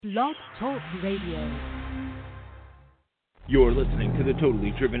Blog Talk Radio. You're listening to the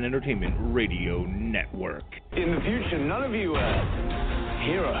Totally Driven Entertainment Radio Network. In the future, none of you are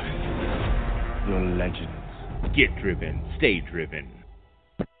heroes. You're legends. Get driven, stay driven.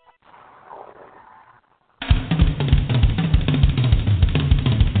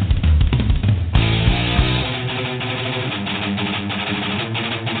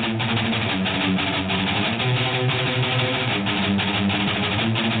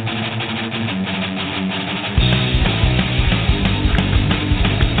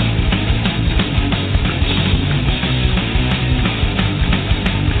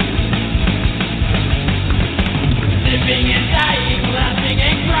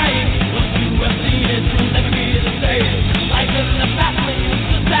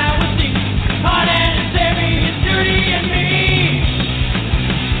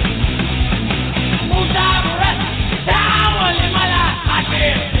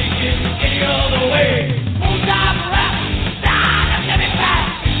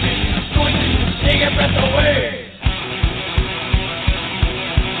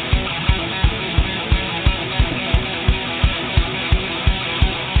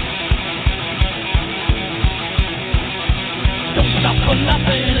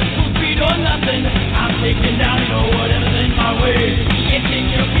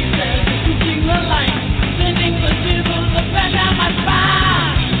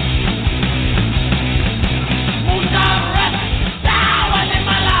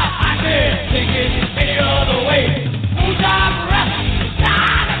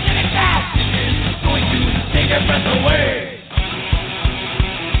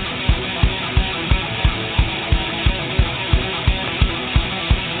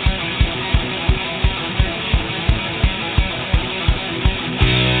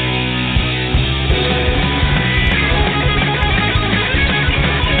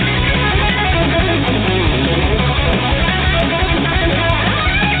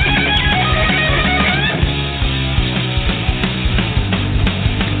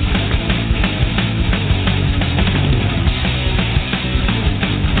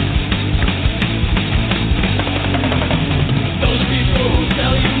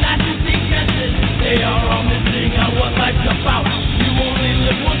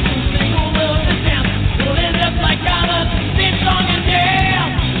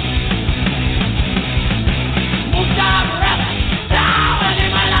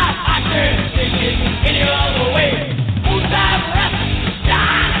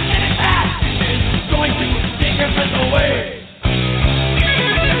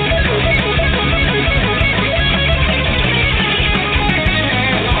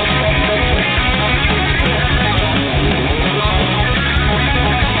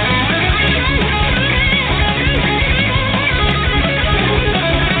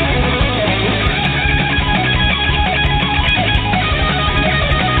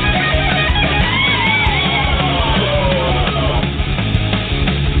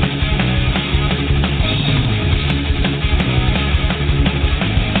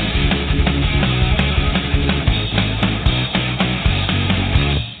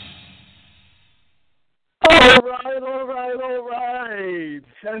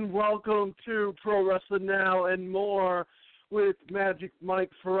 Welcome to Pro Wrestling Now and More with Magic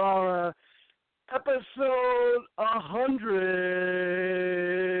Mike Ferrara, episode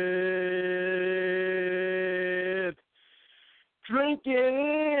 100. Drink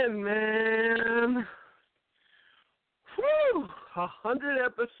it in, man. Whew, 100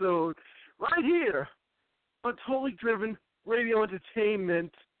 episodes right here on Totally Driven Radio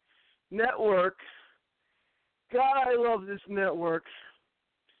Entertainment Network. God, I love this network.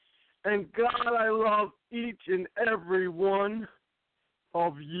 And God, I love each and every one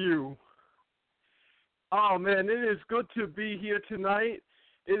of you. Oh, man, it is good to be here tonight.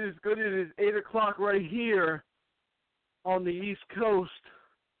 It is good. It is 8 o'clock right here on the East Coast.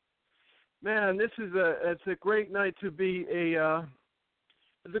 Man, it's a great night to be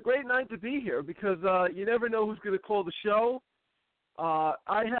it's a great night to be here because you never know who's going to call the show. I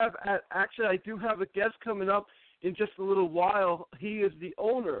do have a guest coming up in just a little while. He is the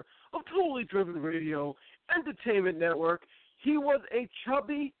owner of Totally Driven Radio Entertainment Network. He was a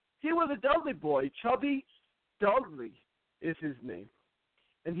Dudley boy. Chubby Dudley is his name.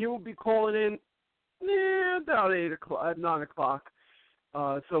 And he will be calling in about 9 o'clock.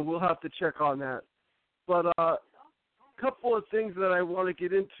 So we'll have to check on that. But a couple of things that I want to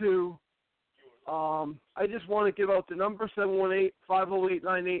get into. I just want to give out the number,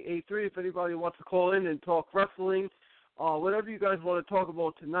 718-508-9883, if anybody wants to call in and talk wrestling. Whatever you guys want to talk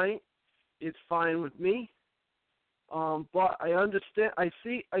about tonight, it's fine with me. But I understand. I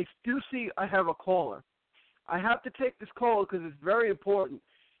do see. I have a caller. I have to take this call because it's very important.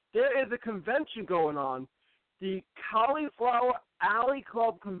 There is a convention going on, the Cauliflower Alley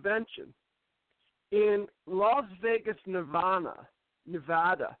Club Convention in Las Vegas, Nevada.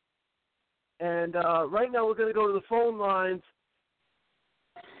 And right now we're going to go to the phone lines.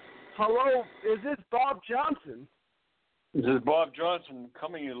 Hello, is this Bob Johnson? This is Bob Johnson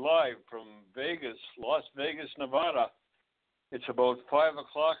coming to you live from Vegas, Las Vegas, Nevada. It's about 5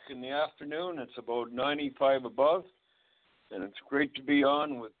 o'clock in the afternoon. It's about 95 above. And it's great to be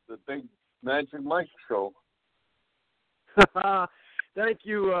on with the Big Magic Mike show. Thank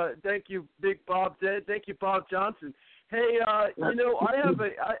you, Big Bob. Thank you, Bob Johnson. Hey, I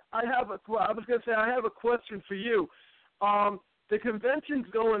have a question for you. The convention's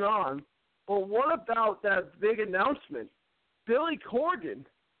going on, but what about that big announcement, Billy Corgan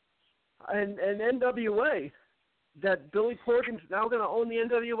and NWA, that Billy Corgan's now going to own the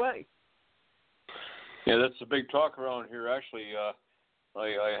NWA? Yeah, that's the big talk around here. Actually,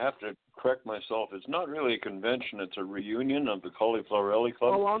 I have to correct myself. It's not really a convention. It's a reunion of the Cauliflower Alley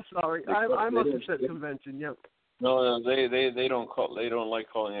Club. Oh, I'm sorry. I must have said convention. Yep. No, they don't like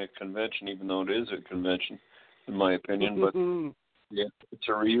calling it a convention, even though it is a convention, in my opinion. But yeah, it's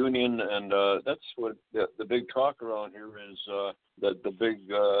a reunion, and that's what the big talk around here is. That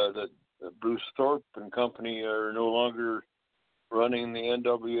that Bruce Thorpe and company are no longer running the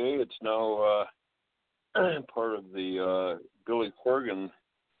NWA. It's now part of the Billy Corgan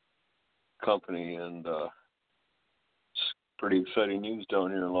company, and it's pretty exciting news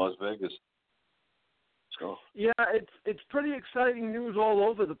down here in Las Vegas. So yeah, it's pretty exciting news all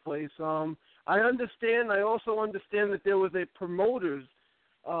over the place. I understand. I also understand that there was a promoters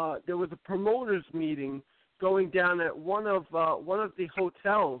meeting going down at one of the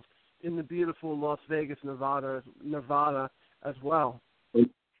hotels in the beautiful Las Vegas, Nevada as well.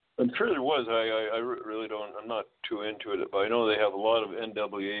 I'm sure there was. I really don't. I'm not too into it, but I know they have a lot of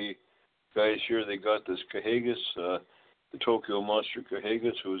NWA guys here. They got this Cahagas, the Tokyo Monster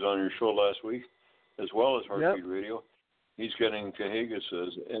Cahagas, who was on your show last week, as well as Heartbeat Radio. He's getting Cahagas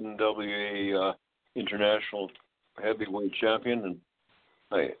as NWA International Heavyweight Champion,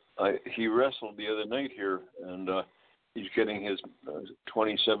 and he wrestled the other night here, and he's getting his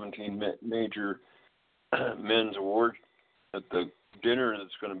 2017 Major Men's Award at the dinner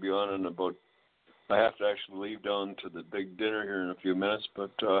that's going to be on in about. I have to actually leave down to the big dinner here in a few minutes,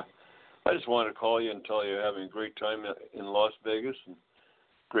 but I just wanted to call you and tell you you're having a great time in Las Vegas. And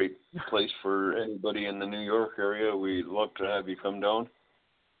great place for anybody in the New York area. We'd love to have you come down.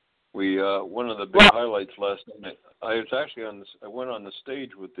 We one of the big highlights last night. I was actually I went on the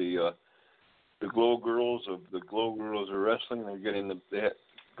stage with the Glow Girls of Wrestling. They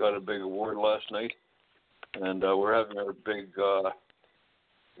got a big award last night, and we're having our big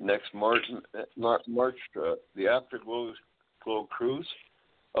next March the Afterglow cruise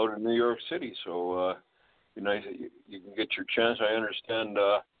out in New York City. So be nice that you can get your chance. I understand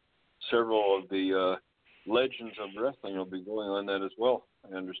several of the legends of wrestling will be going on that as well.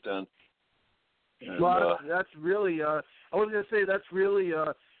 I understand. And, well, that's really. I was going to say that's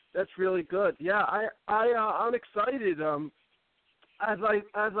really good. Yeah, I'm excited. As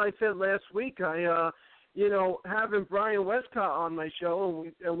I said last week, having Brian Westcott on my show,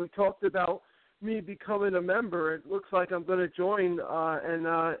 and we talked about me becoming a member. It looks like I'm going to join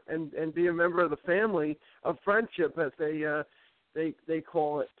and be a member of the family of friendship, as they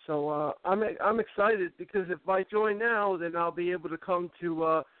call it. So I'm excited, because if I join now, then I'll be able to come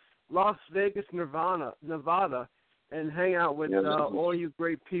to Las Vegas, Nevada, and hang out with all you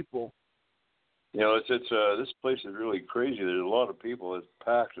great people. It's this place is really crazy. There's a lot of people. It's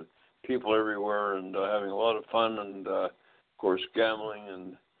packed with people everywhere, and having a lot of fun, and of course gambling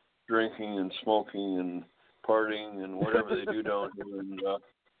and drinking and smoking and partying and whatever they do down here. And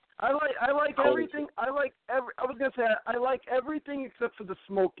I like everything. I was gonna say I like everything except for the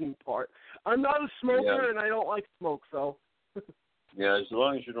smoking part. I'm not a smoker, and I don't like smoke. So. Yeah, as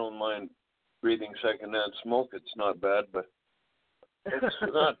long as you don't mind breathing secondhand smoke, it's not bad. But it's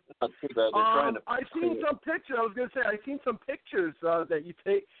not too bad. They're trying to. I've seen some pictures. I was gonna say I've seen some pictures that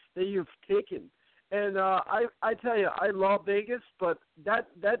you've taken. And I tell you, I love Vegas, but that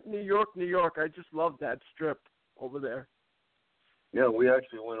New York, I just love that strip over there. Yeah, we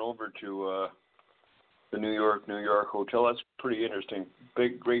actually went over to the New York hotel. That's pretty interesting.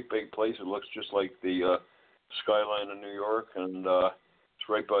 Great big place. It looks just like the skyline of New York, and it's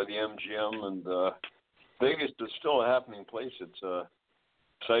right by the MGM. And Vegas is still a happening place. It's a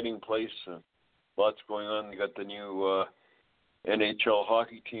exciting place. Lots going on. They got the new NHL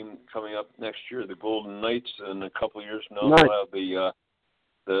hockey team coming up next year, the Golden Knights, and a couple of years from now Nice. we'll have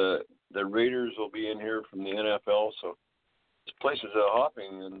the Raiders will be in here from the NFL. So this place is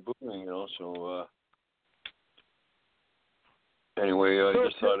hopping and booming, So anyway, I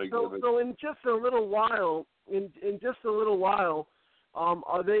just thought I'd give it. So in just a little while,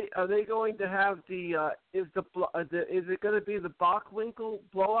 are they going to have the is it going to be the Bockwinkel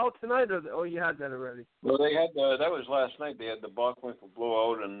blowout tonight, or you had that already? Well, they had that was last night. They had the Bockwinkel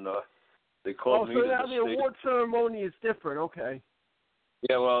blowout, and they called me. So to now the award ceremony is different. Okay.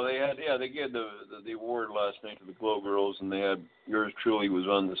 Yeah, well, they gave the award last night to the Glow Girls, and they had yours truly was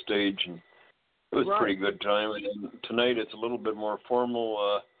on the stage, and it was a pretty good time. And tonight it's a little bit more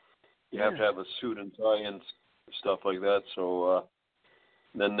formal. You have to have a suit and tie and stuff like that. So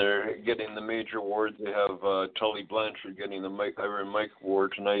then they're getting the major awards. They have Tully Blanchard getting the Iron Mike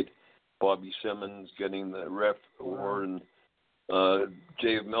Award tonight, Bobby Simmons getting the Ref Award, and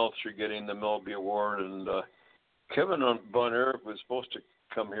Dave Meltzer getting the Melby Award, and Kevin Von Erich was supposed to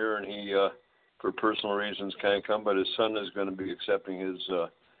come here, and he, for personal reasons, can't come, but his son is going to be accepting his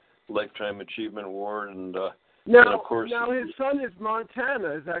Lifetime Achievement Award. And now, of course, now his son is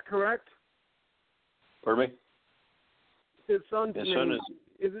Montana, is that correct? Pardon me? His son's his name, son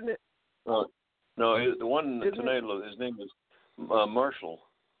isn't it? No, the one tonight, his name is Marshall.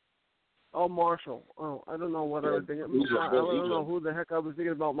 Oh, Marshall. Oh, I don't know what I was thinking. I don't know who the heck I was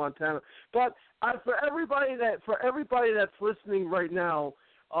thinking about Montana. But for everybody that's listening right now,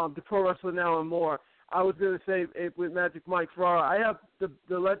 to Pro Wrestling Now and More, I was going to say with Magic Mike Ferrara, I have the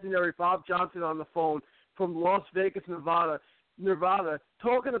legendary Bob Johnson on the phone from Las Vegas, Nevada,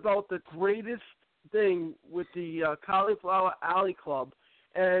 talking about the greatest thing with the Cauliflower Alley Club.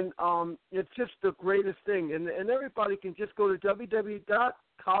 And it's just the greatest thing. And everybody can just go to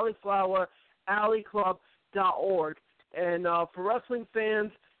www.caulifloweralleyclub.org. And for wrestling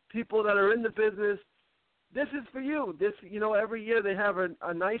fans, people that are in the business, this is for you. Every year they have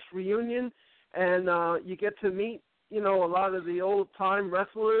a nice reunion, and you get to meet, a lot of the old-time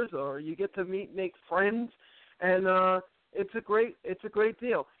wrestlers, or you get to make friends, and it's a great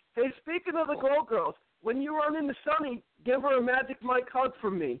deal. Hey, speaking of the Glow Girls, when you run into Sunny, give her a Magic Mike hug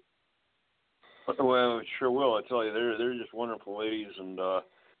from me. Well, sure will. I tell you, they're just wonderful ladies, and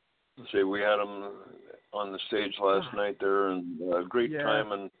we had them on the stage last night there, and a great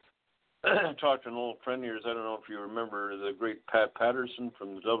time. And I talked to an old friend of yours. I don't know if you remember the great Pat Patterson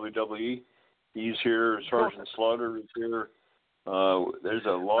from the WWE. He's here. Sergeant Slaughter is here. There's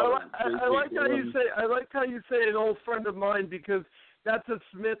a lot of. I like how you say an old friend of mine, because that's a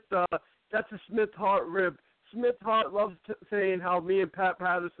Smith. That's a Smith Hart rib. Smith Hart loves saying how me and Pat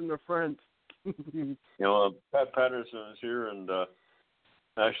Patterson are friends. Pat Patterson is here, and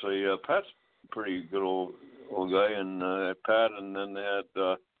actually, Pat's a pretty good old guy, and Pat, and then they had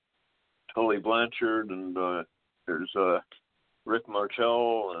Tully Blanchard, and there's Rick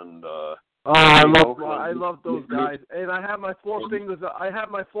Martel, and I love those guys, and I have my four fingers up. I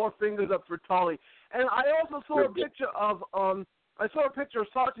have my four fingers up for Tully, and I also saw a picture of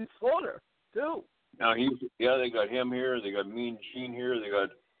Sergeant Slaughter too. Now they got him here. They got Mean Gene here. They got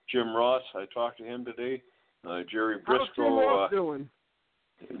Jim Ross. I talked to him today. Jerry Briscoe. How's Jim Ross doing?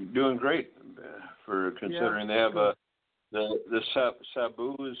 Doing great, for considering they have the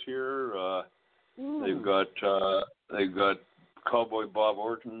Sabu is here. They've got Cowboy Bob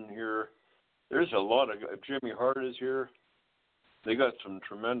Orton here. There's a lot of Jimmy Hart is here. They got some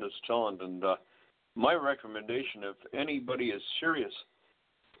tremendous talent, and my recommendation, if anybody is serious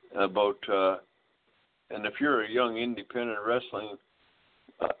about, and if you're a young independent wrestling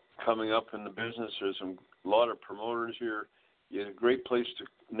coming up in the business, there's a lot of promoters here. You have a great place to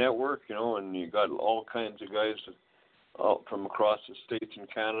network, and you got all kinds of guys from across the States and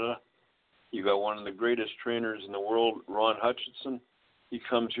Canada. You got one of the greatest trainers in the world, Ron Hutchinson. He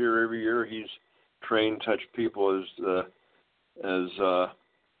comes here every year. He's trained such people as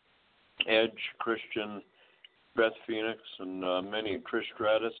Edge, Christian, Beth Phoenix, and many, Trish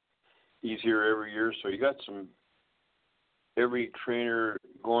Stratus. He's here every year. So you got every trainer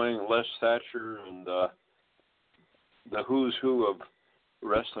going, Les Thatcher, and the who's who of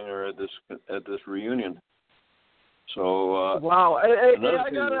wrestling are at this reunion. So wow,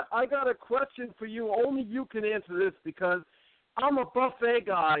 I got a question for you. Only you can answer this, because I'm a buffet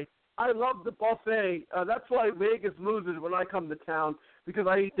guy. I love the buffet. That's why Vegas loses when I come to town, because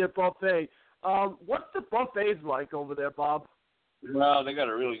I eat their buffet. What's the buffets like over there, Bob? Well, they got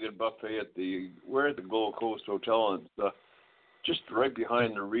a really good buffet we're at the Gold Coast Hotel, and it's just right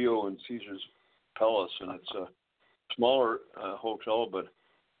behind the Rio and Caesar's Palace, and it's a smaller hotel, but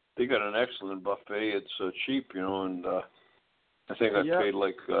they got an excellent buffet. It's cheap, and I think I paid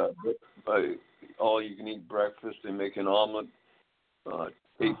like all you can eat breakfast. They make an omelet, $8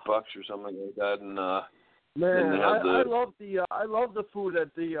 or something like that, and man, I love the food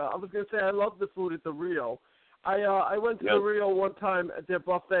at the. I was gonna say I love the food at the Rio. I went to the Rio one time at their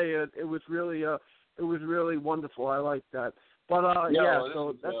buffet. It was really wonderful. I like that. But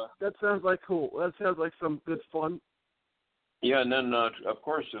that sounds like cool. That sounds like some good fun. Yeah, and then of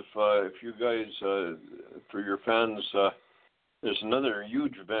course if you guys for your fans, there's another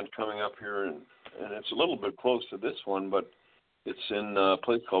huge event coming up here, and it's a little bit close to this one, but it's in a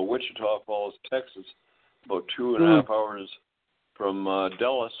place called Wichita Falls, Texas, about 2.5 hours from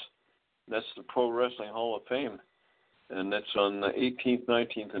Dallas. That's the Pro Wrestling Hall of Fame, and that's on the 18th,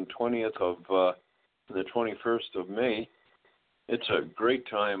 19th, and 20th of the 21st of May. It's a great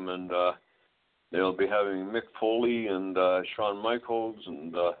time, and they'll be having Mick Foley and Shawn Michaels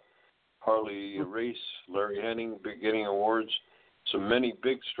and Harley Race, Larry Hennig, getting awards. So many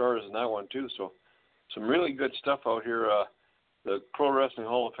big stars in that one too. So some really good stuff out here. The Pro Wrestling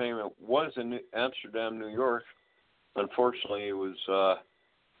Hall of Fame, it was in Amsterdam, New York. Unfortunately, it was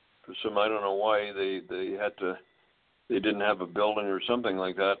for some, I don't know why they didn't have a building or something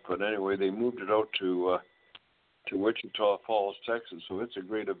like that. But anyway, they moved it out to Wichita Falls, Texas. So it's a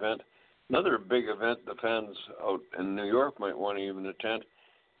great event. Another big event the fans out in New York might want to even attend.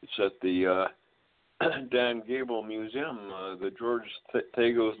 It's at the Dan Gable Museum, the George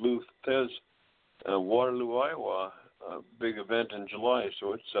Thagos Luthez, Waterloo, Iowa. Big event in July.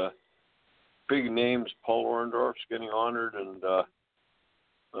 So it's big names. Paul Orndorff's getting honored, and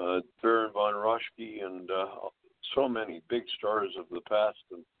Baron von Raschke, and so many big stars of the past.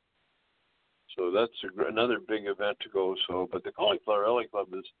 And so that's another big event to go. So, but the Cauliflower Alley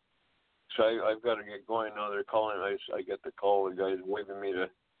Club is. So I've got to get going now. They're calling. I get the call. The guys waving me to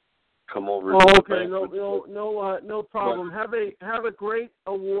come over. Oh, okay. No problem. But, have a great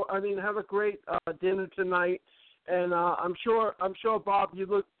award. I mean, have a great dinner tonight. And I'm sure, Bob,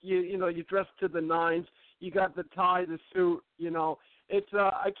 you dressed to the nines. You got the tie, the suit. It's.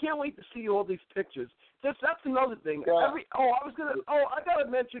 I can't wait to see all these pictures. That's another thing. Yeah. I gotta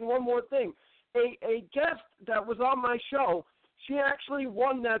mention one more thing. A guest that was on my show. She actually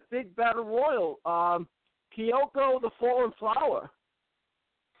won that big battle royal, Kyoko the Fallen Flower.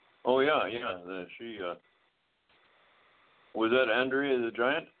 Oh yeah. She was that Andrea the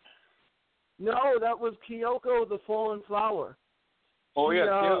Giant? No, that was Kyoko the Fallen Flower. Oh yeah,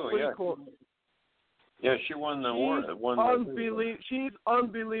 Yeah, she won the award. She's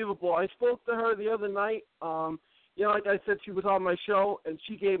unbelievable. I spoke to her the other night. Like I said, she was on my show, and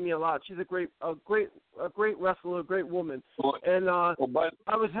she gave me a lot. She's a great wrestler, a great woman. And I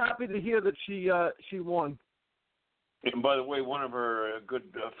was happy to hear that she won. And by the way, one of her good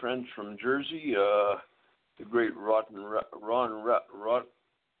friends from Jersey, the great Ronnie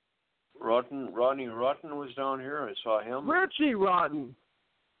Rotten was down here. I saw him. Richie Rotten.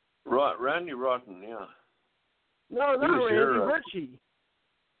 Randy Rotten, yeah. No, not Randy. Richie.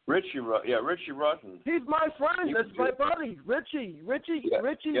 Richie Rotten. He's my friend. That's my buddy. Richie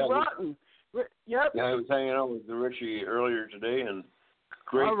Rotten. Yep. Yeah, I was hanging out with Richie earlier today, and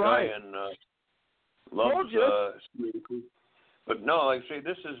great guy, and loves. But no, like I say,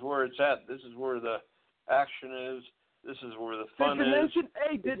 this is where it's at. This is where the action is. This is where the fun is.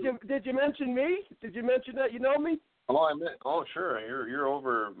 Did you mention me? Did you mention that you know me? Oh, sure. You're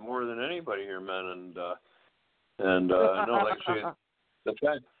over more than anybody here, man, and no, like I say, the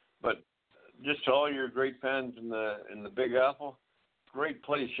fact. But just to all your great fans in the Big Apple, great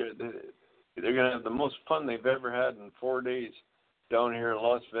place. They're gonna have the most fun they've ever had in 4 days down here in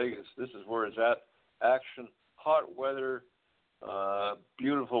Las Vegas. This is where it's at. Action, hot weather,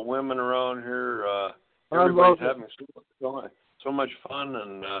 beautiful women around here. Everybody's having so much fun,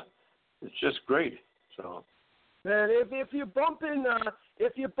 and it's just great. So, man, if you bump in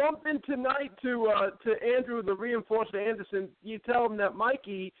tonight to Andrew the Reinforcer Anderson, you tell him that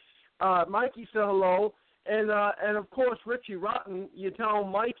Mikey said hello, and of course Richie Rotten. You tell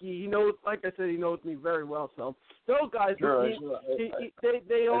him Mikey. He knows, like I said, he knows me very well. So those guys,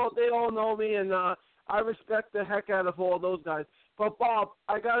 they all know me, and I respect the heck out of all those guys. But Bob,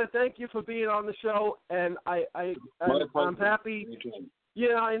 I gotta thank you for being on the show, and I'm happy.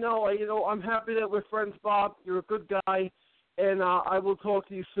 Yeah, I know. I'm happy that we're friends, Bob. You're a good guy, and I will talk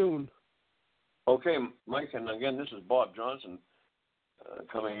to you soon. Okay, Mike, and again, this is Bob Johnson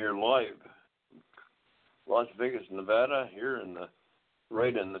coming here live, Las Vegas, Nevada, here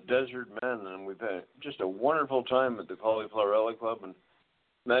right in the desert, man, and we've had just a wonderful time at the Cauliflower Alley Club and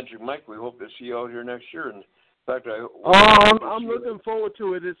Magic Mike. We hope to see you out here next year. And in fact, I'm looking forward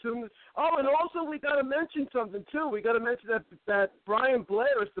to it as soon as. Oh, and also we got to mention something too. We got to mention that Brian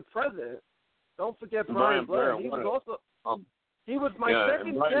Blair is the president. Don't forget Brian Blair. He was also he was my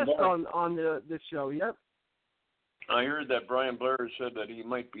second guest on this show. Yep. I heard that Brian Blair said that he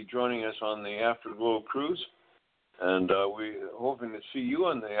might be joining us on the Afterglow cruise, and we're hoping to see you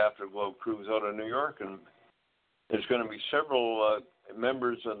on the Afterglow cruise out of New York. And there's going to be several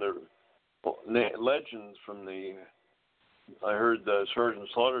members of the legends from the. I heard Sergeant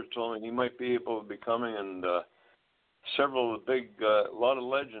Slaughter told me he might be able to be coming, and several of the big, a lot of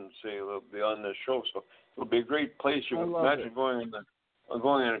legends say they'll be on this show. So it'll be a great place. You can imagine going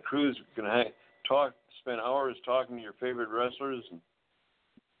on a cruise. You can spend hours talking to your favorite wrestlers and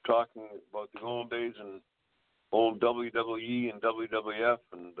talking about the old days and old WWE and WWF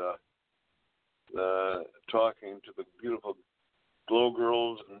and talking to the beautiful Glow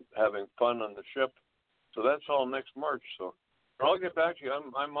Girls and having fun on the ship. So that's all next March. So I'll get back to you.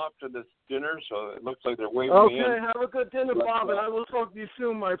 I'm off to this dinner, so it looks like they're waving me in. Okay, have a good dinner, Bob, and I will talk to you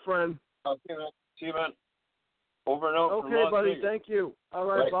soon, my friend. Okay, man. See you, man. Over and out. Okay, buddy. Thank you. All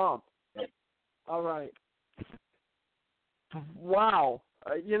right, Bob. Right. All right. Wow.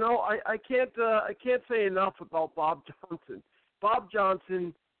 I can't say enough about Bob Johnson. Bob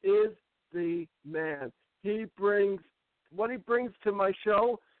Johnson is the man. What he brings to my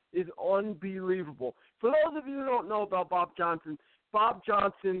show is unbelievable. For those of you who don't know about Bob Johnson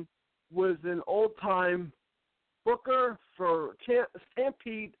was an old-time booker for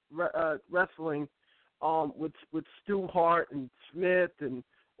Stampede Wrestling with Stu Hart and Smith and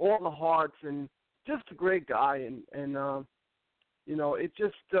all the Harts, and just a great guy. And it's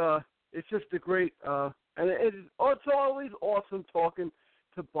just a great and it's always awesome talking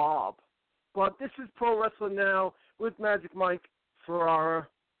to Bob. But this is Pro Wrestling Now with Magic Mike Ferrara,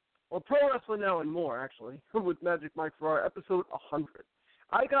 or Pro Wrestling Now and more, actually, with Magic Mike Ferrara, episode 100.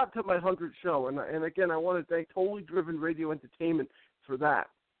 I got to my 100th show, and again, I want to thank Totally Driven Radio Entertainment for that,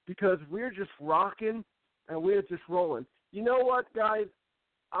 because we're just rocking and we're just rolling. You know what, guys?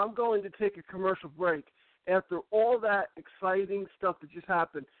 I'm going to take a commercial break after all that exciting stuff that just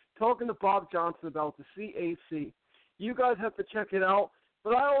happened, talking to Bob Johnson about the CAC. You guys have to check it out,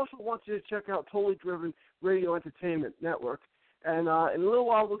 but I also want you to check out Totally Driven Radio Entertainment Network. And in a little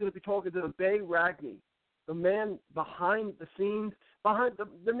while, we're going to be talking to Bay Ragney, the man behind the scenes,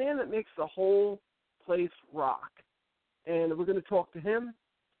 the man that makes the whole place rock. And we're going to talk to him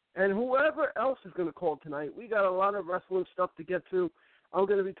and whoever else is going to call tonight. We got a lot of wrestling stuff to get to. I'm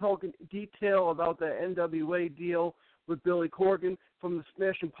going to be talking detail about the NWA deal with Billy Corgan from the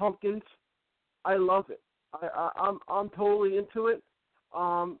Smashing Pumpkins. I love it. I'm totally into it.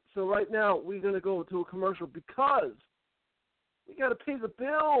 So right now we're going to go to a commercial because we got to pay the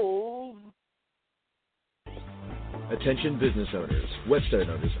bills. Attention business owners, website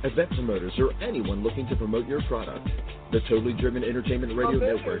owners, event promoters, or anyone looking to promote your product. The Totally Driven Entertainment Radio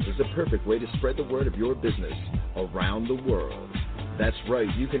Network is the perfect way to spread the word of your business around the world. That's right,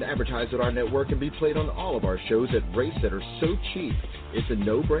 you can advertise at our network and be played on all of our shows at rates that are so cheap, it's a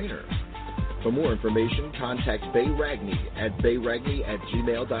no-brainer. For more information, contact Bay Ragney at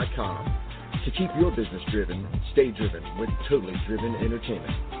bayragney@gmail.com. To keep your business driven, stay driven with Totally Driven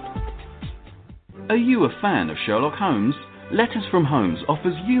Entertainment. Are you a fan of Sherlock Holmes? Letters from Holmes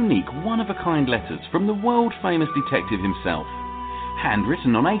offers unique, one-of-a-kind letters from the world-famous detective himself.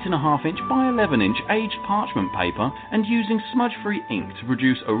 Handwritten on 8.5-inch by 11-inch aged parchment paper and using smudge-free ink to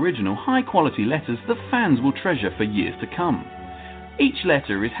produce original, high-quality letters that fans will treasure for years to come. Each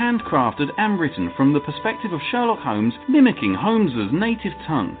letter is handcrafted and written from the perspective of Sherlock Holmes, mimicking Holmes's native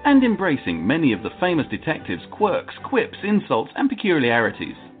tongue and embracing many of the famous detective's quirks, quips, insults, and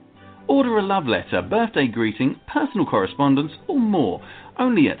peculiarities. Order a love letter, birthday greeting, personal correspondence, or more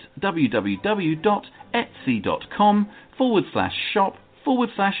only at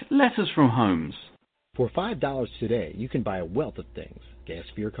www.etsy.com/shop/letters from Holmes. For $5 today, you can buy a wealth of things. Gas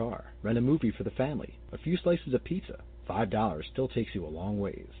for your car, rent a movie for the family, a few slices of pizza. $5 still takes you a long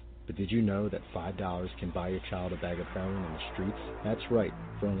ways. But did you know that $5 can buy your child a bag of heroin in the streets? That's right.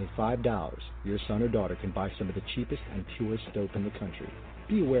 For only $5, your son or daughter can buy some of the cheapest and purest dope in the country.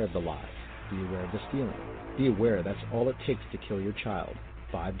 Be aware of the lies. Be aware of the stealing. Be aware that's all it takes to kill your child.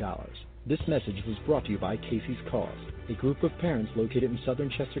 $5. This message was brought to you by Casey's Cause, a group of parents located in southern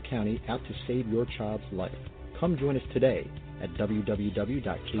Chester County out to save your child's life. Come join us today at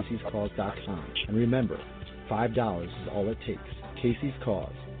www.caseyscause.com. And remember, $5 is all it takes. Casey's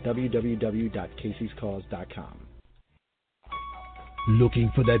Cause, www.caseyscause.com. Looking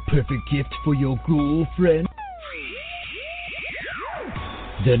for that perfect gift for your girlfriend?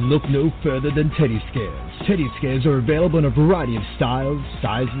 Then look no further than Teddy Scares. Teddy Scares are available in a variety of styles,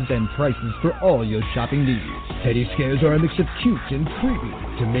 sizes, and prices for all your shopping needs. Teddy Scares are a mix of cute and creepy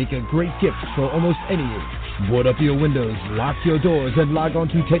to make a great gift for almost any age. Board up your windows, lock your doors, and log on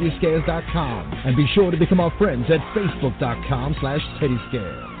to TeddyScares.com. And be sure to become our friends at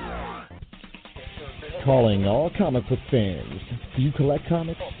Facebook.com/TeddyScares. Calling all comic book fans. Do you collect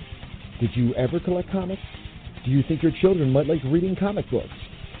comics? Did you ever collect comics? Do you think your children might like reading comic books?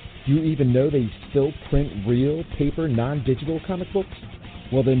 Do you even know they still print real, paper, non-digital comic books?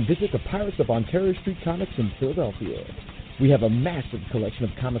 Well, then visit the Pirates of Ontario Street Comics in Philadelphia. We have a massive collection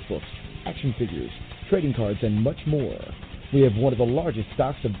of comic books, action figures, trading cards, and much more. We have one of the largest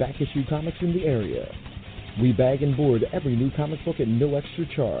stocks of back-issue comics in the area. We bag and board every new comic book at no extra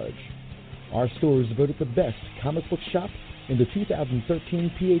charge. Our store is voted the best comic book shop in the 2013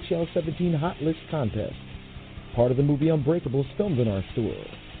 PHL 17 Hot List contest. Part of the movie Unbreakable is filmed in our store.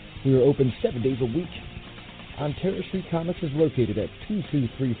 We are open 7 days a week. Ontario Street Comics is located at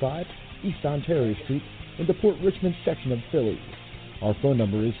 2235 East Ontario Street in the Port Richmond section of Philly. Our phone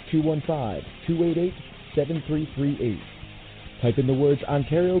number is 215-288-7338. Type in the words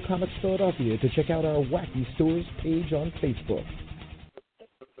Ontario Comics Philadelphia to check out our Wacky Stores page on Facebook.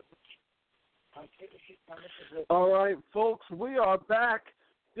 All right, folks, we are back.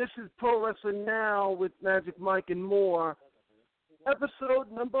 This is Pro Wrestling Now with Magic Mike and more.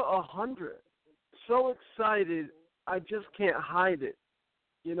 Episode number 100. So excited, I just can't hide it.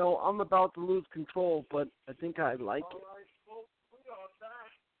 You know, I'm about to lose control, but I think I like it. All right, folks, we are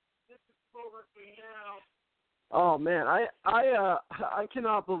back. This is Pro Wrestling Now. Oh, man, I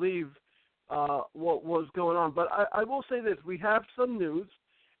cannot believe what was going on. But I will say this. We have some news,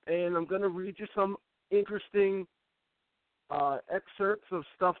 and I'm going to read you some interesting excerpts of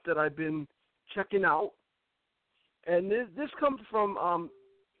stuff that I've been checking out. And this comes from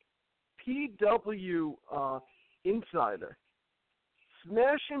PW Insider.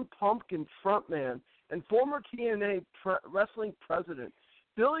 Smashing Pumpkins frontman and former TNA wrestling president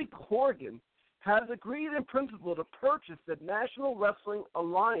Billy Corgan has agreed in principle to purchase the National Wrestling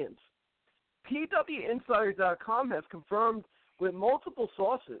Alliance. PWInsider.com has confirmed with multiple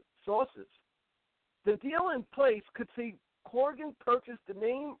sources. The deal in place could see Corgan purchase the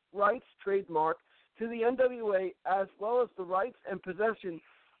name rights trademark to the NWA as well as the rights and possession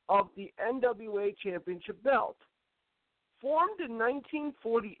of the NWA Championship belt. Formed in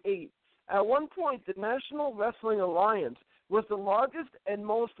 1948, at one point the National Wrestling Alliance was the largest and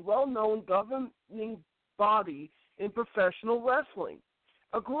most well-known governing body in professional wrestling,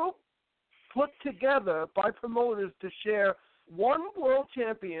 a group put together by promoters to share one world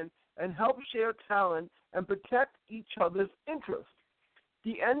champion and help share talent and protect each other's interests.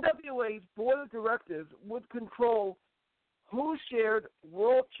 The NWA's board of directors would control who shared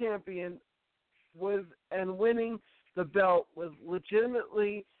world champion with, and winning the belt was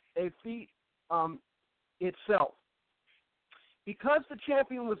legitimately a feat itself. Because the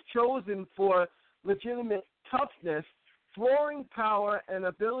champion was chosen for legitimate toughness, flooring power, and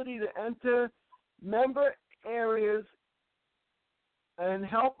ability to enter member areas and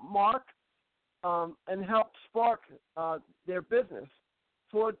help spark their business.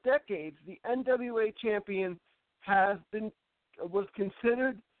 For decades, the NWA champion was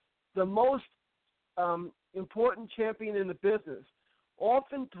considered the most important champion in the business,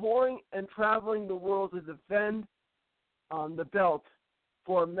 often touring and traveling the world to defend the belt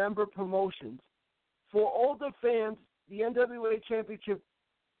for member promotions. For older fans, the NWA Championship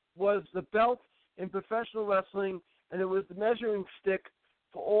was the belt in professional wrestling, and it was the measuring stick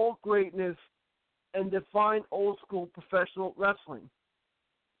for all greatness and defined old-school professional wrestling.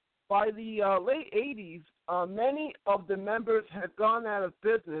 By the late 80s, many of the members had gone out of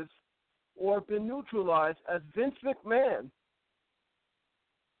business or been neutralized as Vince McMahon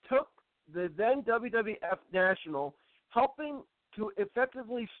took the then WWF National, helping to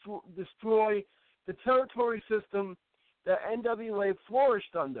effectively destroy the territory system that NWA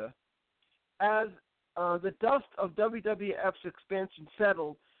flourished under. As the dust of WWF's expansion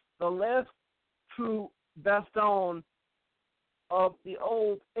settled, the last true bastion of the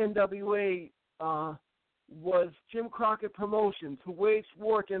old NWA was Jim Crockett Promotions, who waged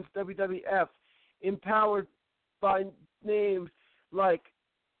war against WWF, empowered by names like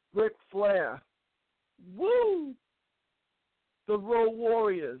Ric Flair, Woo! The Road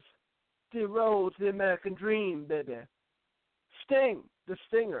Warriors, The Road to the American Dream, baby, Sting, the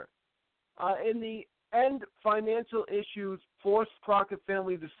Stinger. In the end, financial issues forced Crockett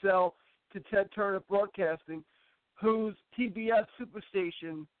family to sell to Ted Turner Broadcasting, whose TBS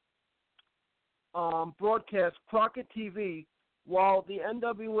Superstation broadcast Crockett TV while the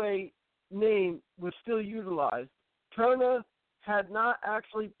NWA name was still utilized. Turner had not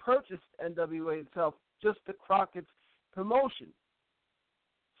actually purchased NWA itself, just the Crockett's promotion.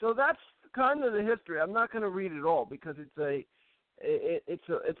 So that's kind of the history. I'm not going to read it all because it's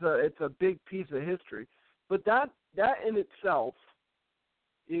a big piece of history. But that in itself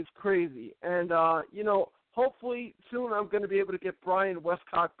is crazy. And hopefully soon I'm going to be able to get Brian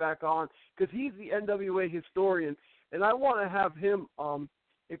Westcott back on because he's the NWA historian, and I want to have him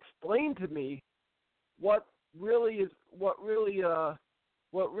explain to me what really is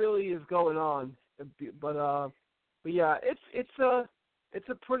going on. But yeah, it's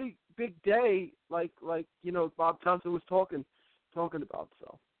a pretty big day, like Bob Thompson was talking about.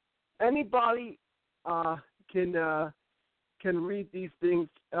 So anybody can read these things.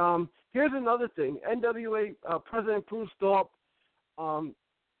 Here's another thing. NWA President Bruce Thorpe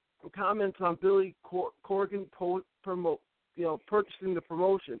comments on Billy Corgan purchasing the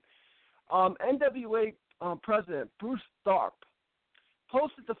promotion. NWA President Bruce Thorpe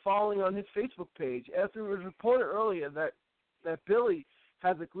posted the following on his Facebook page after it was reported earlier that Billy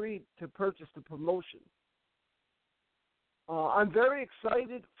has agreed to purchase the promotion. I'm very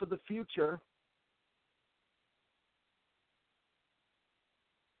excited for the future.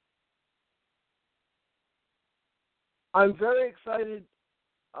 I'm very excited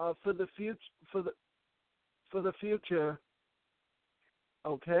for the future.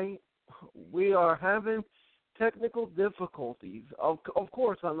 Okay, we are having technical difficulties, of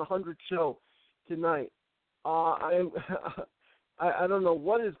course, on the 100th show tonight. I don't know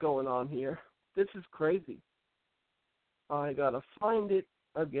what is going on here. This is crazy. I gotta find it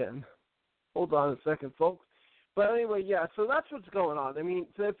again. Hold on a second, folks. But anyway, yeah. So that's what's going on. I mean,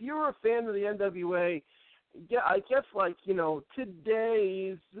 so if you're a fan of the NWA. Yeah, I guess today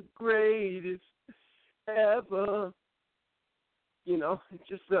is the greatest ever. It's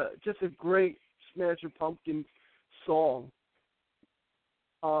just a great Smashing Pumpkins song.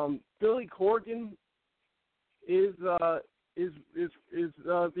 Billy Corgan is the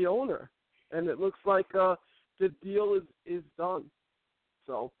owner, and it looks like the deal is done.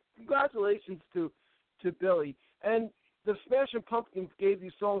 So congratulations to Billy. And the Smashing Pumpkins gave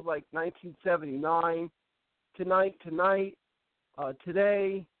you songs like 1979. Tonight,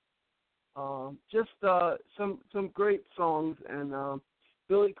 Today, just some great songs, and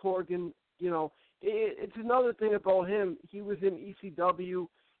Billy Corgan, it's another thing about him. He was in ECW,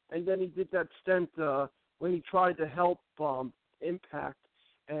 and then he did that stint when he tried to help Impact,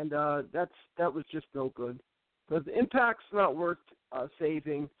 and that was just no good, because Impact's not worth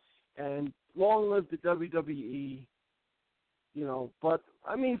saving, and long live the WWE. But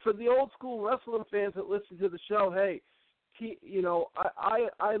I mean, for the old school wrestling fans that listen to the show, hey,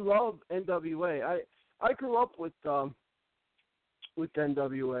 I love NWA. I grew up with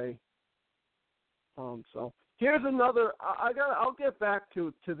NWA. So here's another. I'll get back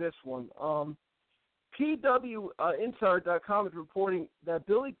to this one. PWInsider.com is reporting that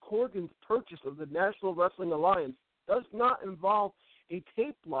Billy Corgan's purchase of the National Wrestling Alliance does not involve a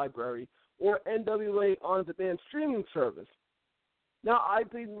tape library or NWA on-demand streaming service. Now, I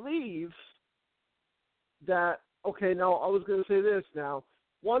believe that, okay, now I was going to say this now.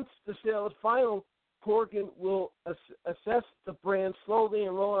 Once the sale is final, Corgan will assess the brand slowly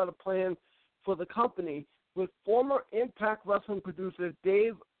and roll out a plan for the company with former Impact Wrestling producer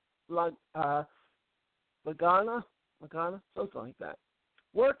Dave Lagana, something like that,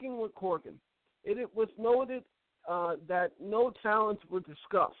 working with Corgan. It was noted that no talents were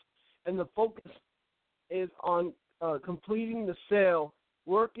discussed, and the focus is on completing the sale,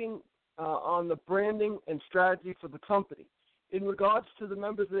 working on the branding and strategy for the company. In regards to the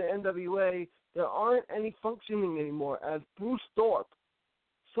members of the NWA, there aren't any functioning anymore, as Bruce Thorpe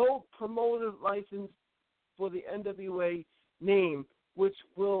sold promoter license for the NWA name, which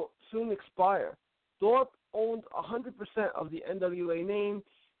will soon expire. Thorpe owns 100% of the NWA name,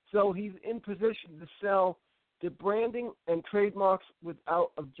 so he's in position to sell the branding and trademarks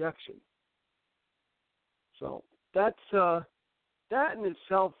without objection. So that in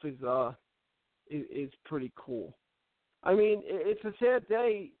itself is pretty cool. I mean, it's a sad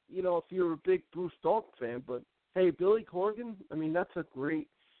day, if you're a big Bruce Thorpe fan. But hey, Billy Corgan, I mean, that's a great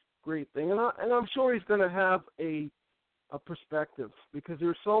thing, and I'm sure he's going to have a perspective, because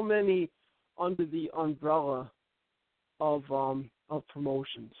there's so many under the umbrella of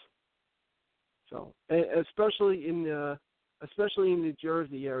promotions. So, especially in New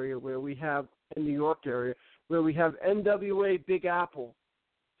Jersey area in New York area where we have NWA Big Apple.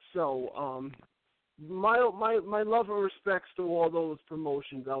 So, my love and respects to all those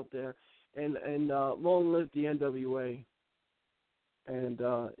promotions out there, and long live the NWA. And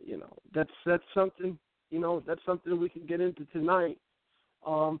that's something that's something we can get into tonight.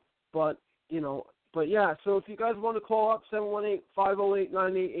 But yeah. So if you guys want to call up,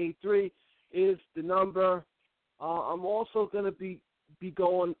 718-508-9883 is the number. I'm also going to be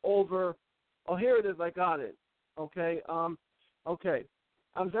going over. Oh, here it is. I got it. Okay. Okay.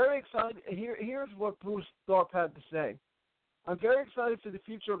 I'm very excited. Here's what Bruce Thorpe had to say. I'm very excited for the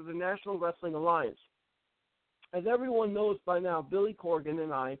future of the National Wrestling Alliance. As everyone knows by now, Billy Corgan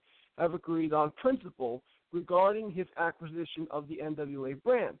and I have agreed on principle regarding his acquisition of the NWA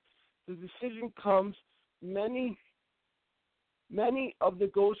brand. The decision comes many of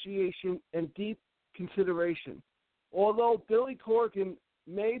negotiation and deep consideration. Although Billy Corgan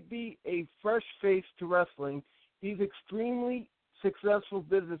may be a fresh face to wrestling, he's extremely successful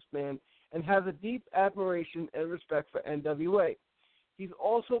businessman and has a deep admiration and respect for NWA. He's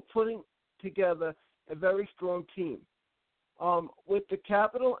also putting together a very strong team. With the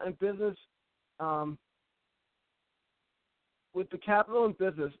capital and business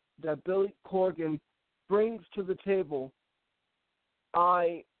that Billy Corgan brings to the table,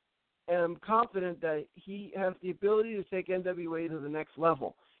 I am confident that he has the ability to take NWA to the next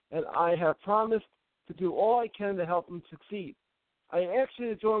level, and I have promised to do all I can to help him succeed. I ask you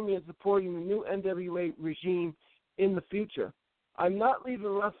to join me in supporting the new NWA regime in the future. I'm not leaving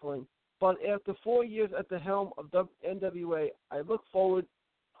wrestling, but after 4 years at the helm of NWA, I look forward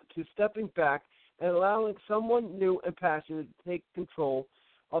to stepping back and allowing someone new and passionate to take control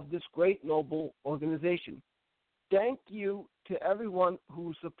of this great, noble organization. Thank you to everyone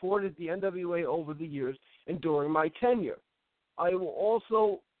who supported the NWA over the years and during my tenure. I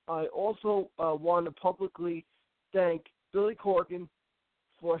also want to publicly thank Billy Corgan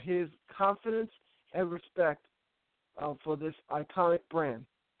for his confidence and respect for this iconic brand.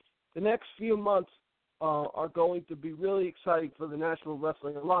 The next few months are going to be really exciting for the National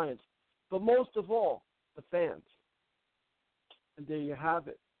Wrestling Alliance, but most of all, the fans. And there you have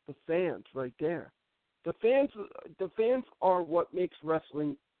it, the fans right there. The fans are what makes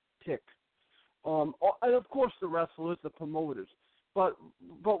wrestling tick. And of course the wrestlers, the promoters. But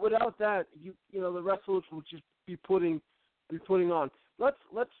without that, the wrestlers will just be putting on.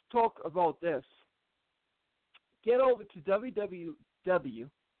 Let's talk about this. Get over to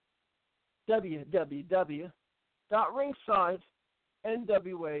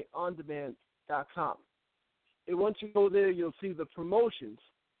www.ringsidenwaondemand.com. And once you go there, you'll see the promotions.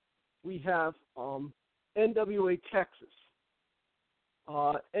 We have NWA Texas,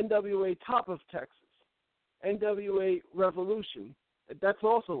 NWA Top of Texas, NWA Revolution. That's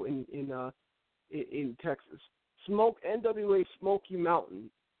also in Texas. NWA Smoky Mountain.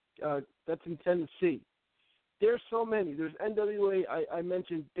 That's in Tennessee. There's so many. There's NWA. I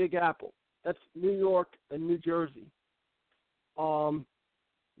mentioned Big Apple. That's New York and New Jersey.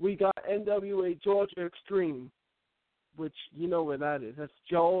 We got NWA Georgia Extreme, which you know where that is. That's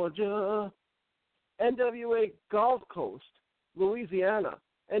Georgia. NWA Gulf Coast, Louisiana.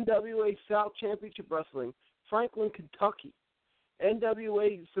 NWA South Championship Wrestling, Franklin, Kentucky.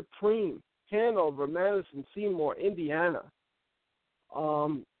 NWA Supreme, Hanover, Madison, Seymour, Indiana.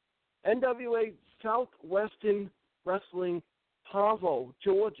 NWA Southwestern Wrestling, Pavo,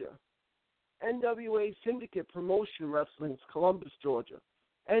 Georgia. NWA Syndicate Promotion Wrestling, Columbus, Georgia.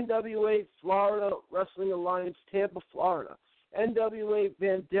 NWA Florida Wrestling Alliance, Tampa, Florida. NWA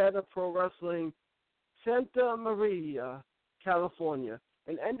Vendetta Pro Wrestling, Santa Maria, California.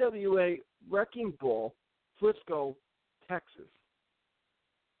 And NWA Wrecking Ball, Frisco, Texas.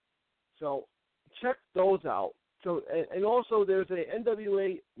 So check those out. So and also there's a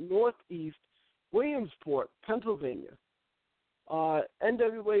NWA Northeast, Williamsport, Pennsylvania.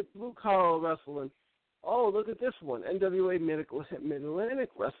 NWA Blue Collar Wrestling. Oh, look at this one. NWA Mid-Atlantic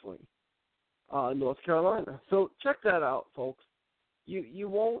Wrestling, North Carolina. So check that out, folks. You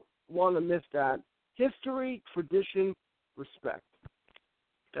won't want to miss that. History, tradition, respect.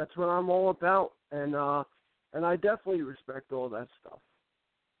 That's what I'm all about, and I definitely respect all that stuff.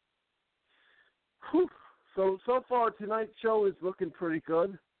 Whew. So far tonight's show is looking pretty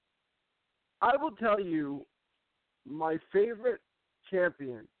good. I will tell you my favorite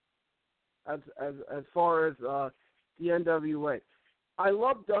champion as far as the NWA. I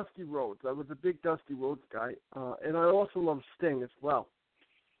love Dusty Rhodes. I was a big Dusty Rhodes guy, and I also love Sting as well.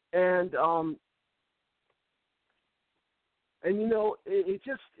 And it's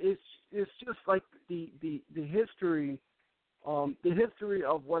just like the history of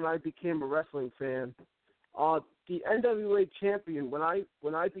when I became a wrestling fan. The NWA champion when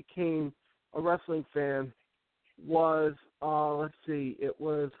I became a wrestling fan was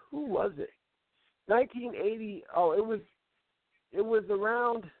who was it? 1980. Oh, it was it was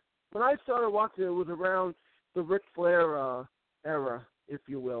around when I started watching. It was around the Ric Flair era, if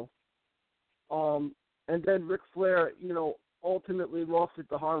you will. And then Ric Flair, ultimately lost it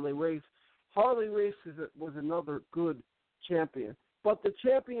to Harley Race. Harley Race was another good champion, but the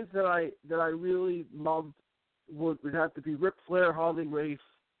champions that I really loved would have to be Ric Flair, Harley Race,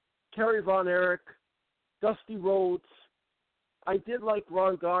 Kerry Von Erich, Dusty Rhodes. I did like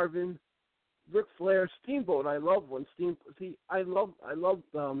Ron Garvin, Ric Flair, Steamboat. I love when Steamboat. See, I love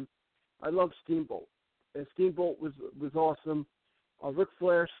Steamboat. And Steamboat was awesome. Ric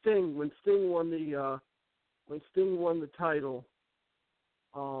Flair, Sting. When Sting won the title,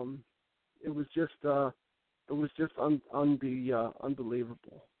 it was just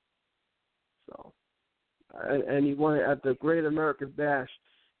unbelievable. So, and he won it at the Great American Bash,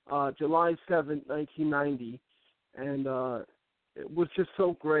 July 7th, 1990, and it was just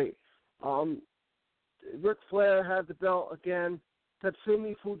so great. Ric Flair had the belt again.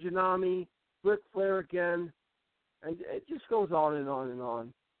 Tatsumi Fujinami, Ric Flair again, and it just goes on and on and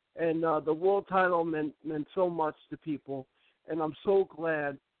on. And the world title meant so much to people, and I'm so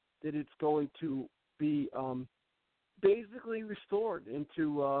glad that it's going to be basically restored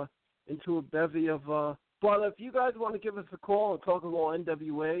into a bevy of. But if you guys want to give us a call and talk about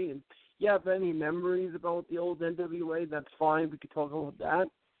NWA, and you have any memories about the old NWA, that's fine. We could talk about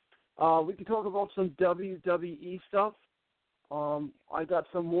that. We could talk about some WWE stuff. I got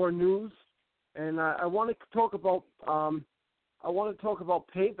some more news, and I want to talk about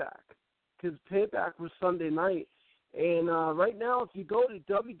Payback, because Payback was Sunday night, and right now if you go to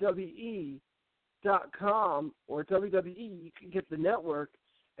WWE.com or WWE, you can get the network,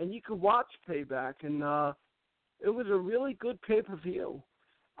 and you can watch Payback, and it was a really good pay-per-view.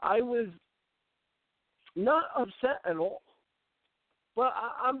 I was not upset at all, but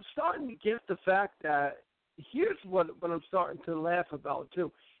I'm starting to get the fact that here's what I'm starting to laugh about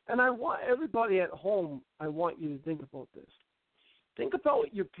too, and I want everybody at home, I want you to think about this. Think about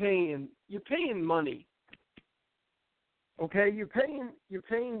what you're paying. You're paying money. Okay, you're paying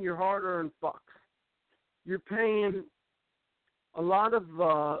your hard-earned bucks. You're paying a lot of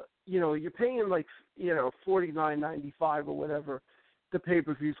you're paying like $49.95 or whatever the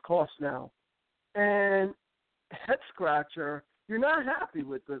pay-per-views cost now. And head scratcher, you're not happy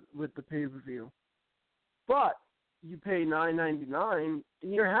with the pay-per-view. But you pay $9.99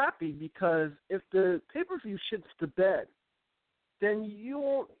 and you're happy because if the pay-per-view shits the bed, then you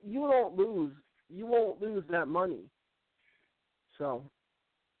won't lose that money. So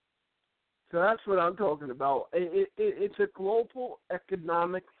that's what I'm talking about. It's a global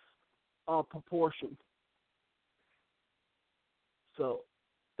economic proportion. So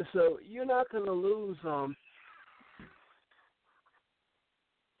you're not going to lose.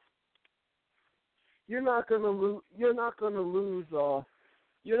 You're not going to lose. You're not going to lose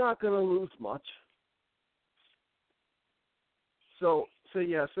much. So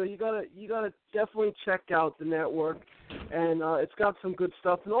you gotta definitely check out the network, and it's got some good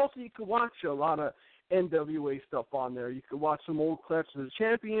stuff. And also you can watch a lot of NWA stuff on there. You can watch some old Clash of the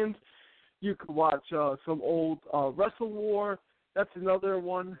Champions. You can watch some old Wrestle War. That's another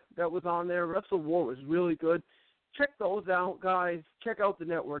one that was on there. Wrestle War was really good. Check those out, guys. Check out the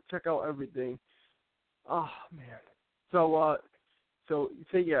network. Check out everything. Oh man. So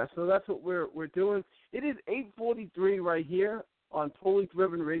that's what we're doing. It is 8:43 right here on Totally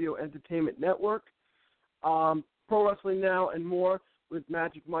Driven Radio Entertainment Network. Pro Wrestling Now and More with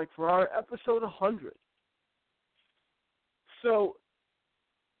Magic Mike Ferrara, episode 100. So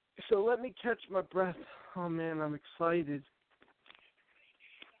let me catch my breath. Oh, man, I'm excited.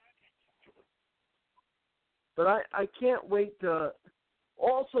 But I can't wait to...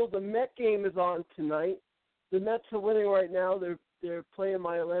 Also, the Met game is on tonight. The Mets are winning right now. They're playing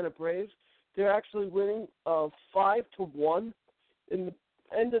my Atlanta Braves. They're actually winning 5-1 in the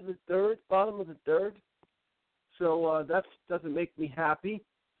end of the third, bottom of the third. So that doesn't make me happy.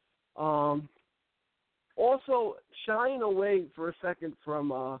 Also, shying away for a second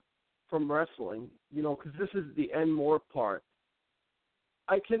from wrestling, because this is the end more part.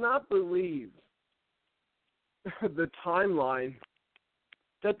 I cannot believe the timeline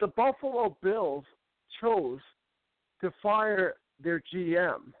that the Buffalo Bills chose to fire their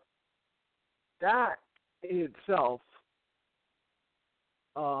GM. That in itself,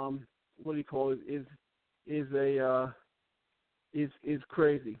 what do you call it? Is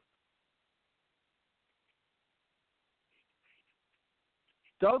crazy.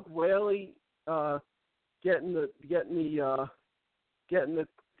 Doug Whaley getting the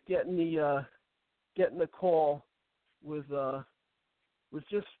call was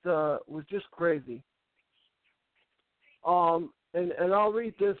just crazy. and I'll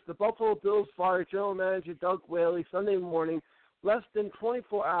read this. The Buffalo Bills fired General Manager Doug Whaley Sunday morning, less than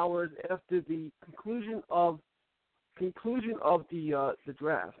 24 hours after the conclusion of the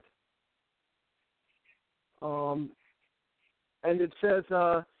draft. And it says,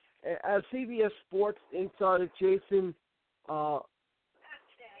 as CBS Sports insider Jason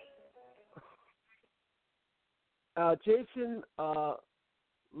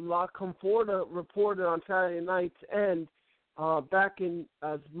La Conforta reported on Saturday night's end back in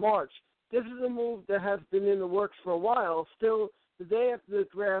March. This is a move that has been in the works for a while. Still, the day after the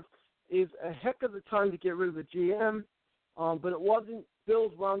draft is a heck of a time to get rid of the GM, but it wasn't.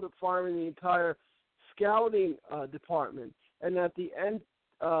 Bills wound up firing the entire scouting department, and at the end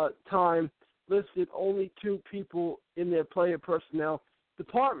time listed only 2 people in their player personnel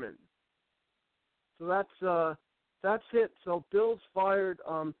department. So that's it. So Bills fired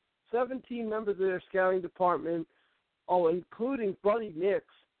 17 members of their scouting department, including Buddy Nix,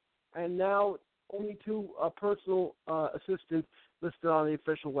 and now only 2 personal assistants listed on the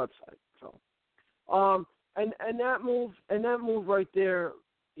official website. So, and that move right there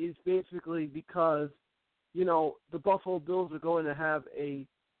is basically because, you know, the Buffalo Bills are going to have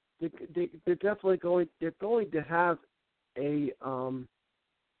they're going to have a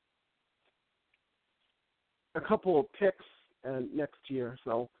couple of picks next year.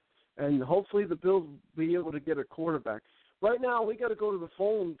 So, and hopefully the Bills will be able to get a quarterback. Right now, we got to go to the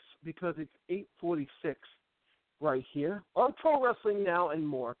phones because it's 8:46 right here on Pro Wrestling Now and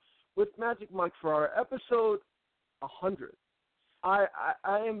More with Magic Mike Ferrara, episode 100. I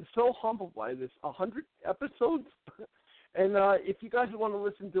am so humbled by this, 100 episodes. And if you guys want to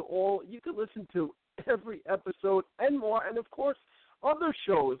listen to all, you can listen to every episode and more, and of course other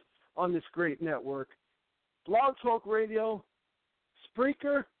shows on this great network: Blog Talk Radio,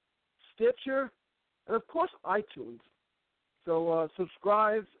 Spreaker, Stitcher, and of course iTunes. So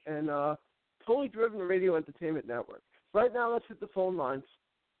subscribe and Totally Driven Radio Entertainment Network. Right now, let's hit the phone lines.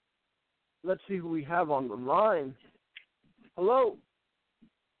 Let's see who we have on the line. Hello.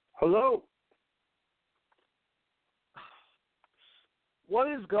 Hello. What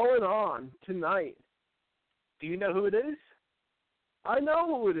is going on tonight? Do you know who it is? I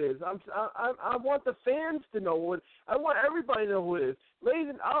know who it is. I want the fans to know who it is. I want everybody to know who it is. Ladies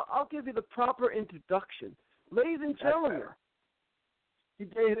and I'll give you the proper introduction. Ladies and gentlemen.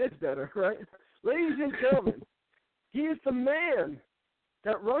 It is better, right? Ladies and gentlemen, he is the man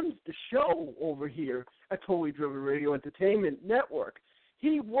that runs the show over here at Totally Driven Radio Entertainment Network.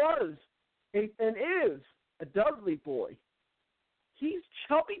 He was and is a Dudley boy. He's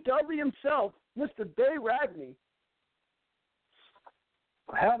Chubby Dudley himself, Mr. Bay Ragney.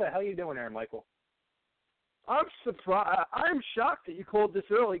 How the hell are you doing there, Michael? I'm surprised. I'm shocked that you called this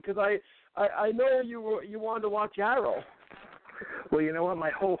early because I know you wanted to watch Arrow. Well, you know what? My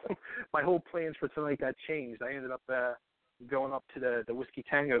whole plans for tonight got changed. I ended up going up to the Whiskey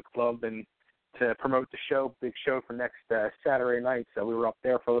Tango Club and to promote the show, big show for next Saturday night. So we were up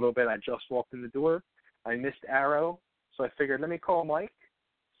there for a little bit. I just walked in the door. I missed Arrow, so I figured let me call Mike,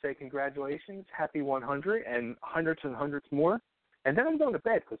 say congratulations, happy 100, and hundreds and hundreds more. And then I'm going to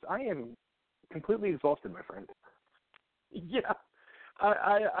bed because I am completely exhausted, my friend. Yeah,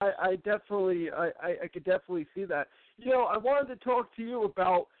 I definitely could definitely see that. You know, I wanted to talk to you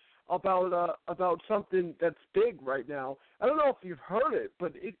about something that's big right now. I don't know if you've heard it,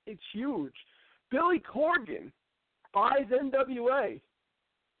 but it's huge. Billy Corgan buys NWA.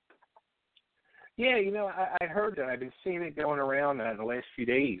 Yeah, you know, I heard that. I've been seeing it going around in the last few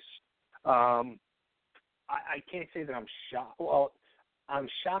days. I can't say that I'm shocked. Well, I'm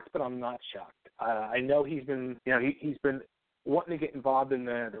shocked, but I'm not shocked. I know he's been, you know, he's been wanting to get involved in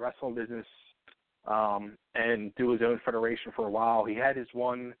the wrestling business and do his own federation for a while. He had his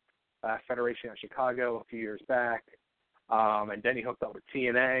one federation in Chicago a few years back, and then he hooked up with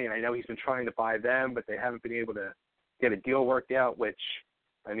TNA, and I know he's been trying to buy them, but they haven't been able to get a deal worked out, which,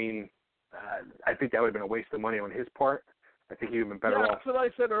 I mean, I think that would have been a waste of money on his part. I think he would have been better off. That's what I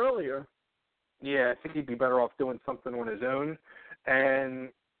said earlier. Yeah, I think he'd be better off doing something on his own. And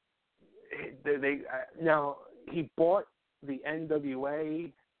now he bought the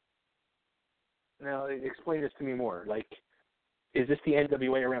NWA. Now, explain this to me more. Like, is this the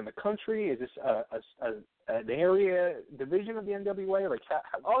NWA around the country? Is this an area division of the NWA? Like,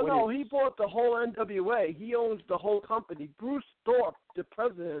 no, he bought the whole NWA. He owns the whole company. Bruce Thorpe, the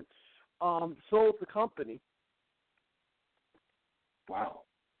president, sold the company. Wow.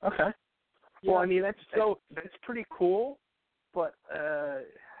 Okay. Yeah. Well, I mean, that's pretty cool, but I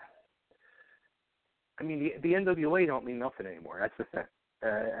mean, the NWA don't mean nothing anymore. That's the thing.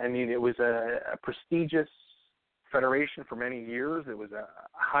 I mean, it was a prestigious federation for many years. It was a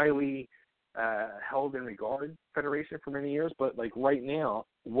highly held in regard federation for many years. But like right now,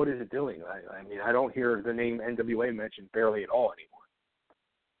 what is it doing? I mean, I don't hear the name NWA mentioned barely at all anymore.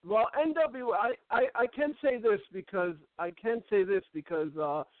 Well, NWA, I can say this because I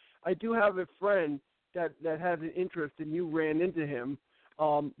do have a friend that has an interest, and you ran into him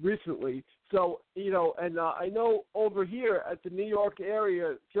recently. So, and I know over here at the New York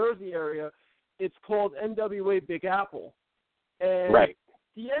area, Jersey area, it's called NWA Big Apple. And right.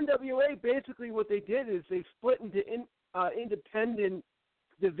 The NWA, basically what they did is they split into independent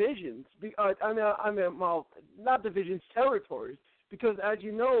divisions. Well, not divisions, territories. Because as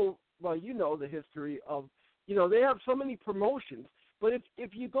you know the history of, they have so many promotions. But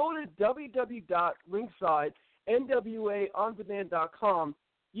if you go to www.ringsidenwandondemand.com,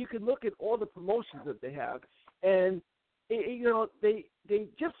 you can look at all the promotions that they have, and they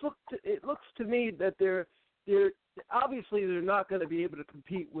just look. It looks to me that they're obviously they're not going to be able to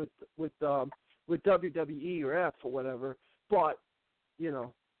compete with WWE or F or whatever. But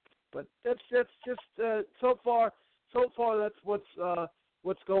but that's just so far that's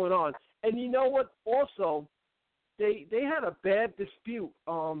what's going on. And you know what? Also, they had a bad dispute.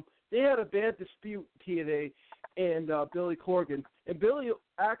 They had a bad dispute, TNA and Billy Corgan, and Billy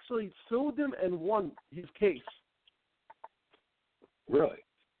actually sued them and won his case. Really?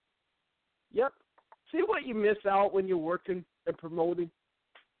 Yep. See what you miss out when you're working and promoting.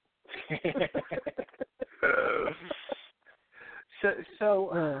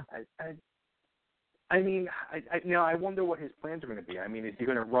 I wonder what his plans are going to be. I mean, is he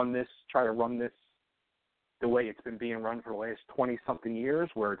going to try to run this the way it's been being run for the last 20-something years,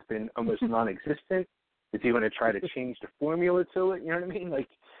 where it's been almost non-existent? Is he going to try to change the formula to it? You know what I mean? Like,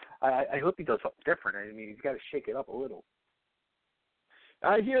 I hope he does something different. I mean, he's got to shake it up a little.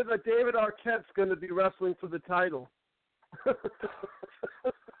 I hear that David Arquette's going to be wrestling for the title.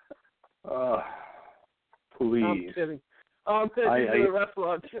 Please. I'm kidding. He's going to wrestle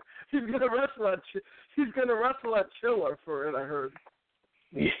on. He's going to wrestle at Chiller for it. I heard.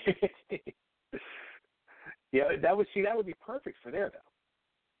 Yeah, that would be perfect for there, though.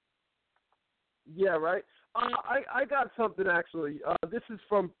 Yeah, right. I got something actually. This is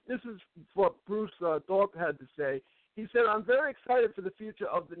what Bruce Thorpe had to say. He said, "I'm very excited for the future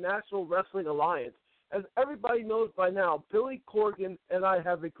of the National Wrestling Alliance. As everybody knows by now, Billy Corgan and I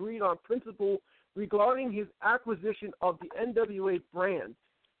have agreed on principle regarding his acquisition of the NWA brand.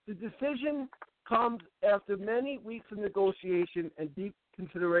 The decision comes after many weeks of negotiation and deep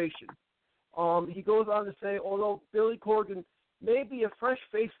consideration." He goes on to say, although Billy Corgan may be a fresh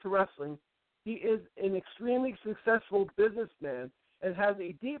face to wrestling, he is an extremely successful businessman and has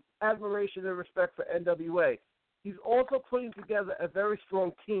a deep admiration and respect for NWA. He's also putting together a very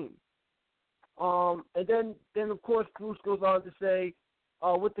strong team. And then of course, Bruce goes on to say,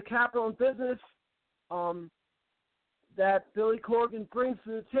 with the capital and business that Billy Corgan brings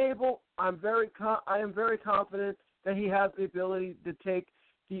to the table, I am very confident that he has the ability to take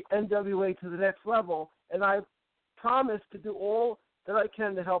the NWA to the next level, and I promise to do all that I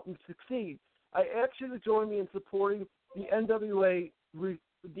can to help him succeed. I ask you to join me in supporting the NWA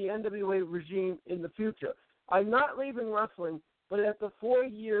regime in the future. I'm not leaving wrestling, but after 4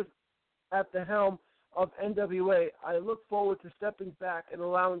 years at the helm of NWA, I look forward to stepping back and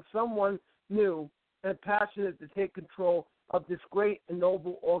allowing someone new and passionate to take control of this great and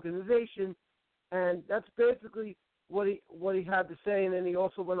noble organization. And that's basically what he had to say. And then he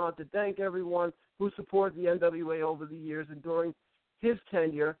also went on to thank everyone who supported the NWA over the years and during his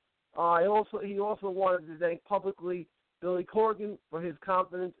tenure. He also wanted to thank publicly Billy Corgan for his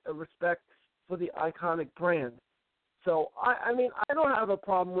confidence and respect for the iconic brand. So I mean, I don't have a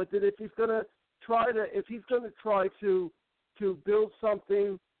problem with it if he's going to try to build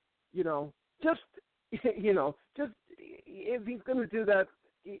something, just if he's going to do that.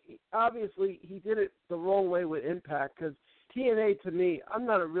 Obviously, he did it the wrong way with Impact, because TNA, to me, I'm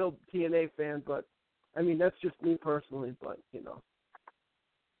not a real TNA fan, but I mean, that's just me personally, but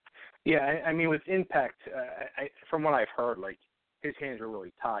Yeah, I mean, with Impact, from what I've heard, like, his hands are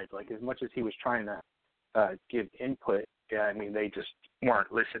really tied. Like, as much as he was trying to give input, I mean, they just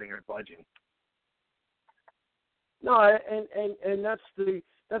weren't listening or budging. No, and that's the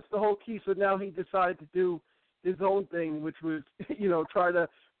whole key. So now he decided to do his own thing, which was, try to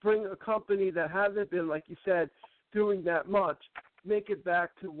bring a company that hasn't been, like you said, doing that much, make it back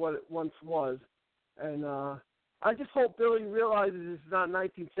to what it once was. And I just hope Billy realizes it's not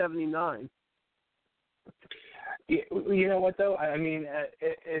 1979. You know what, though? I mean,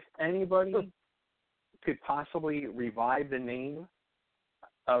 if anybody could possibly revive the name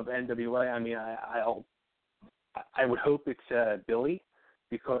of NWA, I mean, I would hope it's Billy,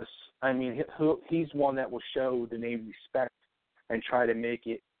 because I mean he's one that will show the name respect and try to make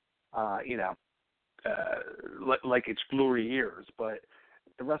it, like its glory years. But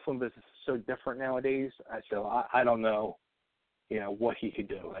the wrestling business is so different nowadays, so I don't know, what he could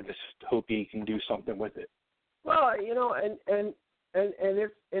do. I just hope he can do something with it. Well, and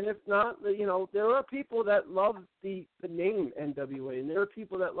if not, there are people that love the name NWA, and there are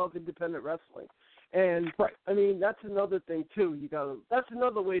people that love independent wrestling, and right. I mean that's another thing too. That's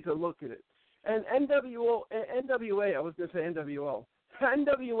another way to look at it. And NWA, I was going to say NWO.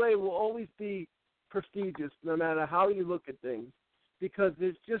 NWA will always be prestigious no matter how you look at things, because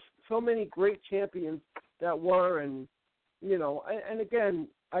there's just so many great champions that were, and and again,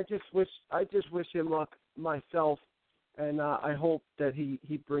 I just wish him luck myself, and I hope that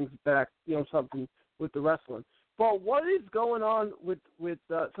he brings back something with the wrestling. But what is going on with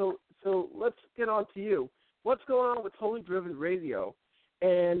so let's get on to you. What's going on with Totally Driven Radio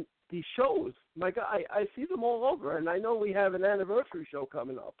and the shows? My God, I see them all over, and I know we have an anniversary show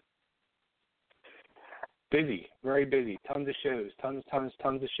coming up. Busy, very busy. Tons of shows. Tons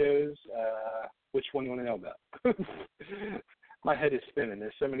of shows. Which one you want to know about? My head is spinning.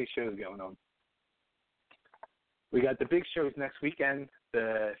 There's so many shows going on. We got the big shows next weekend,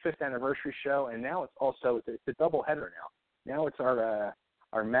 the 5th anniversary show, and now it's a double header now. Now it's our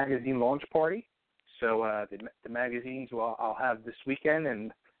magazine launch party. So the magazines I'll have this weekend,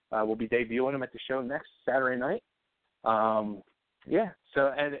 and we'll be debuting them at the show next Saturday night.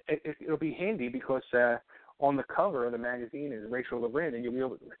 So and it'll be handy because on the cover of the magazine is Rachel Levin, and you'll be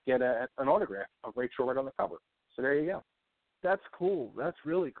able to get an autograph of Rachel right on the cover. So there you go. That's cool. That's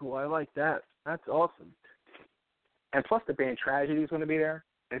really cool. I like that. That's awesome. And plus the band Tragedy is going to be there.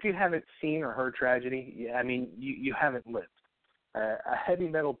 If you haven't seen or heard Tragedy, I mean, you haven't lived. A heavy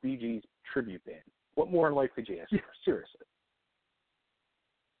metal Bee Gees tribute band. What more in life could you ask for? Seriously.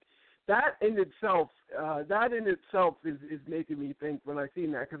 That in itself is making me think when I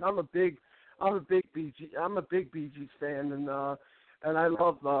seen that, because I'm a big Bee Gees fan, and I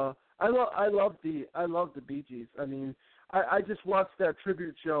love the Bee Gees. I mean, I just watched that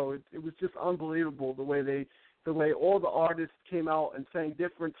tribute show. It was just unbelievable the way all the artists came out and sang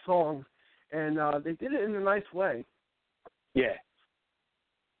different songs, and they did it in a nice way. Yeah.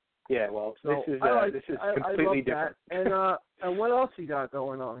 Yeah. Well, so this is completely different. And what else you got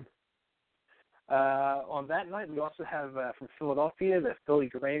going on? On that night, we also have from Philadelphia, the Philly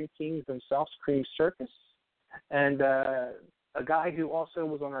Grand Kings themselves, Cream Circus, and a guy who also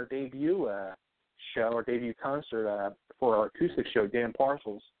was on our debut show, our debut concert for our acoustic show, Dan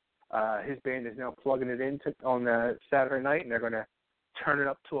Parcels. His band is now plugging it in on Saturday night, and they're going to turn it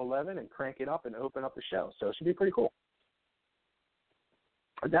up to 11 and crank it up and open up the show. So it should be pretty cool.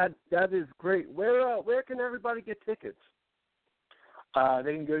 That is great. Where can everybody get tickets?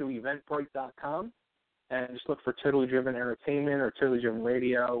 They can go to eventbrite.com and just look for Totally Driven Entertainment or Totally Driven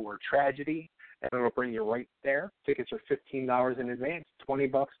Radio or Tragedy, and it'll bring you right there. Tickets are $15 in advance,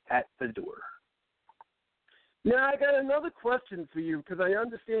 $20 at the door. Now, I got another question for you, because I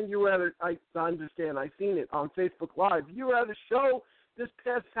understand you were at I've seen it on Facebook Live. You were at a show this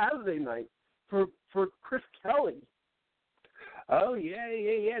past Saturday night for Chris Kelly. Oh,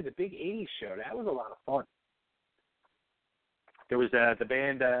 yeah, the big 80s show. That was a lot of fun. There was the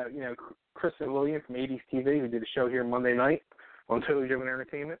band, Chris and William from 80s TV, who did a show here Monday night on Totally Driven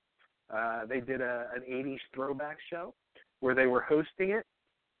Entertainment. They did an 80s throwback show where they were hosting it,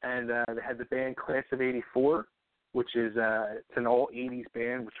 and they had the band Class of 84, which is it's an all 80s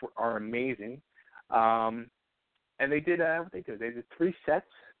band, which are amazing. And they did what they did. They did 3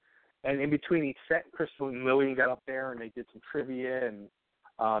 sets, and in between each set, Crystal and Lily got up there and they did some trivia, and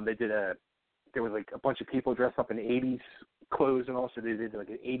there was like a bunch of people dressed up in 80s clothes, and also they did like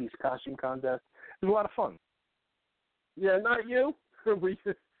an 80s costume contest. It was a lot of fun. Yeah, not you?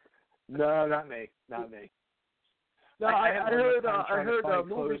 No, not me. No, I heard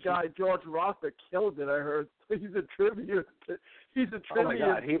movie guy George Rother killed it. I heard he's a trivia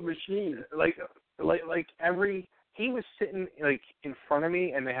machine. He was sitting like in front of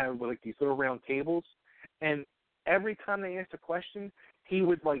me, and they had like these little round tables, and every time they asked a question, he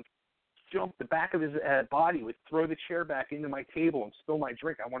would like jump the back of his body, would throw the chair back into my table and spill my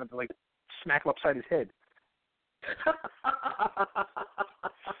drink. I wanted to like smack him upside his head.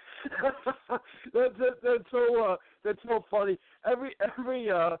 That's so funny. Every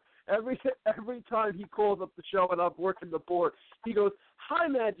time he calls up the show and I'm working the board, he goes, "Hi,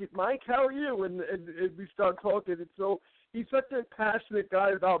 Magic Mike, how are you?" And we start talking. And so he's such a passionate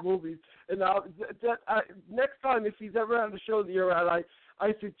guy about movies. And next time, if he's ever on the show that you're at,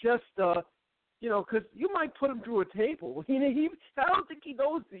 I suggest You know, because you might put him through a table. I don't think he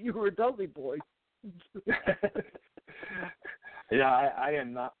knows that you were a Dudley boy. Yeah, I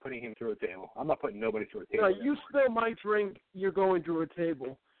am not putting him through a table. I'm not putting nobody through a table. No, you spill my drink, you're going through a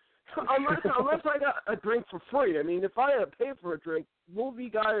table. Unless I got a drink for free. I mean, if I had to pay for a drink, movie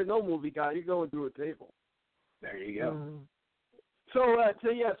guy or no movie guy, you're going through a table. There you go. So I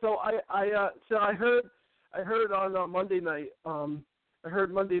heard on Monday night. I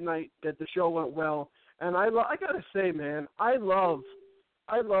heard Monday night that the show went well, and I gotta say, man, I love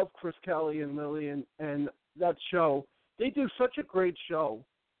Chris Kelly and Lillian and that show. They do such a great show.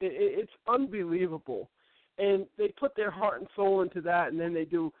 It's unbelievable, and they put their heart and soul into that, and then they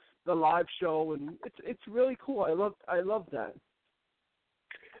do the live show, and it's really cool. I love that.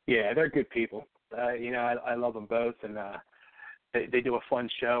 Yeah, they're good people. I love them both, and they do a fun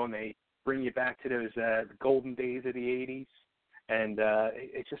show, and they bring you back to those golden days of the '80s, and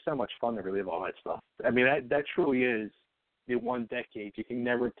it's just so much fun to relive all that stuff. I mean, that truly is the one decade you can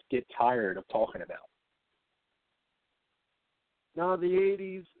never get tired of talking about. Now the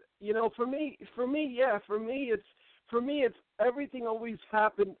 '80s, for me, it's everything always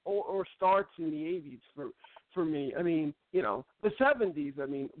happened or starts in the '80s for me. I mean, the '70s. I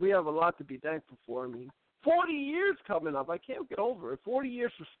mean, we have a lot to be thankful for. I mean, 40 years coming up. I can't get over it. 40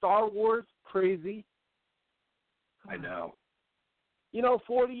 years for Star Wars, crazy. I know.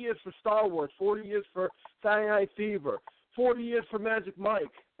 40 years for Star Wars, 40 years for Saturday Night Fever, 40 years for Magic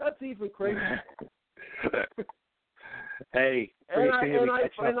Mike. That's even crazy. Hey, I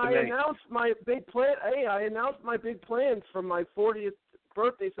announced my big plan. Hey, I announced my big plans for my 40th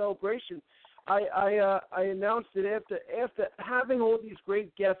birthday celebration. I announced it after having all these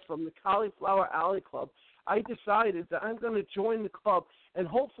great guests from the Cauliflower Alley Club. I decided that I'm going to join the club, and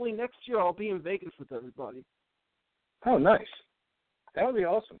hopefully next year I'll be in Vegas with everybody. Oh, nice. That would be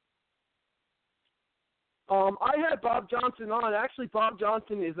awesome. I had Bob Johnson on. Actually, Bob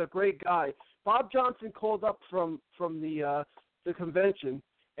Johnson is a great guy. Bob Johnson called up from the convention,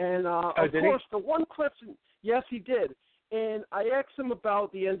 and of course, the one question, yes, he did. And I asked him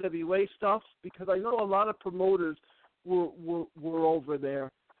about the NWA stuff because I know a lot of promoters were over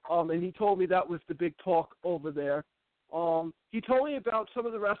there, and he told me that was the big talk over there. He told me about some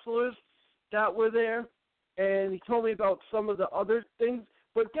of the wrestlers that were there, and he told me about some of the other things.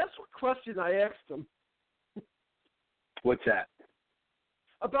 But guess what question I asked him? What's that?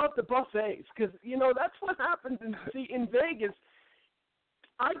 About the buffets, because that's what happens in Vegas.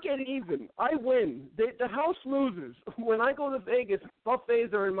 I get even. I win. The house loses. When I go to Vegas,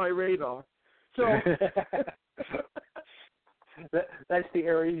 buffets are in my radar. So that's the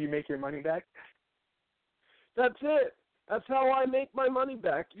area you make your money back? That's it. That's how I make my money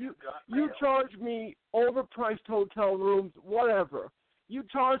back. You charge me overpriced hotel rooms, whatever. You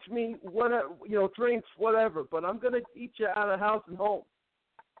charge me whatever, drinks, whatever. But I'm gonna eat you out of house and home.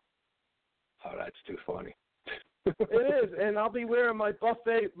 Oh, that's too funny. It is, and I'll be wearing my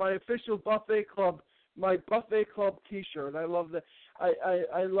official Buffet Club T-shirt. I love that.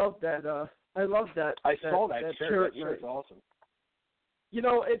 I love that. I love that. I saw that shirt. That shirt's awesome.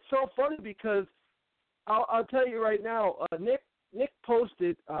 It's so funny because I'll tell you right now. Nick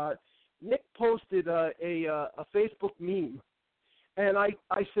posted a Facebook meme, and I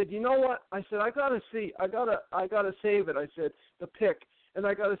said, you know what? I said I gotta save it. I said the pic, and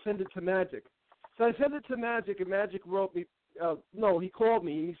I gotta send it to Magic. So I sent it to Magic, and Magic wrote me. No, he called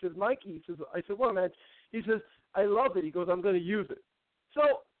me, and he says, Mikey. I said, what, man? He says, I love it. He goes, I'm going to use it. So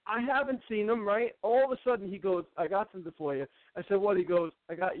I haven't seen him, right? All of a sudden, he goes, I got something for you. I said, what? He goes,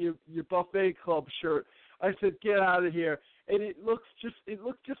 I got your Buffet Club shirt. I said, get out of here. And it looked just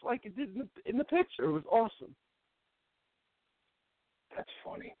like it did in the picture. It was awesome. That's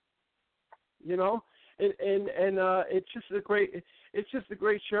funny. And it's just a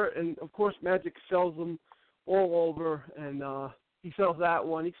great shirt, and of course Magic sells them all over, and he sells that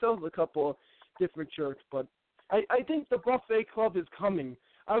one. He sells a couple of different shirts, but I think the Buffet Club is coming.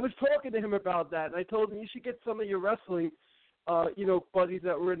 I was talking to him about that, and I told him you should get some of your wrestling, buddies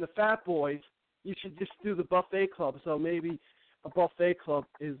that were in the Fat Boys. You should just do the Buffet Club. So maybe a Buffet Club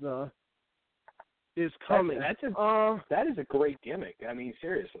is coming. That is a great gimmick. I mean,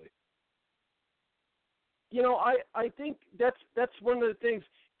 seriously. I think that's one of the things.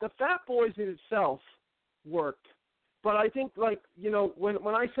 The Fat Boys in itself worked, but I think when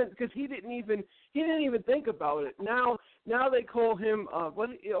I sent, because he didn't even think about it. Now they call him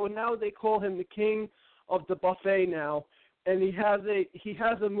now they call him the king of the buffet now, and he has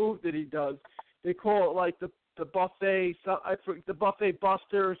a move that he does. They call it like the buffet. The buffet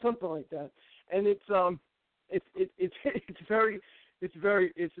buster or something like that, and it's very It's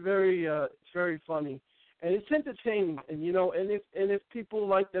very funny, and it's entertaining. And if people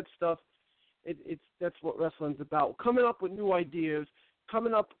like that stuff, that's what wrestling's about. Coming up with new ideas,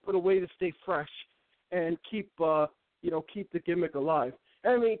 coming up with a way to stay fresh, and keep the gimmick alive.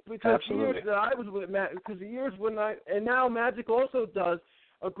 I mean, because Absolutely. the years that I was with Matt, because the years when and now Magic also does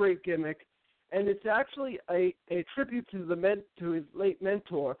a great gimmick, and it's actually a tribute to his late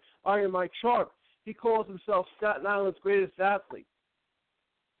mentor, Iron Mike Sharp. He calls himself Staten Island's greatest athlete,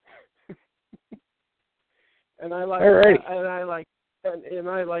 and I like that, and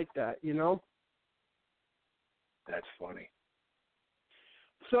I like that. That's funny.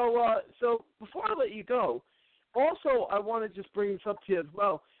 So before I let you go, also I want to just bring this up to you as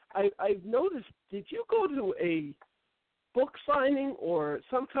well. I've noticed. Did you go to a book signing or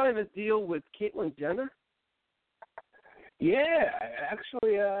some kind of deal with Caitlyn Jenner? Yeah,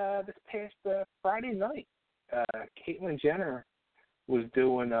 actually, this past Friday night, Caitlyn Jenner was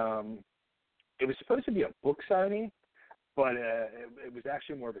doing. It was supposed to be a book signing, but it was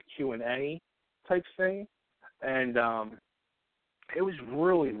actually more of a Q&A type thing, and it was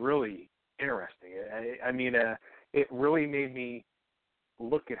really, really interesting. I mean, it really made me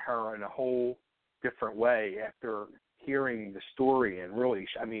look at her in a whole different way after hearing the story, and really,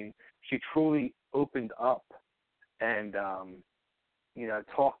 I mean, she truly opened up and,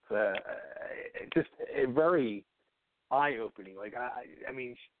 talked just very eye-opening. Like, I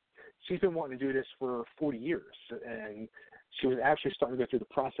mean, she's been wanting to do this for 40 years, and she was actually starting to go through the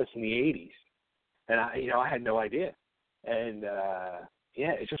process in the 80s, and I had no idea. And,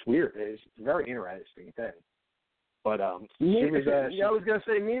 it's just weird. It's a very interesting thing. But I was going to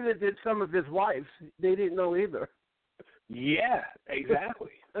say, neither did some of his wives. They didn't know either. Yeah,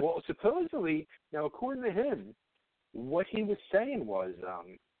 exactly. Well, supposedly, now according to him, what he was saying was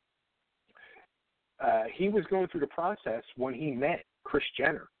he was going through the process when he met Kris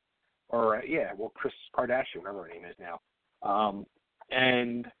Jenner, or Kris Kardashian, whatever her name is now,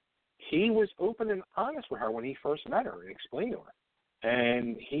 and he was open and honest with her when he first met her and explained to her.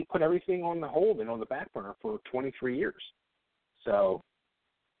 And he put everything on the hold and on the back burner for 23 years. So,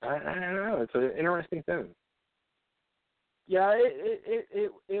 I don't know. It's an interesting thing. Yeah,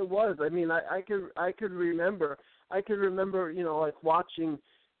 it was. I mean, I could remember, like watching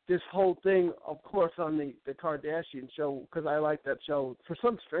this whole thing, of course, on the Kardashian show, because I like that show for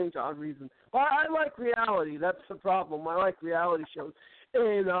some strange, odd reason. Well, I like reality. That's the problem. I like reality shows.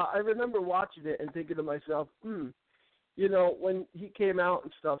 And I remember watching it and thinking to myself, when he came out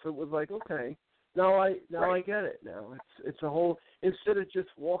and stuff, it was like, okay, now I get it. Now it's a whole, instead of just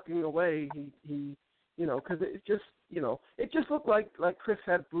walking away, he because it just looked like Kris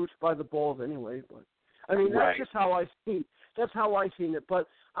had Bruce by the balls anyway. But I mean, that's just how I seen. That's how I seen it. But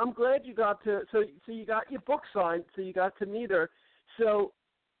I'm glad you got to. So you got your book signed. So you got to meet her. So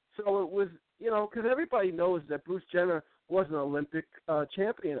it was, because everybody knows that Bruce Jenner was an Olympic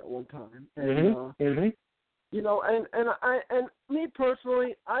champion at one time. And, and me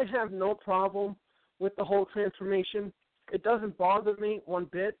personally, I have no problem with the whole transformation. It doesn't bother me one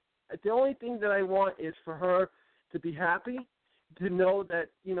bit. The only thing that I want is for her to be happy, to know that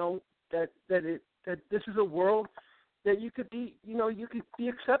that this is a world that you could be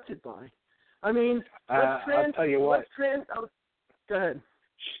accepted by. I mean, I'll tell you what. Go ahead.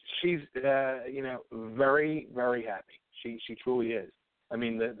 She's very, very happy. She truly is. I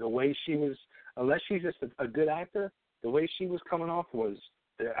mean, the way she was, unless she's just a good actor, the way she was coming off was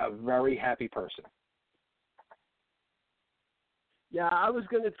a very happy person. Yeah, I was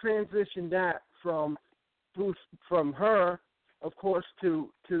going to transition that from her, of course, to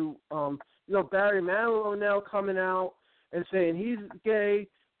Barry Manilow now coming out and saying he's gay.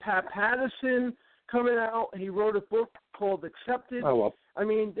 Pat Patterson coming out. He wrote a book called Accepted. Oh well. I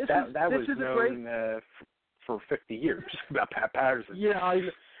mean, this was is known, a great for 50 years about Pat Patterson. Yeah,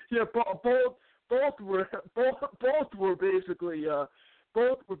 both were basically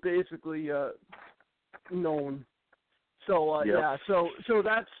known. So so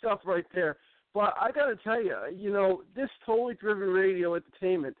that stuff right there. But I got to tell you, this Totally Driven Radio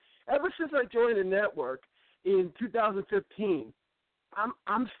Entertainment, ever since I joined the network in 2015,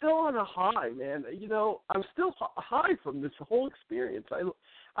 I'm still on a high, man. I'm still high from this whole experience.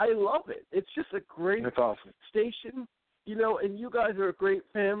 I love it. It's just a great station, and you guys are a great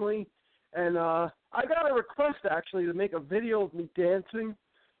family. And I got a request, actually, to make a video of me dancing.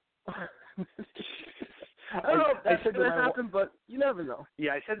 I don't know if that's going to happen, but you never know.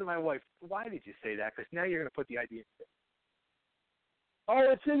 Yeah, I said to my wife, why did you say that? Because now you're going to put the idea in. Oh,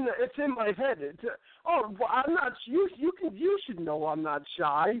 it's in my head. Well, I'm not. You should know I'm not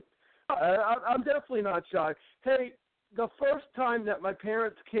shy. I'm definitely not shy. Hey, the first time that my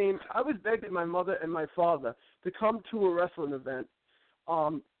parents came, I was begging my mother and my father to come to a wrestling event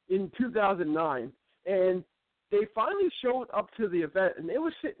in 2009, and they finally showed up to the event, and they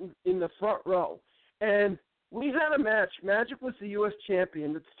were sitting in the front row, and we had a match. Magic was the U.S.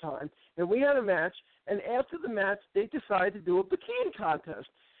 champion at the time, and we had a match, and after the match, they decided to do a bikini contest,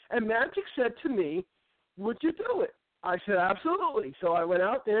 and Magic said to me, would you do it? I said, absolutely. So I went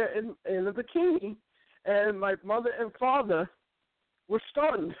out there in a bikini, and my mother and father were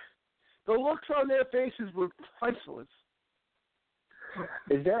stunned. The looks on their faces were priceless.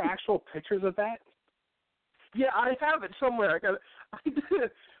 Is there actual pictures of that? Yeah, I have it somewhere.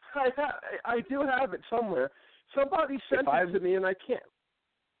 I do have it somewhere. Somebody sent it to me, and I can't.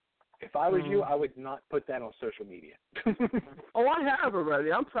 If I was you, I would not put that on social media. Oh, I have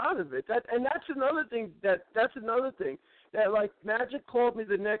already. I'm proud of it. That's another thing. That's another thing. That like Magic called me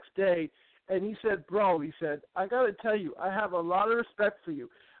the next day, and he said, "Bro," he said, "I got to tell you, I have a lot of respect for you."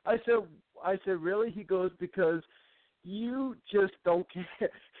 I said, "Really?" He goes, "Because you just don't care."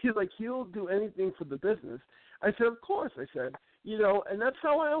 He's like, "You'll do anything for the business." I said, "Of course." I said, and that's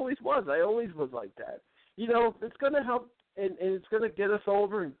how I always was. I always was like that. It's going to help, and it's going to get us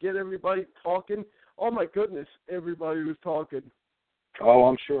over and get everybody talking. Oh, my goodness, everybody was talking. Oh,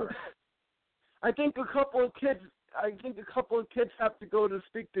 I'm sure. I think a couple of kids have to go to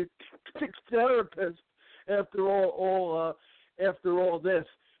speak to therapists after all this.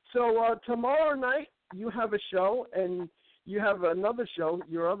 So tomorrow night you have a show, and you have another show,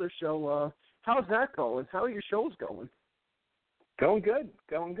 your other show. How's that going? How are your shows going? Going good.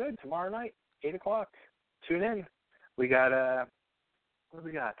 Tomorrow night, 8 o'clock. Tune in. We got what do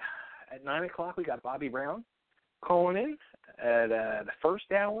we got? At 9 o'clock, we got Bobby Brown calling in. At the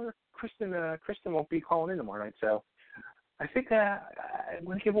first hour, Kristen won't be calling in tomorrow night. So I think I'm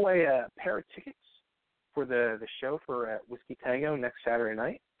going to give away a pair of tickets for the show for Whiskey Tango next Saturday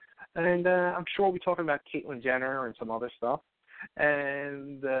night. And I'm sure we'll be talking about Caitlyn Jenner and some other stuff.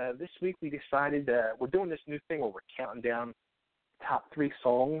 And this week we decided we're doing this new thing where we're counting down top 3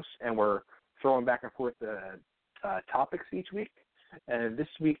 songs, and we're throwing back and forth the topics each week. And this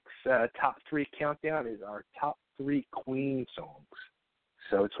week's top 3 countdown is our top 3 Queen songs.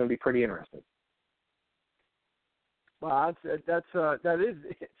 So it's going to be pretty interesting. Well, that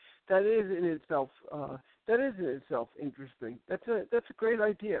is in itself interesting. That's a great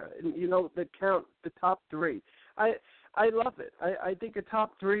idea. And, the top 3. I love it. I think a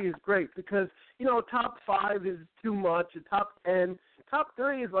top 3 is great because, top 5 is too much. A top 10, top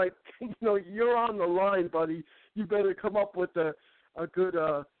 3 is like, you're on the line, buddy. You better come up with a good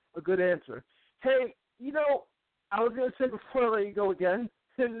answer. Hey, I was going to say before I let you go again,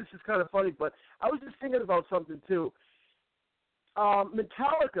 this is kind of funny, but I was just thinking about something too.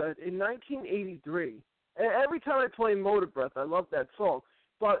 Metallica in 1983, and every time I play Motor Breath, I love that song,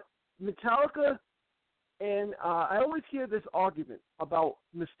 but Metallica, and I always hear this argument about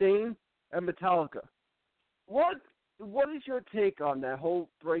Mustaine and Metallica. What is your take on that whole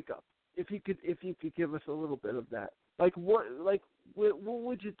breakup? If you could give us a little bit of that. What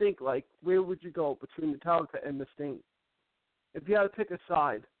would you think? Where would you go between Metallica and Mustaine? If you had to pick a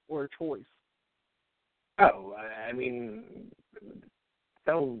side or a choice. Oh, I mean,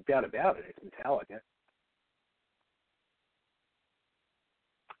 no doubt about it. It's Metallica.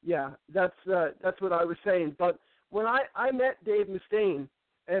 Yeah, that's what I was saying. But when I met Dave Mustaine,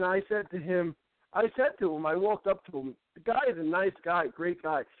 and I said to him, I walked up to him. The guy is a nice guy, great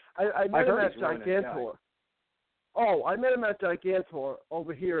guy. I met him at Gigantor. Oh, I met him at Gigantor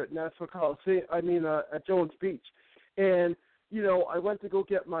over here at Nassau Coliseum. At Jones Beach. And, I went to go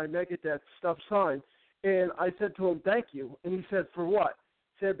get my Megadeth stuff signed. And I said to him, thank you. And he said, for what?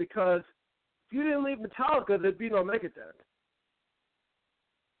 He said, because if you didn't leave Metallica, there'd be no Megadeth.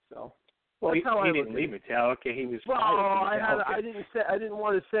 So, well, that's how he didn't leave Metallica. He was. Well, I didn't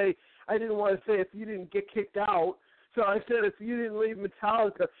want to say if you didn't get kicked out. So I said if you didn't leave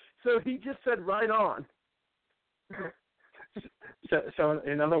Metallica. So he just said right on. So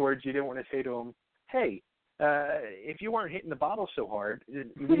in other words, you didn't want to say to him, hey, if you weren't hitting the bottle so hard,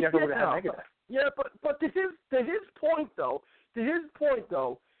 we never would have had Megadeth. Yeah, but to his point though, they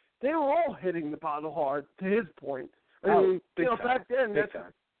were all hitting the bottle hard. To his point, I mean, back then,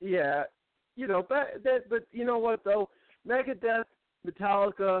 yeah, back then. But you know what though, Megadeth,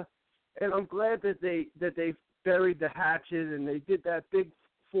 Metallica, and I'm glad that they buried the hatchet and they did that big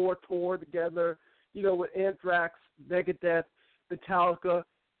 4 tour together. With Anthrax, Megadeth, Metallica,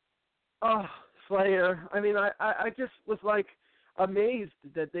 Slayer. I mean, I just was amazed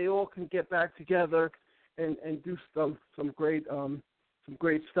that they all can get back together and do some great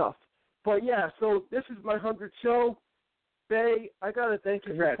stuff. But yeah, so this is my 100th show. Bay, I got to thank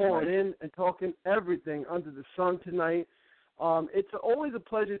you Congrats, for calling Mike. in and talking everything under the sun tonight. It's always a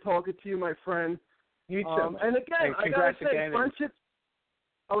pleasure talking to you, my friend. You too. And again, I got to say, friendships,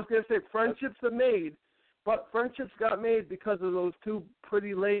 I was going to say friendships are made, but friendships got made because of those two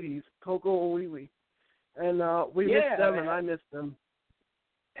pretty ladies, Coco and Wee Wee. And we miss them, and I miss them.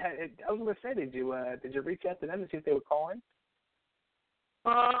 I was going to say, did you reach out to them to see if they would call in?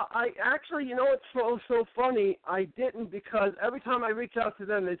 I actually, you know, it's so funny. I didn't, because every time I reach out to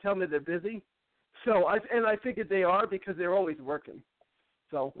them, they tell me they're busy. So I figured they are because they're always working.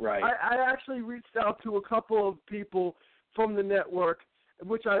 So right. I actually reached out to a couple of people from the network,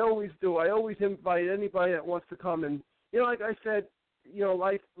 which I always do. I always invite anybody that wants to come, and like I said,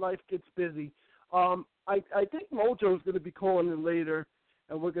 life gets busy. I think Mojo's going to be calling in later,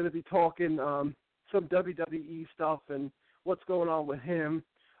 and we're going to be talking some WWE stuff and what's going on with him.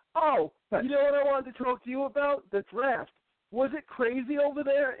 Oh, you know what I wanted to talk to you about? The draft. Was it crazy over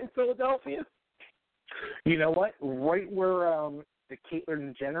there in Philadelphia? You know what? Right where the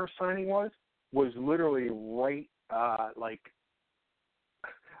Caitlyn Jenner signing was literally right like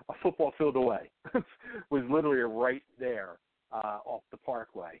a football field away. Was literally right there off the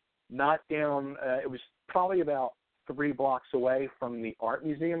Parkway. Not down, it was probably about 3 blocks away from the art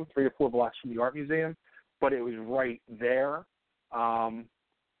museum, 3 or 4 blocks from the art museum, but it was right there. I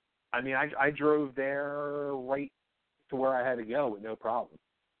drove there right to where I had to go with no problem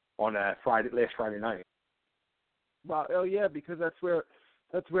on last Friday night. Wow, oh yeah, because that's where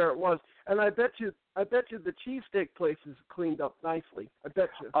it was. And I bet you the cheesesteak place is cleaned up nicely. I bet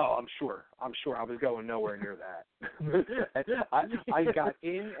you. Oh, I'm sure. I was going nowhere near that. I got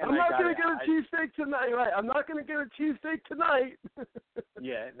in and I'm not going to get a cheesesteak tonight. Right? I'm not going to get a cheesesteak tonight.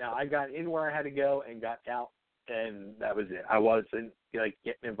 Yeah, no, I got in where I had to go and got out, and that was it. I wasn't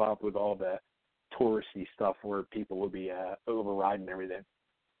getting involved with all the touristy stuff where people would be overriding everything.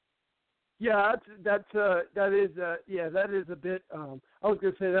 Yeah, that is a bit. I was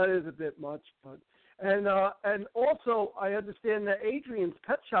going to say that is a bit much, but and also I understand that Adrian's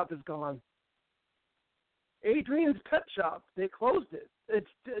Pet Shop is gone. Adrian's Pet Shop, they closed it.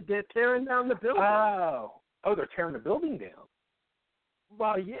 They're tearing down the building. Oh, they're tearing the building down.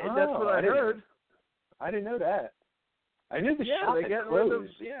 Well, yeah, that's what I heard. I didn't know that. I knew the shop had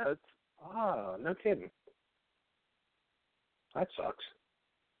closed. Oh, no kidding. That sucks.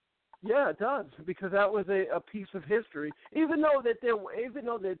 Yeah, it does, because that was a piece of history. Even though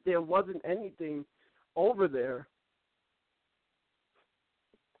there wasn't anything over there.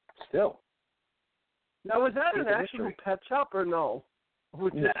 Still. Now, was that an actual pet shop or no?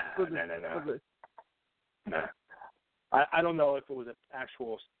 No. I don't know if it was an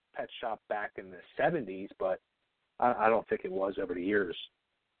actual pet shop back in the 70s, but I don't think it was over the years.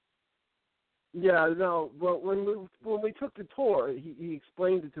 Yeah, no. Well, when we took the tour, he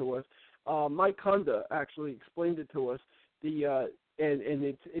explained it to us. Mike Kunda actually explained it to us. And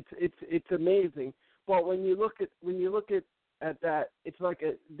it's amazing. But when you look at that, it's like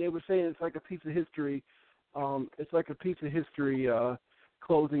they were saying it's like a piece of history. It's like a piece of history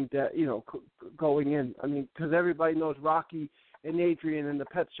closing that going in. I mean, because everybody knows Rocky and Adrian and the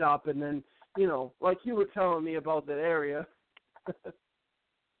pet shop, and then like you were telling me about that area.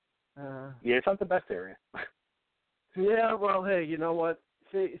 Yeah, it's not the best area. Yeah, well, hey, you know what?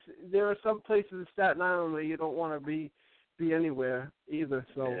 See, there are some places in Staten Island where you don't want to be anywhere either.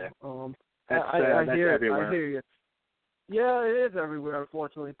 So I hear everywhere. I hear you. Yeah, it is everywhere,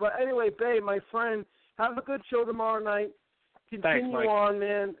 unfortunately. But anyway, Bay, my friend, have a good show tomorrow night. Continue Thanks, on,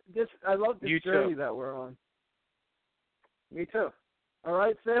 man. I love this journey too. that we're on. Me too. All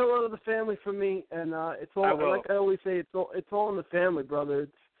right, say hello to the family for me, and it's all like I always say, it's all in the family, brother.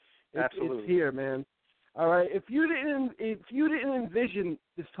 It's here, man. All right. If you didn't envision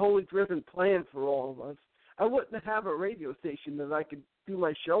this totally driven plan for all of us, I wouldn't have a radio station that I could do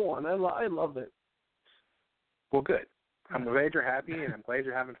my show on. I love it. Well, good. I'm glad you're happy, and I'm glad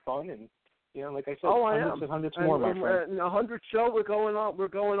you're having fun. And like I said, hundreds and hundreds more, my friend. In 100 show, we're going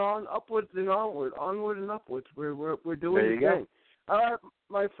on upwards and onward and upwards. We're doing the thing. All right,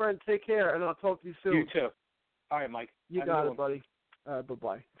 my friend. Take care, and I'll talk to you soon. You too. All right, Mike. You got it, buddy.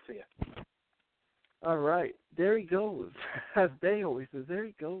 Bye-bye. See ya. All right. There he goes. As Bay always says, there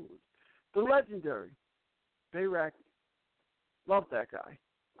he goes. The legendary Bay Rack. Love that guy.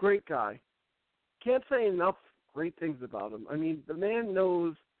 Great guy. Can't say enough great things about him. I mean, the man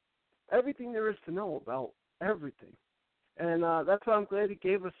knows everything there is to know about everything. And that's why I'm glad he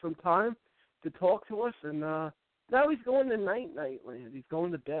gave us some time to talk to us. And now he's going to night land. He's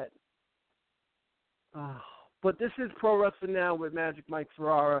going to bed. But this is Pro Wrestling Now with Magic Mike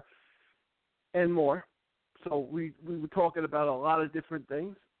Ferrara and more. So we were talking about a lot of different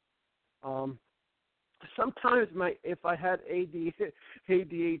things. Sometimes if I had ADHD,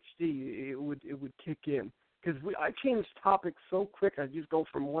 it would kick in because I change topics so quick. I just go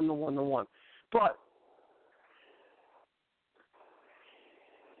from one to one to one. But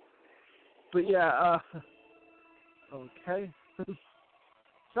yeah, okay.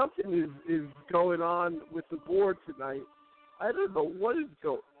 Something is going on with the board tonight. I don't know what is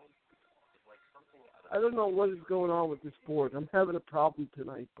going on with this board. I'm having a problem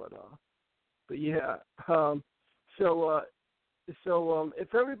tonight, but yeah. So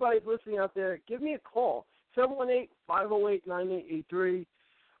if everybody's listening out there, give me a call. 718-508-9883.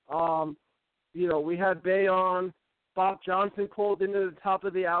 We had Bay on. Bob Johnson called into the top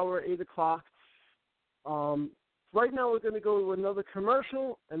of the hour, 8 o'clock. Right now we're going to go to another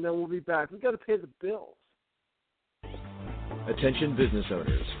commercial, and then we'll be back. We've got to pay the bills. Attention business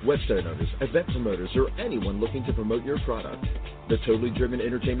owners, website owners, event promoters, or anyone looking to promote your product. The Totally Driven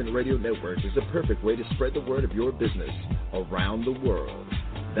Entertainment Radio Network is the perfect way to spread the word of your business around the world.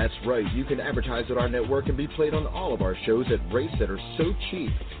 That's right, you can advertise at our network and be played on all of our shows at rates that are so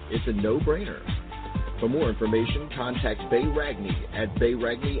cheap, it's a no-brainer. For more information, contact Bay Ragney at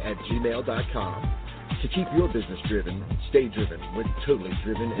bayragney@gmail.com. To keep your business driven, stay driven with Totally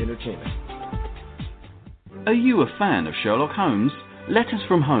Driven Entertainment. Are you a fan of Sherlock Holmes? Letters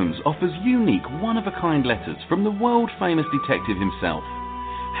from Holmes offers unique, one-of-a-kind letters from the world-famous detective himself.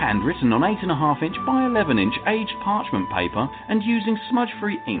 Handwritten on 8.5-inch by 11-inch aged parchment paper and using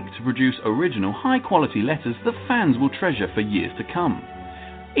smudge-free ink to produce original, high-quality letters that fans will treasure for years to come.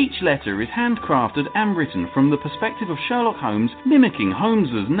 Each letter is handcrafted and written from the perspective of Sherlock Holmes, mimicking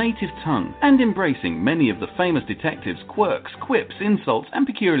Holmes's native tongue and embracing many of the famous detective's quirks, quips, insults, and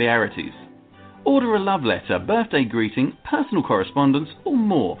peculiarities. Order a love letter, birthday greeting, personal correspondence, or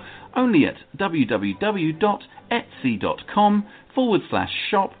more only at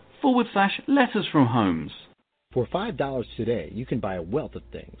www.etsy.com/shop/letters from Holmes. For $5 today, you can buy a wealth of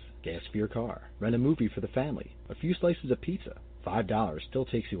things. Gas for your car, rent a movie for the family, a few slices of pizza. $5 still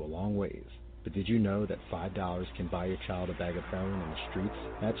takes you a long ways. But did you know that $5 can buy your child a bag of heroin in the streets?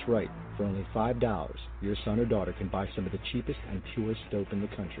 That's right. For only $5, your son or daughter can buy some of the cheapest and purest dope in the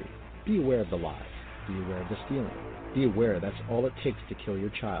country. Be aware of the lies. Be aware of the stealing. Be aware that's all it takes to kill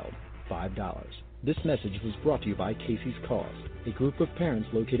your child. $5. This message was brought to you by Casey's Cause, a group of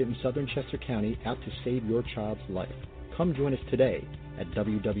parents located in southern Chester County out to save your child's life. Come join us today at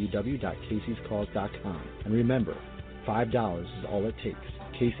www.caseyscause.com. And remember, $5 is all it takes.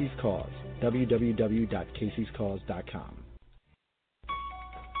 Casey's Cause, www.caseyscause.com.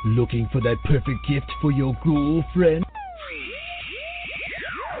 Looking for that perfect gift for your girlfriend?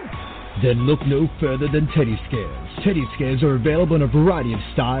 Then look no further than Teddy Scares. Teddy Scares are available in a variety of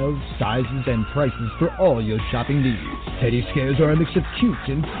styles, sizes, and prices for all your shopping needs. Teddy Scares are a mix of cute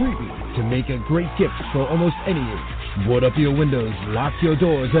and creepy to make a great gift for almost any age. Board up your windows, lock your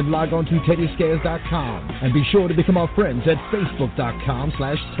doors, and log on to TeddyScares.com. And be sure to become our friends at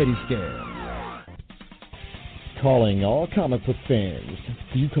Facebook.com/TeddyScares. Calling all comic book fans.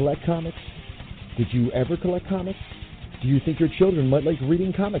 Do you collect comics? Did you ever collect comics? Do you think your children might like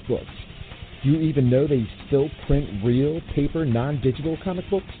reading comic books? Do you even know they still print real, paper, non-digital comic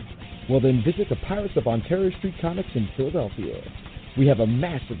books? Well, then visit the Pirates of Ontario Street Comics in Philadelphia. We have a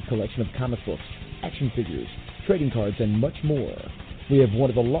massive collection of comic books, action figures, trading cards, and much more. We have one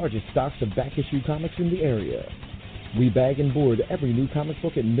of the largest stocks of back-issue comics in the area. We bag and board every new comic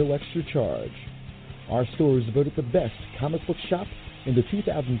book at no extra charge. Our store is voted the best comic book shop in the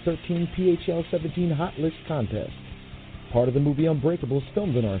 2013 PHL 17 Hot List contest. Part of the movie Unbreakable is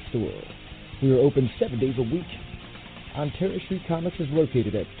filmed in our store. We are open 7 days a week. Ontario Street Comics is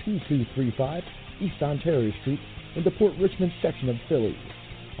located at 2235 East Ontario Street in the Port Richmond section of Philly.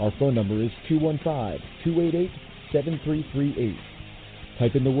 Our phone number is 215-288-7338.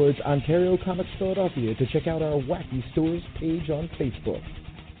 Type in the words Ontario Comics Philadelphia to check out our Wacky Stores page on Facebook.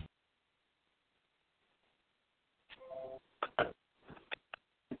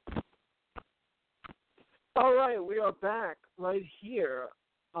 All right, we are back right here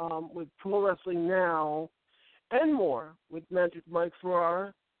with Pro Wrestling Now and more with Magic Mike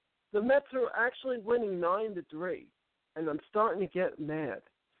Ferrara. The Mets are actually winning 9-3, and I'm starting to get mad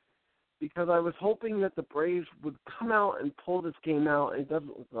because I was hoping that the Braves would come out and pull this game out, and it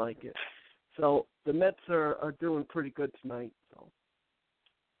doesn't look like it. So the Mets are doing pretty good tonight.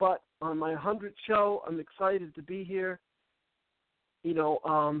 But on my 100th show, I'm excited to be here. You know,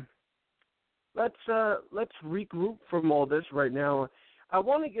 let's regroup from all this right now. I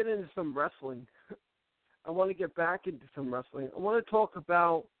want to get into some wrestling. I want to get back into some wrestling. I want to talk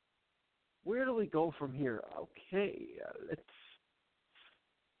about where do we go from here? Okay,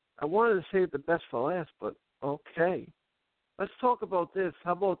 I wanted to save the best for last, but okay. Let's talk about this.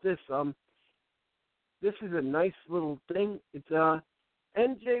 How about this? This is a nice little thing. It's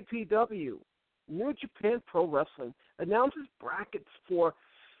NJPW, New Japan Pro Wrestling, announces brackets for,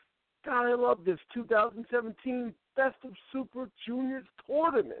 God, I love this, 2017 Best of Super Juniors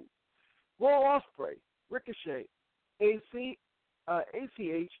Tournament. Will Ospreay, Ricochet,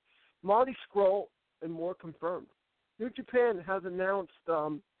 ACH, Marty Scurll, and more confirmed. New Japan has announced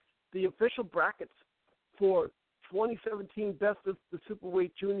the official brackets for 2017 Best of the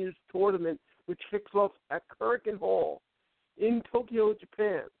Superweight Juniors Tournament, which kicks off at Korakuen Hall in Tokyo,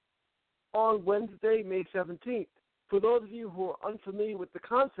 Japan, on Wednesday, May 17th. For those of you who are unfamiliar with the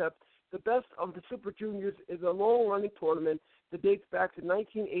concept, the Best of the Super Juniors is a long-running tournament that dates back to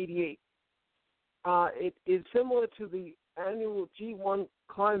 1988. It is similar to the annual G1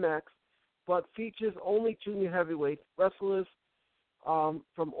 Climax, but features only junior heavyweight wrestlers from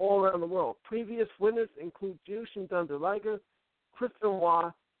all around the world. Previous winners include Jushin Thunder Liger, Chris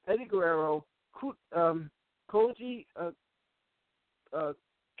Benoit, Eddie Guerrero, Koji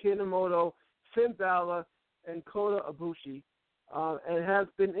Kanemoto, Finn Balor, and Kota Ibushi, and has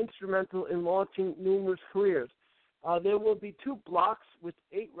been instrumental in launching numerous careers. There will be 2 blocks with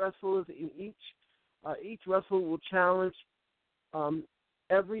 8 wrestlers in each. Each wrestler will challenge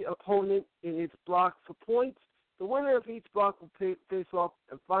every opponent in its block for points. The winner of each block will face off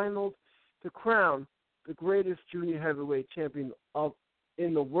in finals to crown the greatest junior heavyweight champion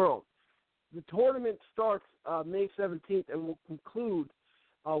in the world. The tournament starts May 17th and will conclude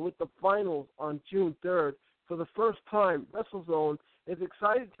with the finals on June 3rd. For the first time, WrestleZone is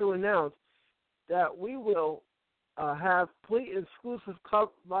excited to announce that we will have complete exclusive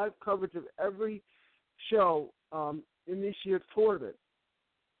live coverage of every show in this year's tournament,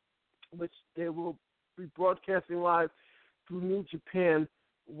 which they will be broadcasting live through New Japan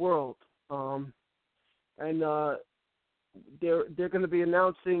World. And they're going to be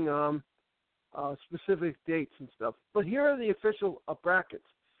announcing specific dates and stuff. But here are the official brackets.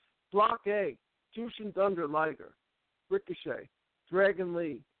 Block A, Jushin Thunder Liger, Ricochet, Dragon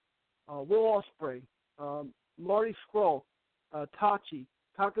Lee, Will Ospreay, Marty Scurll, Tachi,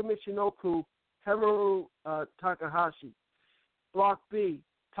 Taka Michinoku, Hiromu Takahashi. Block B,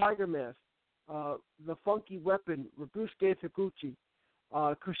 Tiger Mask, The Funky Weapon, Robusuke Taguchi,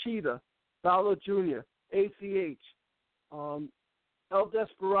 Kushida, Balor Jr., ACH, El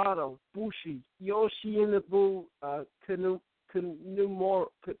Desperado, Bushi, Yoshinobu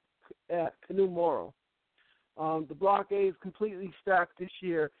Kanemaru. The Block A is completely stacked this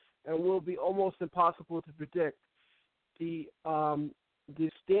year and will be almost impossible to predict. The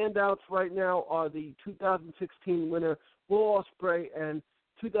standouts right now are the 2016 winner Will Ospreay and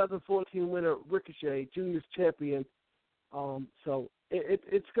 2014 winner Ricochet, Juniors champion. So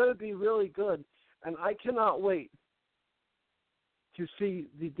it's going to be really good, and I cannot wait to see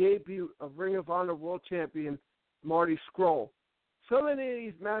the debut of Ring of Honor World Champion Marty Scurll. So many of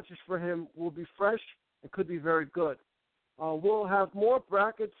these matches for him will be fresh and could be very good. We'll have more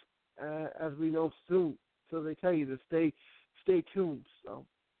brackets as we know soon, so they tell you to stay tuned. So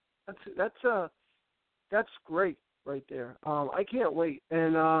that's great right there. I can't wait.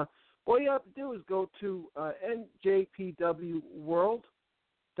 And all you have to do is go to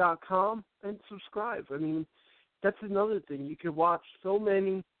njpwworld.com and subscribe. I mean, that's another thing. You can watch so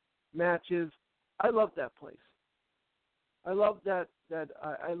many matches. I love that place. I love that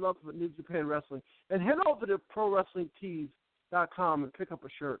I love New Japan Wrestling. And head over to ProWrestlingTees.com and pick up a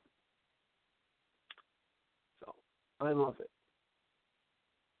shirt. So I love it.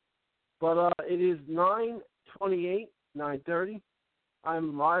 But it is 9:28, 9:30.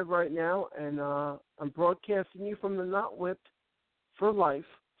 I'm live right now, and I'm broadcasting you from the Not Whipped for Life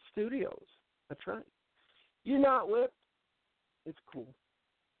Studios. That's right. You're not whipped. It's cool.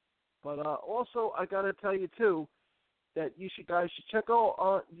 But also, I got to tell you, too, that you guys should go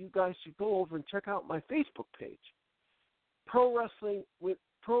over and check out my Facebook page, Pro Wrestling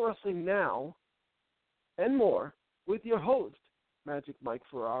Now and more, with your host, Magic Mike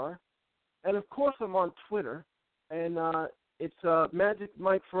Ferrara. And, of course, I'm on Twitter, and it's Magic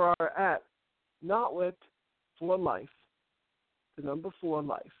Mike Ferrara at Not Whipped for Life, the number 4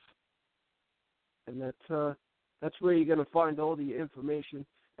 Life. And that's where you're going to find all the information.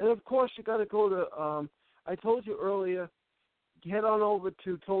 And, of course, you got to go to, I told you earlier, head on over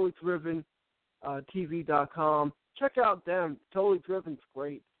to TotallyDrivenTV.com. Check out them. Totally Driven's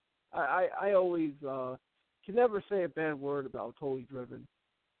great. I always can never say a bad word about Totally Driven.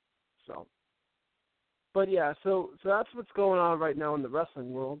 So, but yeah, so that's what's going on right now in the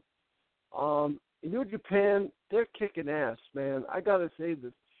wrestling world. New Japan, they're kicking ass, man. I gotta say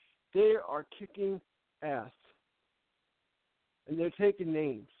this. They are kicking ass. And they're taking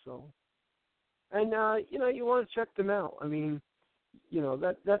names, so. And, you want to check them out. I mean,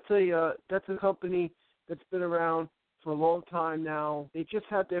 that's a company that's been around for a long time now. They just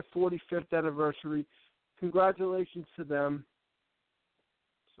had their 45th anniversary. Congratulations to them.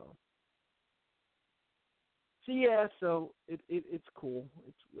 So it's cool.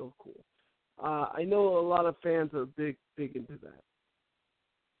 It's real cool. I know a lot of fans are big into that.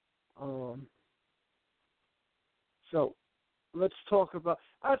 So let's talk about.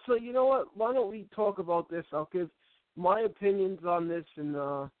 Actually, you know what? Why don't we talk about this? I'll give my opinions on this, and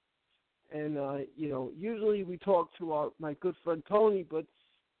usually we talk to my good friend Tony, but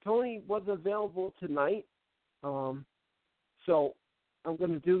Tony wasn't available tonight. So I'm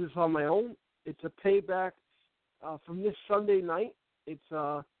going to do this on my own. It's a payback from this Sunday night. It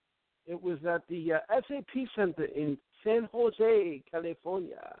was at the SAP Center in San Jose,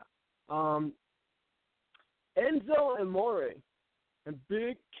 California. Enzo Amore and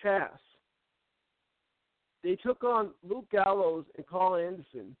Big Cass, they took on Luke Gallows and Carl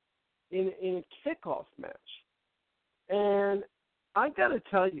Anderson in a kickoff match. And I got to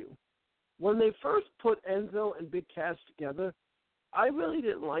tell you, when they first put Enzo and Big Cass together, I really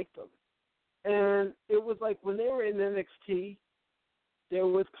didn't like them. And it was like when they were in NXT, they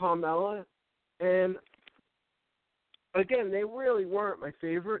were with Carmella, and again, they really weren't my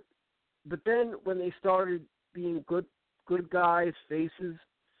favorite. But then when they started being good guys, faces,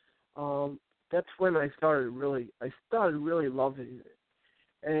 that's when I started really loving it.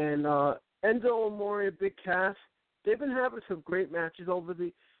 And Enzo Amore, Big Cass, they've been having some great matches over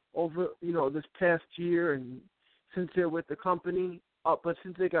this past year, and since they're with the company, but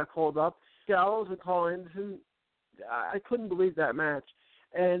since they got called up, Gallows and Carl Anderson, I couldn't believe that match.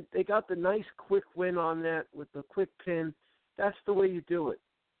 And they got the nice quick win on that with the quick pin. That's the way you do it.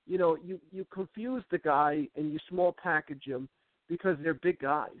 You confuse the guy and you small package him because they're big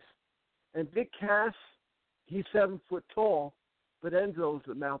guys. And Big Cass, he's 7 foot tall, but Enzo's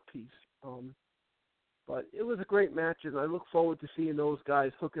the mouthpiece. But it was a great match, and I look forward to seeing those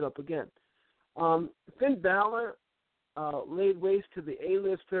guys hook it up again. Finn Balor laid waste to the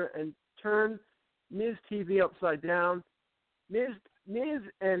A-lister and turned Miz TV upside down. Miz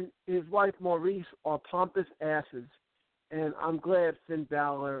and his wife Maurice are pompous asses, and I'm glad Finn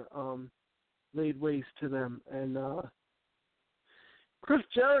Balor laid waste to them. And Chris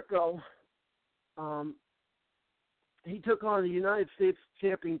Jericho, he took on the United States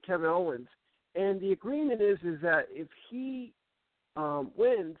champion Kevin Owens, and the agreement is that if he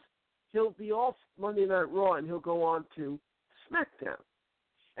wins, he'll be off Monday Night Raw and he'll go on to SmackDown.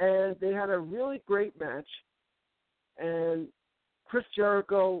 And they had a really great match, and Chris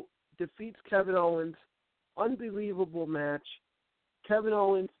Jericho defeats Kevin Owens. Unbelievable match. Kevin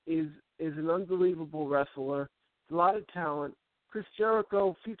Owens is an unbelievable wrestler. A lot of talent. Chris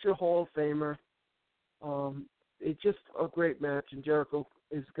Jericho, future Hall of Famer. It's just a great match, and Jericho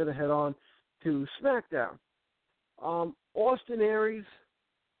is going to head on to SmackDown. Austin Aries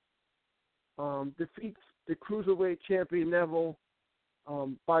defeats the Cruiserweight champion Neville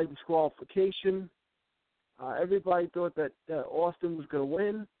by disqualification. Everybody thought that Austin was going to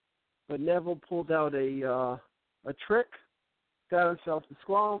win, but Neville pulled out a trick, got himself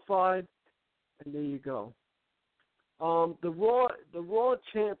disqualified, and there you go. The Raw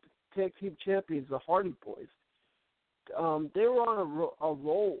Tag Team Champions, the Hardy Boys, they were on a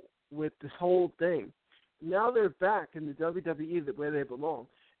roll with this whole thing. Now they're back in the WWE where they belong,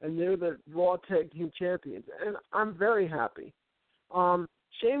 and they're the Raw Tag Team Champions, and I'm very happy.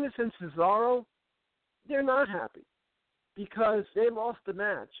 Sheamus and Cesaro, they're not happy because they lost the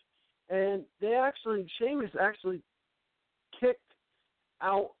match, and Sheamus actually kicked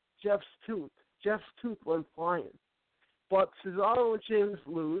out Jeff's tooth. Jeff's tooth went flying, but Cesaro and Sheamus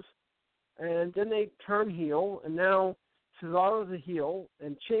lose, and then they turn heel, and now Cesaro's a heel,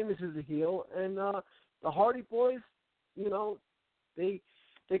 and Sheamus is a heel, and the Hardy Boys, they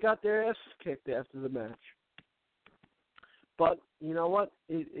got their asses kicked after the match. But you know what?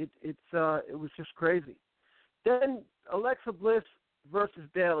 It was just crazy. Then Alexa Bliss versus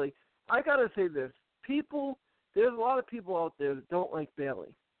Bayley. I gotta say this: there's a lot of people out there that don't like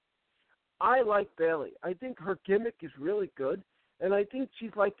Bayley. I like Bayley. I think her gimmick is really good, and I think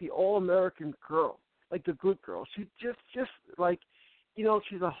she's like the all-American girl, like the good girl. She's just like,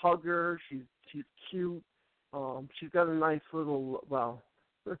 she's a hugger. She's cute. She's got a nice little. Well,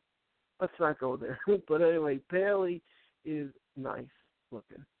 let's not go there. But anyway, Bayley is nice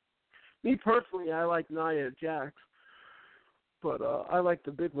looking. Me personally, I like Nia Jax. But I like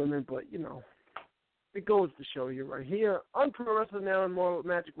the big women, but, it goes to show you right here on Pro Wrestling Now and More with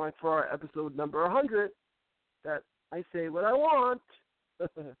Magic Mike Ferrara, episode number 100, that I say what I want,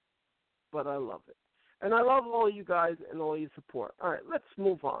 but I love it. And I love all you guys and all your support. All right, let's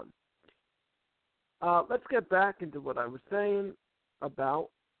move on. Let's get back into what I was saying about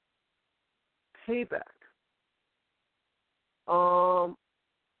Payback.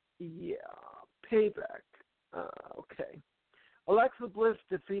 Payback. Okay. Alexa Bliss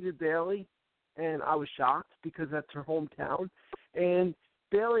defeated Bayley, and I was shocked because that's her hometown. And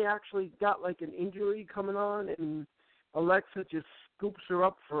Bayley actually got like an injury coming on, and Alexa just scoops her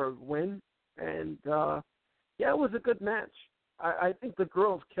up for a win. And, it was a good match. I think the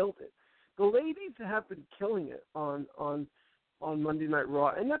girls killed it. The ladies have been killing it on Monday Night Raw.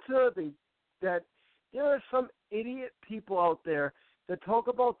 And that's another thing, that there are some idiot people out there that talk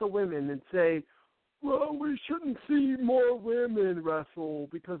about the women and say, well, we shouldn't see more women wrestle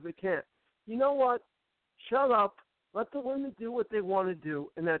because they can't. You know what? Shut up. Let the women do what they want to do,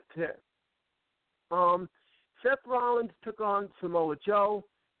 and that's it. Seth Rollins took on Samoa Joe.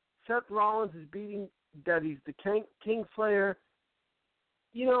 Seth Rollins is beating that he's the Kingslayer.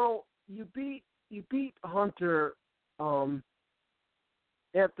 You beat Hunter after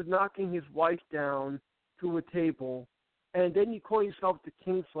knocking his wife down through a table, and then you call yourself the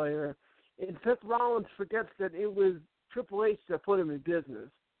Kingslayer. And Seth Rollins forgets that it was Triple H that put him in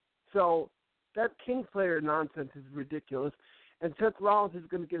business. So that Kingslayer nonsense is ridiculous. And Seth Rollins is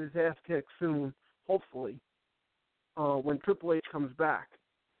going to get his ass kicked soon, hopefully, when Triple H comes back.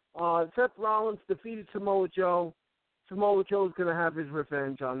 Seth Rollins defeated Samoa Joe. Samoa Joe's going to have his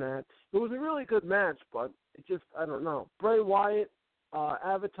revenge on that. It was a really good match, but it just, I don't know. Bray Wyatt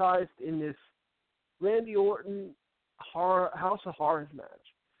advertised in this Randy Orton House of Horrors match.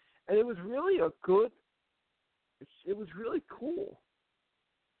 And it was really it was really cool.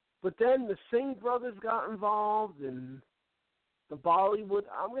 But then the Singh brothers got involved, and the Bollywood.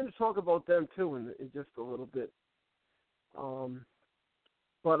 I'm going to talk about them too in just a little bit. So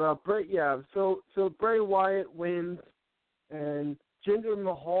Bray Wyatt wins, and Jinder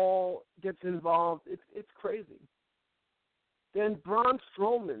Mahal gets involved. It's crazy. Then Braun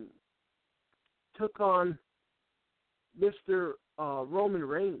Strowman took on Mr. Roman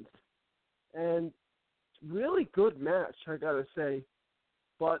Reigns, and really good match, I gotta say.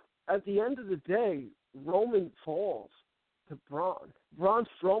 But at the end of the day, Roman falls to Braun. Braun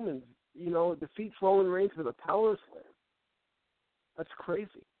Strowman, defeats Roman Reigns with a power slam. That's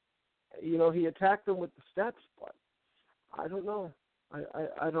crazy. He attacked him with the steps, but I don't know.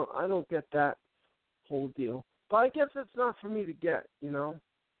 I don't get that whole deal. But I guess it's not for me to get,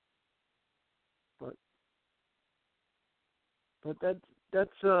 But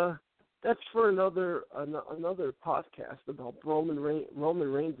that's for another podcast about Roman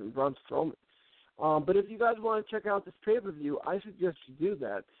Reigns and Braun Strowman. But if you guys want to check out this pay-per-view, I suggest you do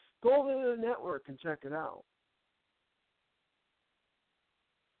that. Go over to the network and check it out.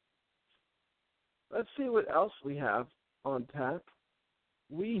 Let's see what else we have on tap.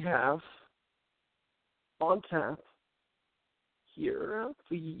 We have on tap here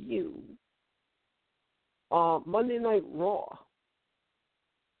for you Monday Night Raw.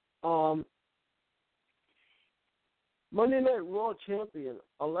 Monday Night Raw champion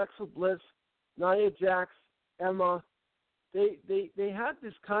Alexa Bliss, Nia Jax, Emma. They had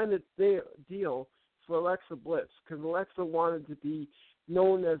this kind of deal for Alexa Bliss because Alexa wanted to be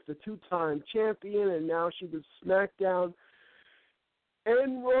known as the two-time champion, and now she was SmackDown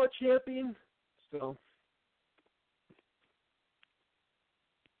and Raw champion.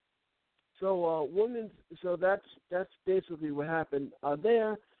 So that's basically what happened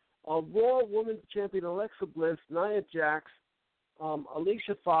there. Raw Women's Champion Alexa Bliss, Nia Jax,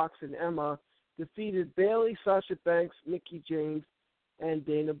 Alicia Fox, and Emma defeated Bayley, Sasha Banks, Mickie James, and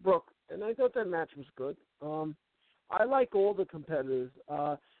Dana Brooke. And I thought that match was good. I like all the competitors.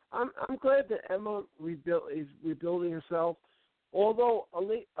 I'm glad that Emma is rebuilding herself, although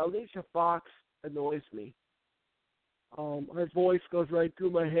Alicia Fox annoys me. Her voice goes right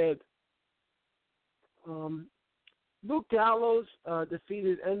through my head. Luke Gallows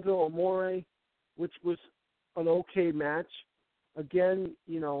defeated Enzo Amore, which was an okay match. Again,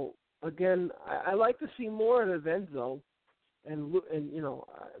 I like to see more of Enzo,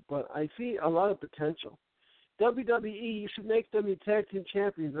 but I see a lot of potential. WWE, you should make them your tag team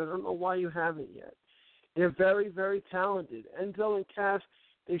champions. I don't know why you haven't yet. They're very, very talented. Enzo and Cass,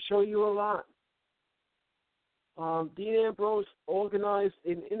 they show you a lot. Dean Ambrose organized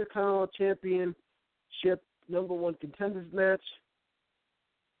an Intercontinental Championship #1 contenders match.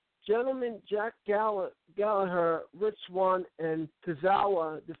 Gentlemen Jack Gallagher, Rich Swann, and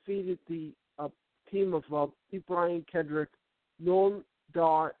Tozawa defeated the team of Brian Kendrick, Norm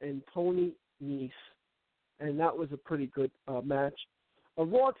Dar, and Tony Nese. And that was a pretty good match.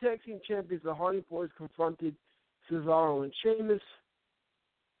 Raw Tag Team Champions, the Hardy Boys, confronted Cesaro and Sheamus.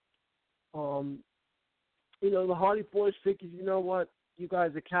 The Hardy Boys figured, you know what, you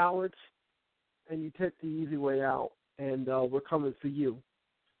guys are cowards, and you take the easy way out, and we're coming for you.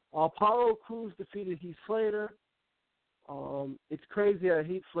 Apollo Crews defeated Heath Slater. It's crazy that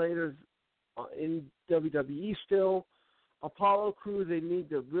Heath Slater's in WWE still. Apollo Crews, they need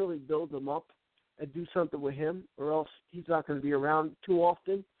to really build him up and do something with him, or else he's not going to be around too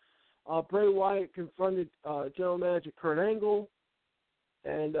often. Bray Wyatt confronted General Manager Kurt Angle.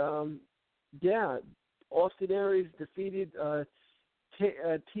 And, Austin Aries defeated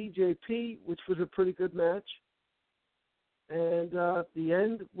TJP, which was a pretty good match. And the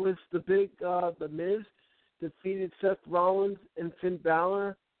end was The Miz defeated Seth Rollins and Finn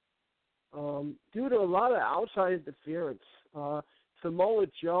Balor due to a lot of outside interference. Samoa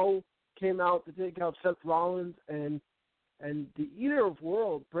Joe came out to take out Seth Rollins, and the Eater of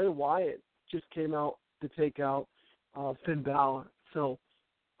World, Bray Wyatt, just came out to take out Finn Balor. So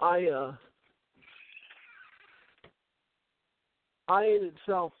I in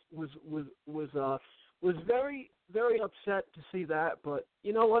itself was very, very upset to see that. But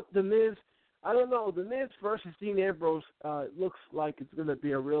you know what, The Miz, I don't know. The Miz versus Dean Ambrose looks like it's going to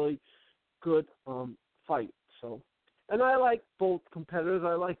be a really good fight. So, and I like both competitors.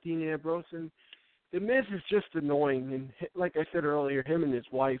 I like Dean Ambrose, and The Miz is just annoying. And like I said earlier, him and his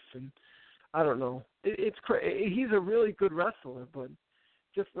wife, and I don't know. It's he's a really good wrestler, but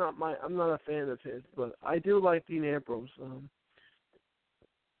just not I'm not a fan of his, but I do like Dean Ambrose.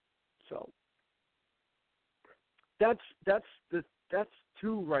 So that's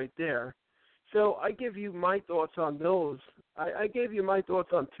two right there. So I give you my thoughts on those. I gave you my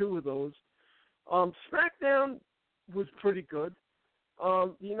thoughts on two of those. SmackDown was pretty good.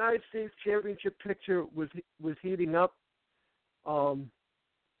 The United States Championship picture was heating up. A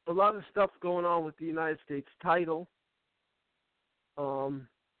lot of stuff going on with the United States title.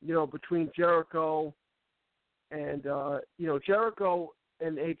 Between Jericho and Jericho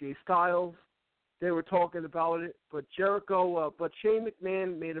and AJ Styles, they were talking about it. But but Shane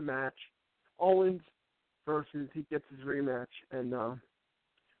McMahon made a match, Owens versus he gets his rematch, and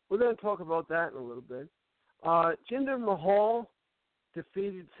we're going to talk about that in a little bit. Jinder Mahal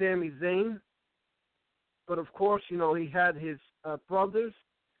defeated Sami Zayn, but of course, he had his brothers,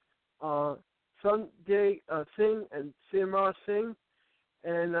 Sanjay Singh and Simar Singh,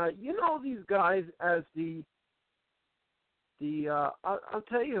 and these guys as I'll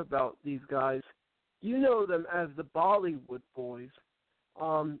tell you about these guys. You know them as the Bollywood Boys.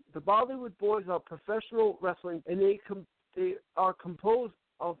 The Bollywood Boys are professional wrestling, and they are composed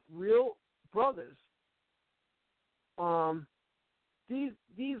of real brothers.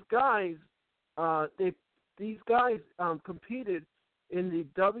 These guys competed in the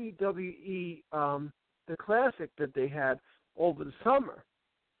WWE the classic that they had over the summer.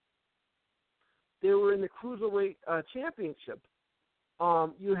 They were in the Cruiserweight Championship.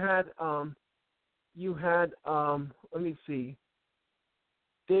 You had let me see.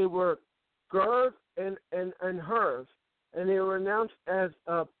 They were Gerv and Herv, and they were announced as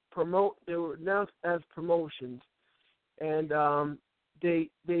promotions, and they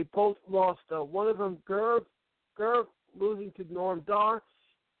both lost. One of them, Gerv losing to Norm Dar,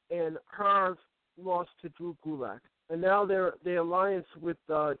 and Herv lost to Drew Gulak. And now they alliance with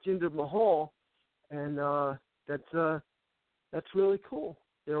Jinder Mahal, and that's really cool.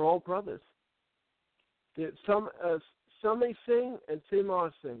 They're all brothers. Sami Singh and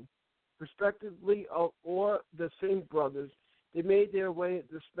Simar Singh, respectively, or the Singh brothers. They made their way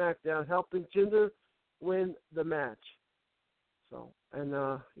to SmackDown, helping Jinder win the match. So, and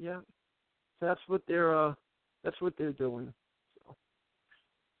that's what they're doing. So,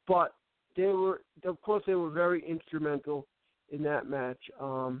 but they were very instrumental in that match.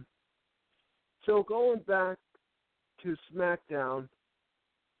 So going back to SmackDown,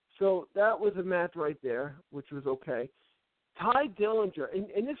 so that was a match right there, which was okay. Ty Dillinger,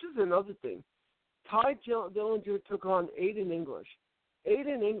 and this is another thing. Ty Dillinger took on Aiden English.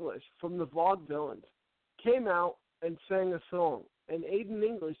 Aiden English from the Vaudevillains came out and sang a song. And Aiden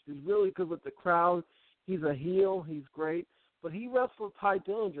English is really good with the crowd. He's a heel. He's great. But he wrestled Ty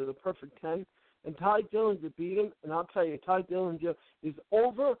Dillinger, the perfect 10, and Ty Dillinger beat him. And I'll tell you, Ty Dillinger is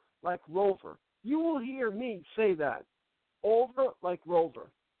over like Rover. You will hear me say that. Over like Rover.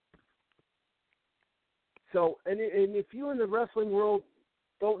 So, and if you're in the wrestling world,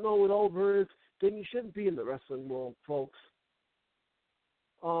 don't know what over is, then you shouldn't be in the wrestling world, folks.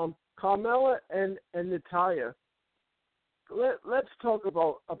 Carmella and Natalya. Let's talk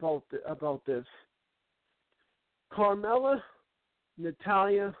about this. Carmella,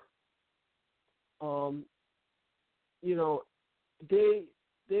 Natalya. You know,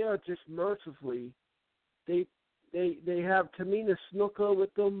 they are just mercifully. They have Tamina Snuka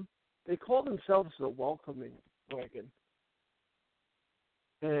with them. They call themselves the Welcoming Wagon.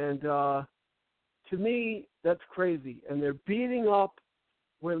 And to me, that's crazy. And they're beating up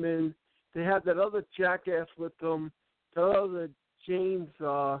women. They have that other jackass with them, the other James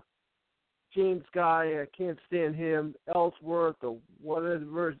guy. I can't stand him. Ellsworth or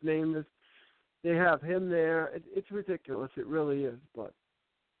whatever his name is. They have him there. It's ridiculous. It really is. But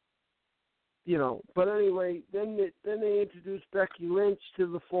you know. But anyway, then they introduced Becky Lynch to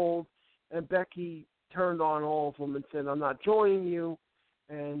the fold, and Becky turned on all of them and said, "I'm not joining you."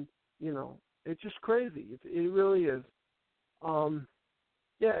 And you know, it's just crazy. It really is.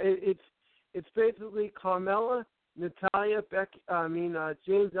 Yeah, it's basically Carmella, Natalya,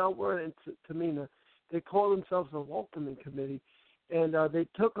 James Ellsworth, and Tamina. They call themselves the Welcoming Committee, and they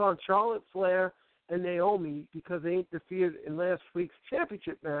took on Charlotte Flair and Naomi because they interfered in last week's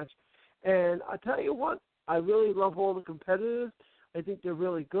championship match. And I tell you what, I really love all the competitors. I think they're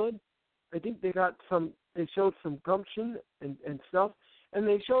really good. I think they showed some gumption and stuff, and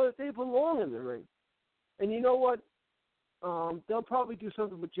they show that they belong in the ring. And you know what? They'll probably do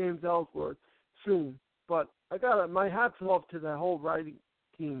something with James Ellsworth soon. But I got my hats off to the whole writing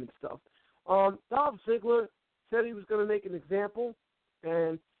team and stuff. Dolph Ziggler said he was going to make an example,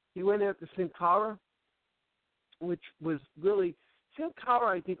 and he went after Sin Cara, which was really Sin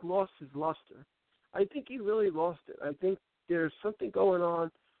Cara. I think lost his luster. I think he really lost it. I think there's something going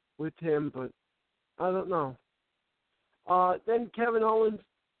on with him, but I don't know. Then Kevin Owens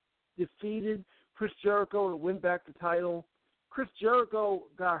defeated Chris Jericho to win back the title. Chris Jericho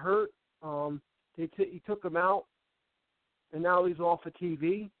got hurt. He took him out, and now he's off of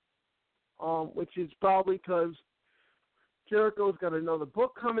TV, which is probably because Jericho's got another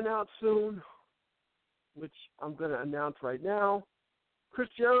book coming out soon, which I'm going to announce right now. Chris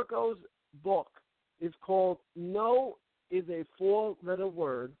Jericho's book is called No is a 4-letter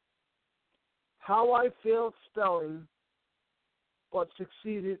word, How I Failed Spelling but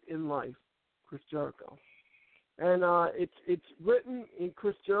Succeeded in Life, Chris Jericho. And it's written in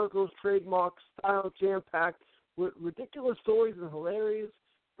Chris Jericho's trademark style, jam-packed with ridiculous stories and hilarious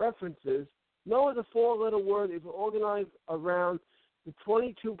references. No is a 4-letter word is organized around the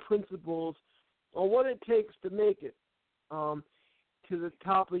 22 principles on what it takes to make it to the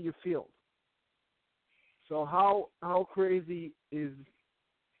top of your field. So how crazy is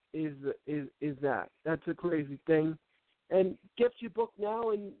that? That's a crazy thing. And get your book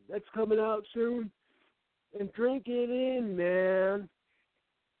now, and that's coming out soon. And drink it in, man.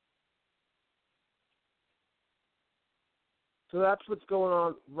 So that's what's going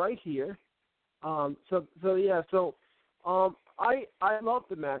on right here. I loved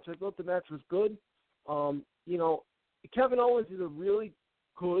the match. I thought the match was good. You know, Kevin Owens is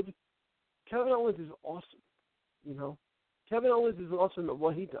Kevin Owens is awesome. You know, Kevin Owens is awesome at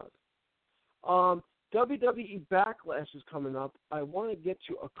what he does. WWE Backlash is coming up. I want to get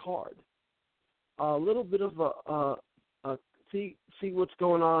you a card. A little bit of see what's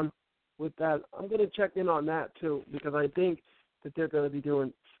going on with that. I'm going to check in on that too, because I think that they're going to be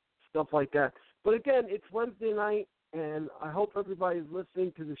doing stuff like that. But again, it's Wednesday night, and I hope everybody's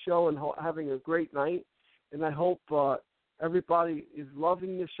listening to the show and having a great night. And I hope everybody is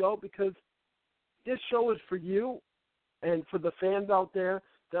loving the show, because this show is for you and for the fans out there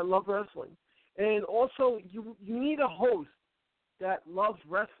that love wrestling. And also, you need a host that loves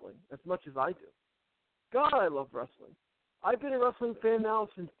wrestling as much as I do. God, I love wrestling. I've been a wrestling fan now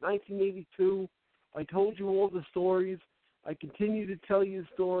since 1982. I told you all the stories. I continue to tell you the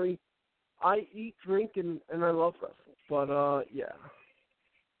story. I eat, drink, and I love wrestling. But, yeah.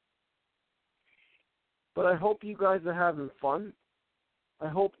 But I hope you guys are having fun. I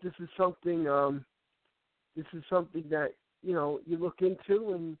hope this is something that, you know, you look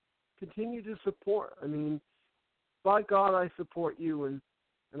into and continue to support. I mean, by God, I support you, and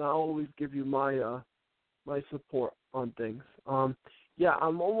I always give you my support on things. Yeah,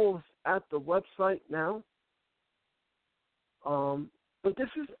 I'm almost at the website now. But this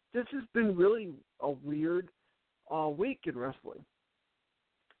has been really a weird week in wrestling.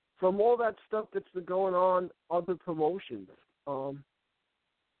 From all that stuff that's been going on, other promotions.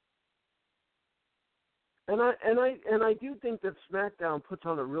 And I do think that SmackDown puts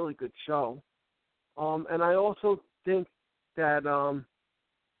on a really good show. And I also think that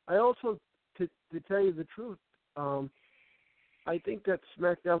I also, to tell you the truth, I think that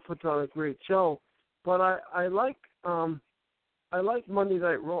SmackDown puts on a great show, but I like Monday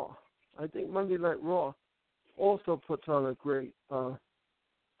Night Raw. I think Monday Night Raw also puts on a great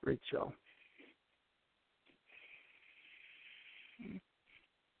show.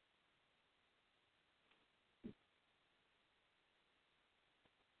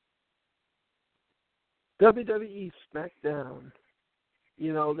 WWE SmackDown.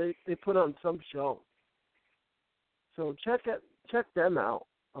 You know, they put on some show. So check them out.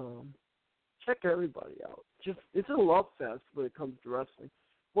 Check everybody out. It's a love fest when it comes to wrestling.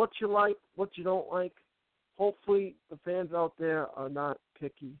 What you like, what you don't like. Hopefully the fans out there are not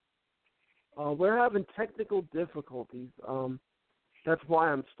picky. We're having technical difficulties. That's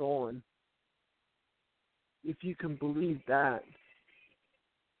why I'm stalling. If you can believe that.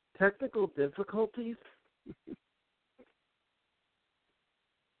 Technical difficulties?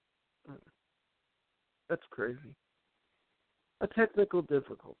 That's crazy. A technical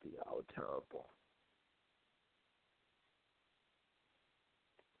difficulty. Oh, terrible.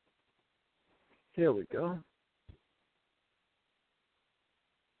 Here we go.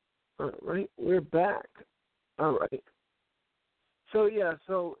 All right, we're back. All right. So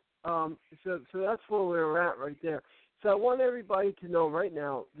that's where we're at right there. So I want everybody to know right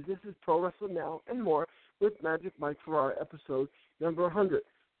now that this is Pro Wrestling Now and More with Magic Mike Ferrara, episode number 100.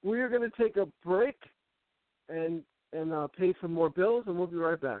 We are going to take a break and pay some more bills, and we'll be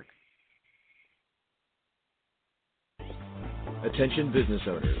right back. Attention business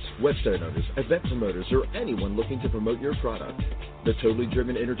owners, website owners, event promoters, or anyone looking to promote your product. The Totally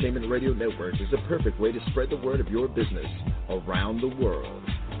Driven Entertainment Radio Network is a perfect way to spread the word of your business around the world.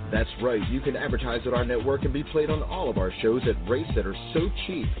 That's right, you can advertise at our network and be played on all of our shows at rates that are so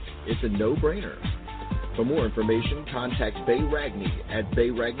cheap, it's a no-brainer. For more information, contact Bay Ragney at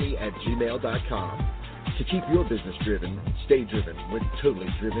bayragney@gmail.com. To keep your business driven, stay driven with Totally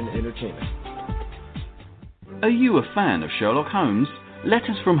Driven Entertainment. Are you a fan of Sherlock Holmes?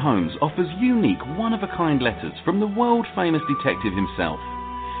 Letters from Holmes offers unique, one-of-a-kind letters from the world-famous detective himself.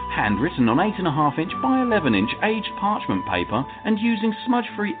 Handwritten on 8.5-inch by 11-inch aged parchment paper and using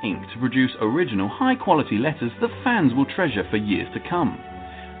smudge-free ink to produce original, high-quality letters that fans will treasure for years to come.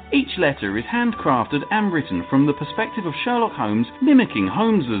 Each letter is handcrafted and written from the perspective of Sherlock Holmes, mimicking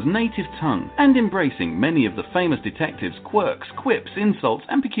Holmes's native tongue and embracing many of the famous detective's quirks, quips, insults,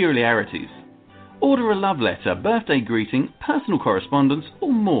 and peculiarities. Order a love letter, birthday greeting, personal correspondence,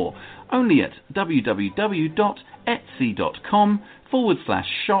 or more only at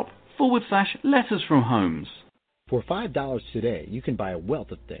www.etsy.com/shop/letters from Holmes. For $5 today, you can buy a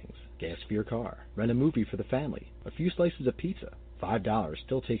wealth of things. Gas for your car, rent a movie for the family, a few slices of pizza. $5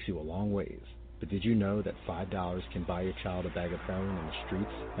 still takes you a long ways. But did you know that $5 can buy your child a bag of heroin in the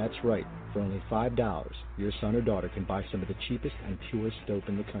streets? That's right. For only $5, your son or daughter can buy some of the cheapest and purest dope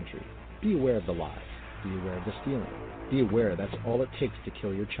in the country. Be aware of the lies. Be aware of the stealing. Be aware that's all it takes to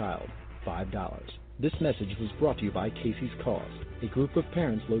kill your child. $5. This message was brought to you by Casey's Cause, a group of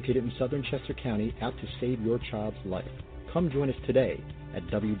parents located in southern Chester County out to save your child's life. Come join us today at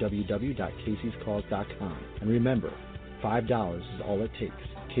www.caseyscause.com. And remember, $5 is all it takes.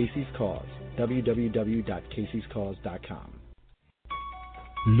 Casey's Cause, www.caseyscause.com.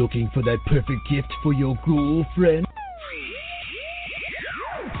 Looking for that perfect gift for your girlfriend?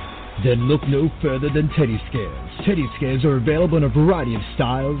 Then look no further than Teddy Scares. Teddy Scares are available in a variety of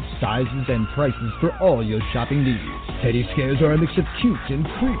styles, sizes, and prices for all your shopping needs. Teddy Scares are a mix of cute and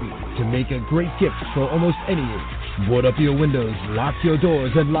creepy to make a great gift for almost any age. Board up your windows, lock your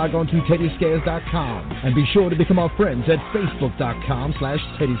doors, and log on to TeddyScares.com. And be sure to become our friends at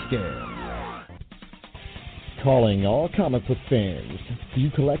Facebook.com/TeddyScares. Calling all comic book fans. Do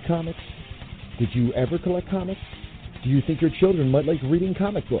you collect comics? Did you ever collect comics? Do you think your children might like reading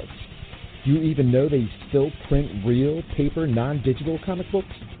comic books? Do you even know they still print real, paper, non-digital comic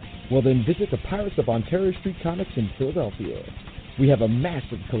books? Well, then visit the Pirates of Ontario Street Comics in Philadelphia. We have a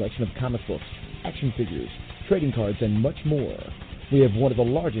massive collection of comic books, action figures, trading cards, and much more. We have one of the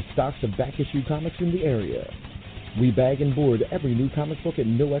largest stocks of back-issue comics in the area. We bag and board every new comic book at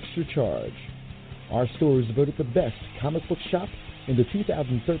no extra charge. Our store is voted the best comic book shop in the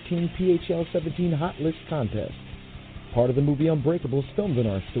 2013 PHL 17 Hot List contest. Part of the movie Unbreakable is filmed in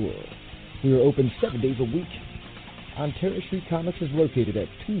our store. We are open 7 days a week. Ontario Street Comics is located at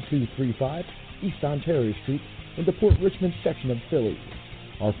 2235 East Ontario Street in the Port Richmond section of Philly.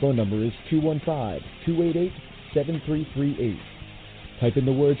 Our phone number is 215-288-7338. Type in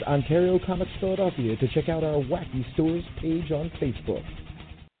the words Ontario Comics Philadelphia to check out our Wacky Stores page on Facebook.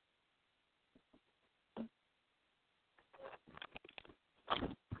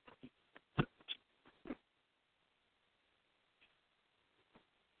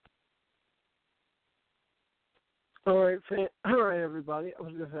 All right, everybody. I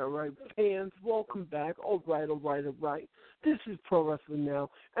was going to say, all right, fans, welcome back. All right. This is Pro Wrestling Now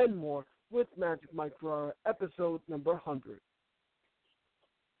and More with Magic Mike Ferrara, episode number 100.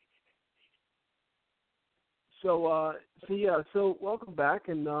 So welcome back,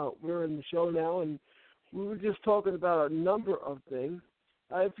 and we're in the show now, and we were just talking about a number of things.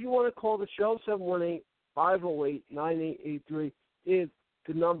 If you want to call the show, 718-508-9883 is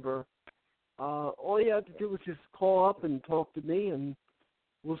the number. All you have to do is just call up and talk to me, and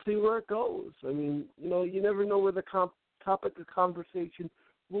we'll see where it goes. I mean, you never know where the topic of conversation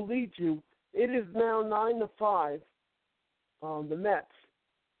will lead you. It is now 9-5, the Mets.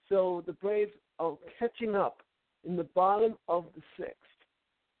 So the Braves are catching up in the bottom of the sixth.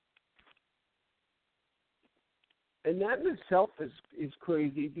 And that in itself is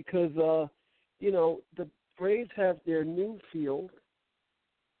crazy because, the Braves have their new field.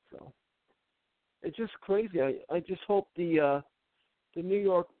 So it's just crazy. I just hope the New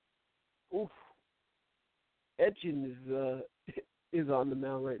York Edgin is on the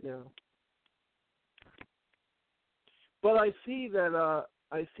mound right now. But I see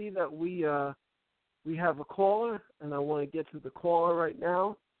that we have a caller, and I want to get to the caller right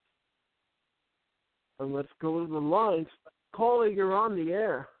now. And let's go to the lines. Caller, you're on the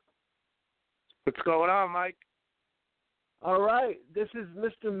air. What's going on, Mike? All right, this is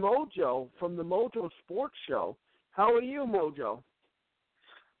Mr. Mojo from the Mojo Sports Show. How are you, Mojo?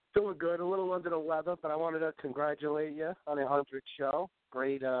 Doing good. A little under the weather, but I wanted to congratulate you on a 100th show.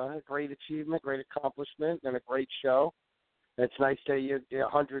 Great achievement, great accomplishment, and a great show. It's nice that you're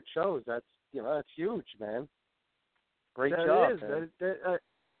 100 shows. That's huge, man. Great job.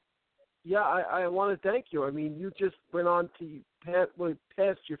 I want to thank you. I mean, you just went on to past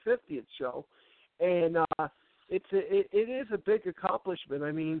your 50th show, and it is a big accomplishment.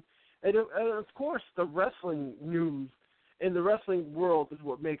 I mean, and of course, the wrestling news in the wrestling world is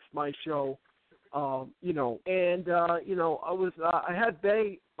what makes my show. I had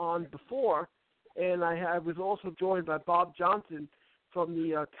Bay on before, and I was also joined by Bob Johnson from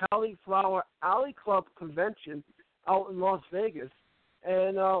the Cauliflower Alley Club convention out in Las Vegas.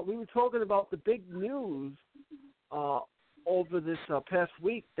 And we were talking about the big news over this past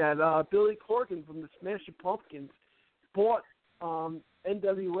week that Billy Corgan from the Smashing Pumpkins bought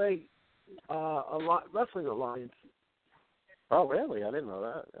NWA Wrestling Alliance. Oh, really? I didn't know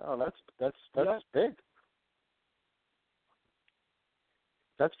that. Oh, that's big.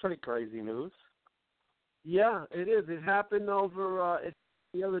 That's pretty crazy news. Yeah, it is. It happened over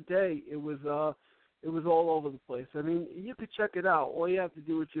the other day. It was all over the place. I mean, you could check it out. All you have to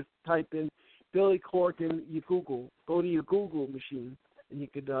do is just type in Billy Corgan. You go to your Google machine, and you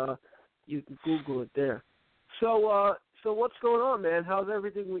can Google it there. So what's going on, man? How's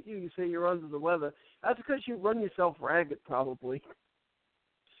everything with you? You say you're under the weather. That's because you run yourself ragged, probably.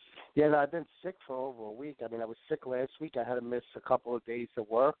 Yeah, no, I've been sick for over a week. I mean, I was sick last week. I had to miss a couple of days of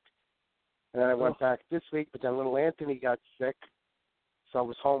work. And then I went back this week, but then little Anthony got sick. So I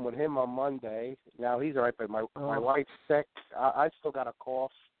was home with him on Monday. Now he's all right, but my wife's sick. I still got a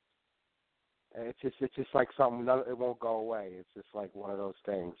cough. And it's just like something, it won't go away. It's just like one of those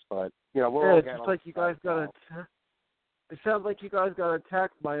things. But, we're all it's just like you guys it sounds like you guys got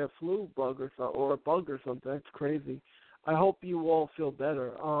attacked by a flu bug or a bug or something. That's crazy. I hope you all feel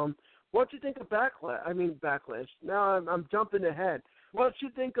better. What do you think of Backlash? Now I'm jumping ahead. What did you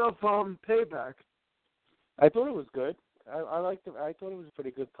think of Payback? I thought it was good. I liked it. I thought it was a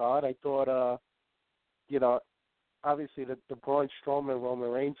pretty good card. I thought, obviously the Braun Strowman Roman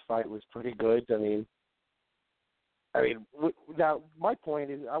Reigns fight was pretty good. I mean, now my point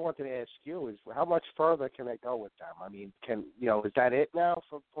is, I wanted to ask you is how much further can they go with them? I mean, is that it now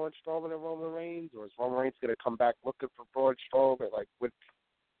for Braun Strowman and Roman Reigns, or is Roman Reigns going to come back looking for Braun Strowman?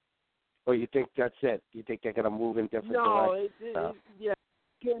 Or you think that's it? Do you think they're going to move in different directions? It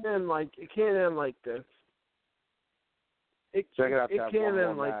can't end like this. It can't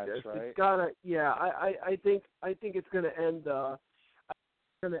end like match, this. Right? It's gotta. Yeah, I think it's gonna end.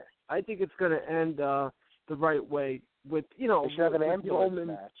 I think it's gonna end the right way with They should have an ambulance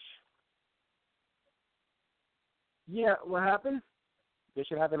match. Yeah, what happened? They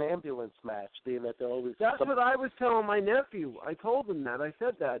should have an ambulance match, being that they're always. That's what I was telling my nephew. I told him that. I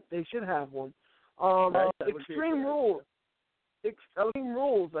said that they should have one. Extreme Rules. Extreme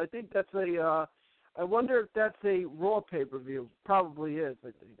Rules. I think that's a. I wonder if that's a Raw pay-per-view. Probably is,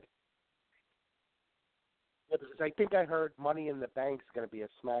 I think. Yeah, because I think I heard Money in the Bank's going to be a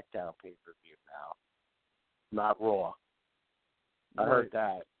SmackDown pay-per-view now, not Raw. I heard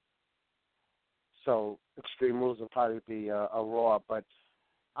that. So Extreme Rules will probably be a Raw, but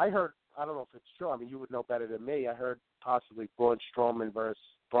I heard I don't know if it's true. I mean, you would know better than me. I heard possibly Braun Strowman versus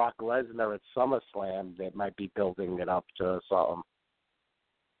Brock Lesnar at SummerSlam. They might be building it up to something.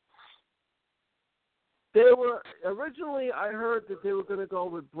 They were originally. I heard that they were going to go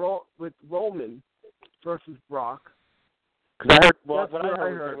with Roman versus Brock. Because I heard, well, That's what I what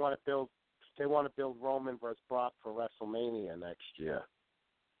heard, they want to build Roman versus Brock for WrestleMania next year,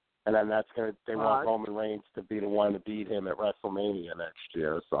 and then they want Roman Reigns to be the one to beat him at WrestleMania next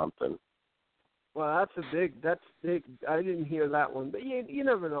year or something. Well, that's big. I didn't hear that one, but you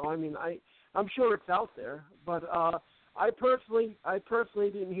never know. I mean, I'm sure it's out there, but I personally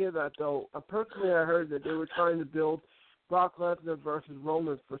didn't hear that though. Personally, I heard that they were trying to build Brock Lesnar versus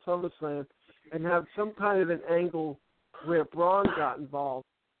Roman for SummerSlam and have some kind of an angle where Braun got involved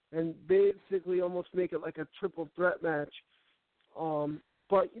and basically almost make it like a triple threat match.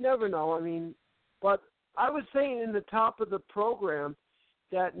 But you never know. I mean, but I was saying in the top of the program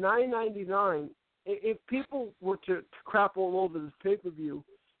that $9.99. If people were to crap all over this pay-per-view,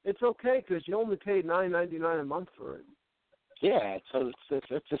 it's okay because you only paid $9.99 a month for it. Yeah, so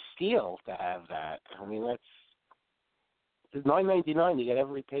it's a steal to have that. I mean, it's $9.99. You get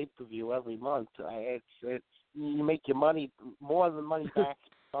every pay-per-view every month. It's you make your money more than money back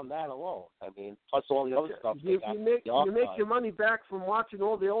on that alone. I mean, plus all the other stuff. You make your money back from watching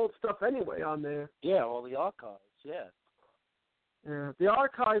all the old stuff anyway on there. Yeah, all the archives. Yeah. Yeah, the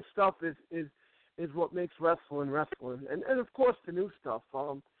archive stuff is what makes wrestling, and of course the new stuff.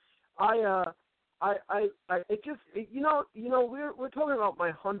 We're talking about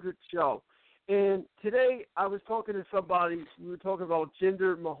my 100th show, and today I was talking to somebody. We were talking about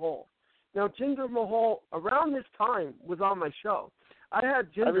Jinder Mahal. Now Jinder Mahal around this time was on my show. I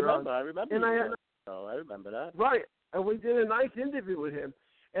had Jinder on. I remember. And I remember that. Right, and we did a nice interview with him,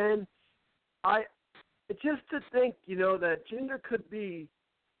 and just to think, that Jinder could be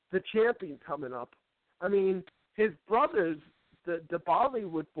the champion coming up. I mean, his brothers, the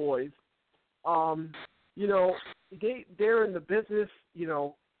Bollywood boys, they're in the business.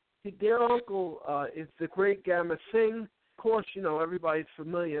 Their uncle is the great Gamma Singh. Of course, everybody's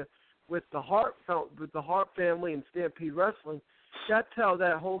familiar with the Hart family and Stampede Wrestling. That's how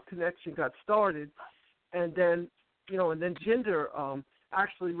that whole connection got started. And then, Jinder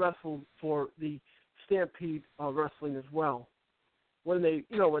actually wrestled for the Stampede Wrestling as well. When they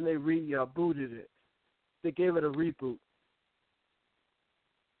rebooted it, they gave it a reboot.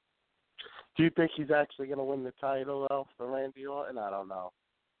 Do you think he's actually going to win the title though for Randy Orton? I don't know.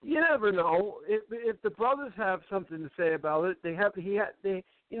 You never know. If the brothers have something to say about it, they have the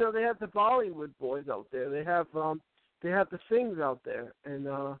Bollywood boys out there. They have the Singhs out there, and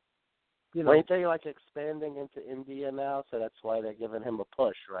Ain't they like expanding into India now? So that's why they're giving him a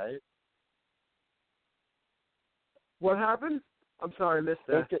push, right? What happened? I'm sorry, I missed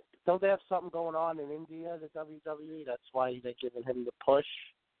that. Don't they have something going on in India, the WWE? That's why they're giving him the push?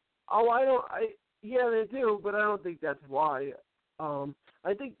 Oh, yeah, they do, but I don't think that's why.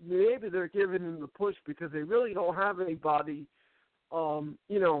 I think maybe they're giving him the push because they really don't have anybody,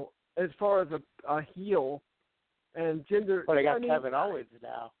 as far as a heel. And Jinder. Well, they got Kevin Owens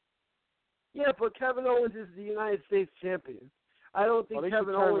now. Yeah, but Kevin Owens is the United States champion. I don't think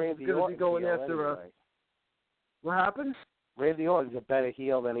Kevin Owens is going to be going after anyway. What happened? Randy Orton's a better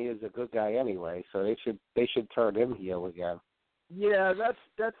heel than he is a good guy anyway, so they should turn him heel again. Yeah, that's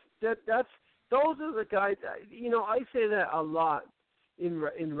those are the guys. I say that a lot in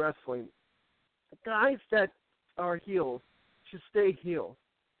wrestling. The guys that are heels should stay heels.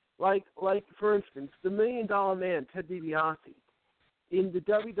 Like for instance, the $1 Million Man, Ted DiBiase, in the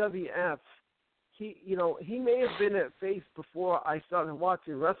WWF. He may have been at face before I started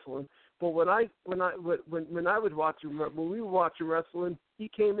watching wrestling, but when we were watching wrestling, he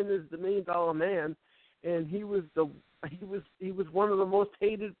came in as the $1 Million Man, and he was one of the most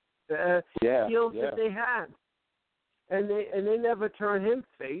hated heels that they had, and they never turned him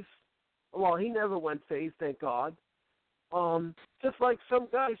face. Well, he never went face, thank God. Just like some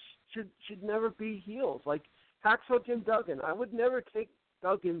guys should never be heels, like Hacksaw Jim Duggan. I would never take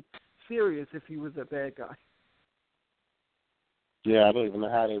Duggan serious if he was a bad guy. Yeah, I don't even know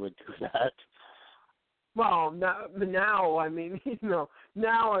how they would do that. Well, now I mean,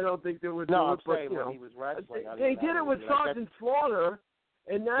 now I don't think they would do it. But when he was wrestling, they did it with Sergeant Slaughter,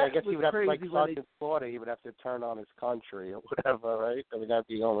 and that I guess was he would have crazy. Like Sergeant Slaughter, he would have to turn on his country or whatever, right? I mean, that'd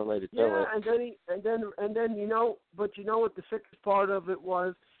be the only way to do it. and then but what the sickest part of it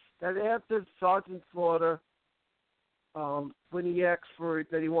was that after Sergeant Slaughter, when he asked for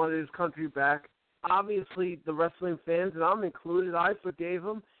that he wanted his country back, obviously the wrestling fans, and I'm included, I forgave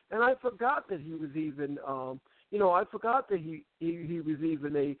him, and I forgot that he was even I forgot that he was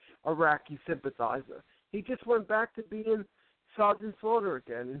even a Iraqi sympathizer. He just went back to being Sergeant Slaughter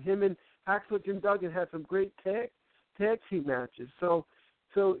again, and him and Hacksaw Jim Duggan had some great tag team matches. So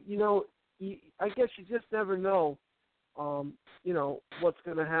I guess you just never know, what's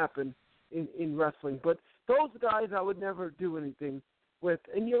going to happen in wrestling. But those guys I would never do anything with.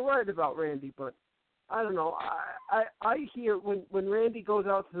 And you're right about Randy, but I don't know. I hear when Randy goes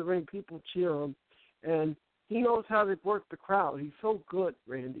out to the ring, people cheer him, and he knows how to work the crowd. He's so good,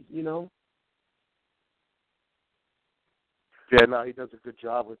 Randy, Yeah, no, he does a good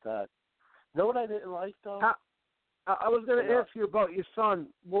job with that. You know what I didn't like, though? I was going to ask you about your son.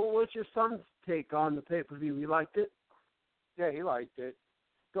 What's your son's take on the pay-per-view? He liked it? Yeah, he liked it.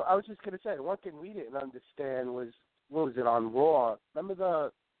 So I was just going to say, one thing we didn't understand was, what was it, on Raw?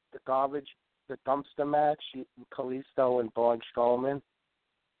 Remember the garbage, the dumpster match, Kalisto and Braun Strowman?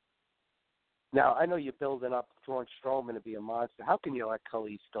 Now, I know you're building up Braun Strowman to be a monster. How can you let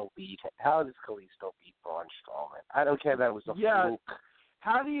Kalisto beat? How does Kalisto beat Braun Strowman? I don't care if that was a fluke.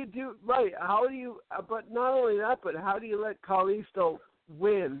 How do you do, right, but not only that, but how do you let Kalisto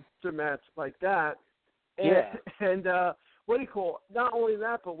win the match like that? And what do you call it? Not only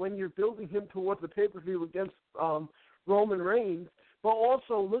that, but when you're building him towards the pay-per-view against Roman Reigns, but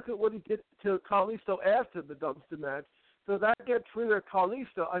also look at what he did to Kalisto after the dumpster match. So that gets rid of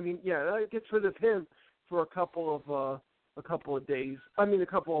Kalisto. That gets rid of him for a couple of days. A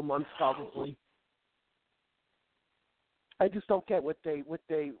couple of months probably. I just don't get what do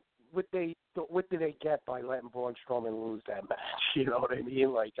they get by letting Braun Strowman lose that match? You know what I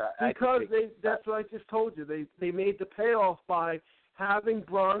mean? That's what I just told you. They made the payoff by having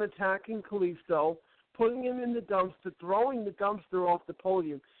Braun attacking Kalisto, putting him in the dumpster, throwing the dumpster off the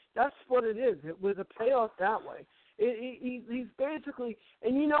podium. That's what it is. It was a payoff that way. He's basically,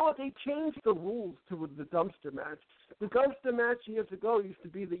 and you know what? They changed the rules to the dumpster match. The dumpster match years ago used to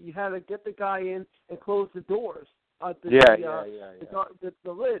be that you had to get the guy in and close the doors. The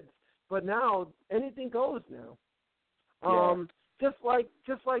lids. But now anything goes now. Just like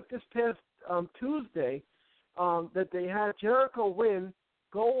this past Tuesday, that they had Jericho win,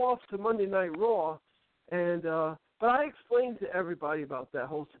 go off to Monday Night Raw, and but I explained to everybody about that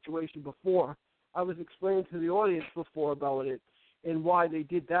whole situation before. I was explaining to the audience before about it and why they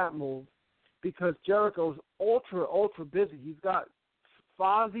did that move, because Jericho's ultra busy. He's got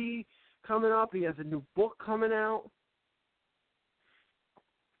Fozzy coming up. He has a new book coming out.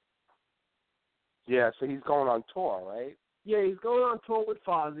 Yeah, so he's going on tour, right? Yeah, he's going on tour with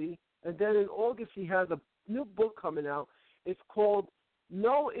Fozzy, and then in August he has a new book coming out. It's called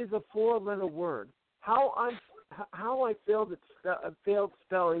 "No is a Four-Letter Word: How I failed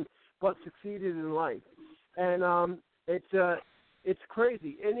spelling but succeeded in life," and it's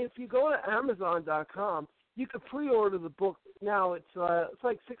crazy. And if you go to Amazon.com, you can pre-order the book now. It's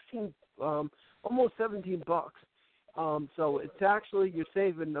like $16, almost $17. So it's actually you're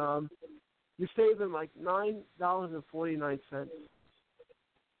saving like $9.49.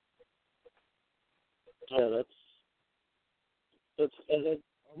 Yeah, that's.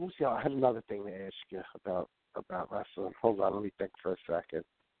 Lucy, I had another thing to ask you about wrestling. Hold on, let me think for a second.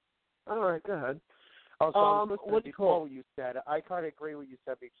 All right, go ahead. What you said, I kind of agree with what you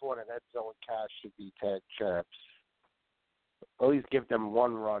said before that Enzo and Cash should be tag champs. At least give them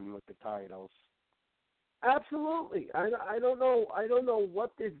one run with the titles. Absolutely. I don't know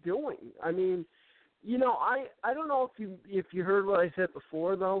what they're doing. I mean, I don't know if you heard what I said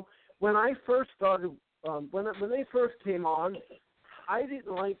before though. When I first started, when they first came on, I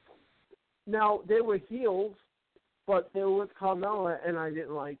didn't like. Now they were heels, but they were with Carmella, and I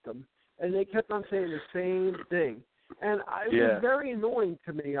didn't like them. And they kept on saying the same thing, and it was very annoying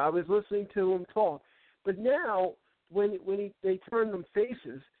to me. I was listening to them talk, but now when they turn them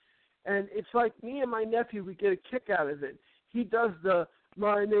faces, and it's like me and my nephew, we get a kick out of it. He does the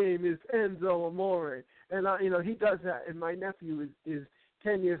 "My name is Enzo Amore," and he does that. And my nephew is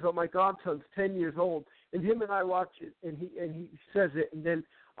 10 years old. My godson's 10 years old, and him and I watch it, and he says it, and then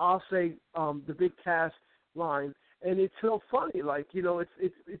I'll say the Big Cass line. And it's so funny, like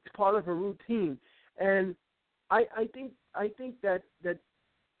it's part of a routine, and I think that the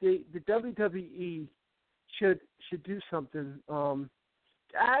WWE should do something.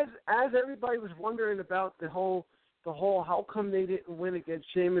 As everybody was wondering about the whole how come they didn't win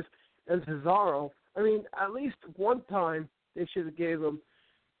against Sheamus and Cesaro. I mean, at least one time they should have gave them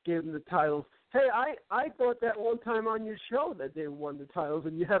the titles. Hey, I thought that one time on your show that they won the titles,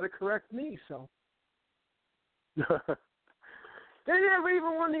 and you had to correct me. So. They never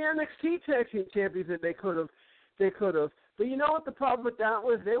even won the NXT Tag Team Champions, and they could have. But you know what the problem with that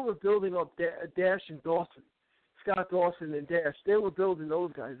was? They were building up Dash and Dawson. Scott Dawson and Dash. They were building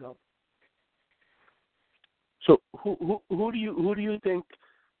those guys up. So who do you think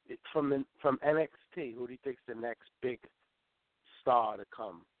from NXT? Who do you think's the next big star to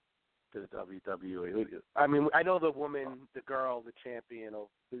come to the WWE? I mean, I know the woman, the girl, the champion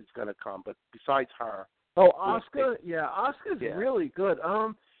who's going to come, but besides her. Oh, Asuka? Yeah, Asuka's really good.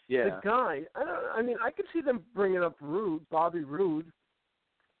 The guy, I could see them bringing up Bobby Roode.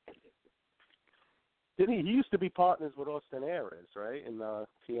 Didn't he? He used to be partners with Austin Aries, right, in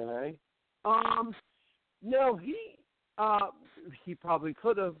TNA? No, he probably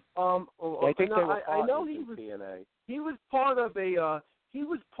could have. I think they were I know in TNA. He was part of a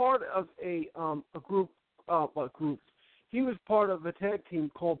group. He was part of a tag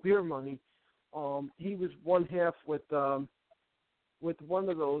team called Beer Money. He was one half with one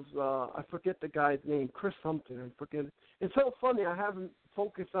of those. I forget the guy's name, Chris something. I forget it. It's so funny. I haven't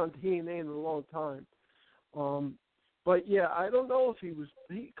focused on TNA in a long time. But yeah, I don't know if he was.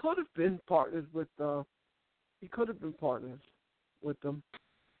 He could have been partners with. He could have been partners with them.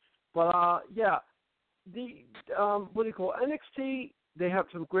 But yeah, the what do you call NXT? They have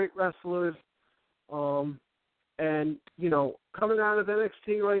some great wrestlers. And coming out of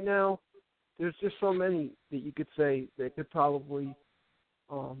NXT right now, there's just so many that you could say that could probably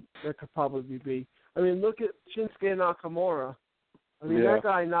be. I mean, look at Shinsuke Nakamura. I mean, that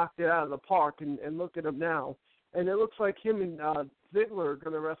guy knocked it out of the park, and look at him now. And it looks like him and Ziggler are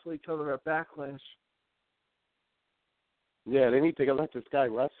going to wrestle each other at Backlash. Yeah, they need to let this guy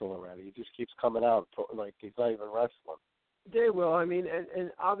wrestle already. He just keeps coming out like he's not even wrestling. They will. I mean,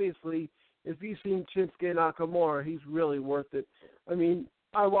 and obviously, if you've seen Shinsuke Nakamura, he's really worth it. I mean,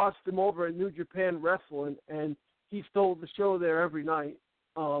 I watched him over at New Japan Wrestling, and he stole the show there every night.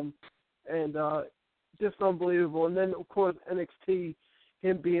 And just unbelievable. And then, of course, NXT,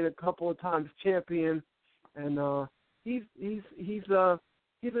 him being a couple of times champion, and he's a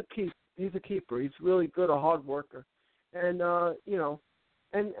keeper. He's really good, a hard worker. And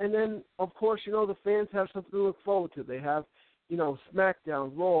and then of course the fans have something to look forward to. They have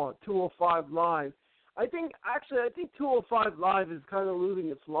SmackDown, Raw, 205 Live. I think 205 Live is kind of losing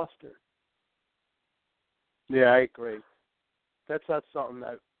its luster. Yeah, I agree. That's not something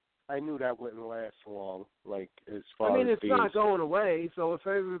that I knew that wouldn't last long. Like as far as it's not going away. So if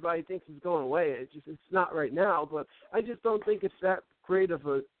everybody thinks it's going away, it's not right now. But I just don't think it's that great of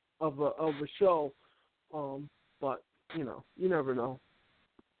a show. But you never know.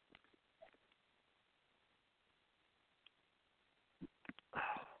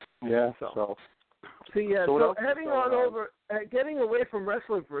 Yeah. So heading on over, getting away from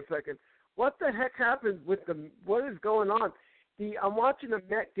wrestling for a second. What the heck happened with what is going on? I'm watching a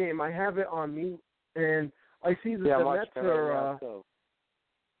Met game. I have it on me, and I see that the Mets are.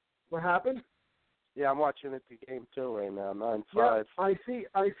 What happened? Yeah, I'm watching it the game too right now. 9-5. Yeah, I see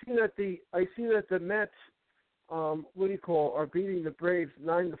that the Mets. Are beating the Braves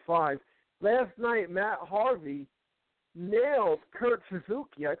 9-5. Last night, Matt Harvey nailed Kurt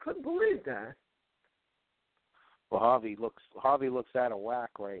Suzuki. I couldn't believe that. Well, Harvey looks out of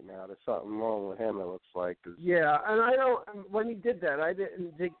whack right now. There's something wrong with him. It looks like. Yeah, and I don't. When he did that, I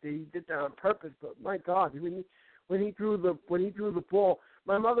didn't think that he did that on purpose. But my God, when he threw the ball,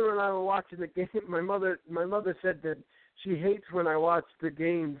 my mother and I were watching the game. My mother said that she hates when I watch the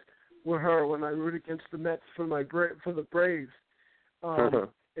games with her when I root against the Mets for the Braves.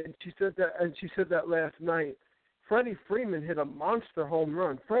 And she said that last night. Freddie Freeman hit a monster home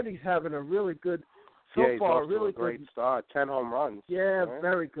run. Freddie's having a really good really great start. 10 home runs. Yeah, right?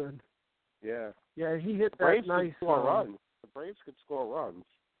 Very good. Yeah. Yeah, he hit that Braves nice. Could score runs. The Braves could score runs.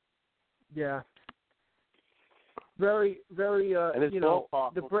 Yeah. Very, very. And this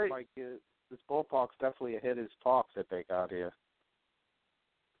ballpark looks like this ballpark's definitely a hitter's park that they got here.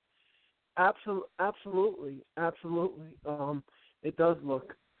 Absolutely. It does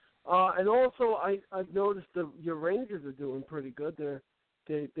look. And also, I've noticed your Rangers are doing pretty good.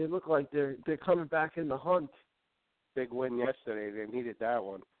 They look like they're coming back in the hunt. Big win yesterday. They needed that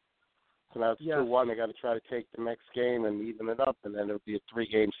one. So now it's 2-1. They got to try to take the next game and even it up, and then it'll be a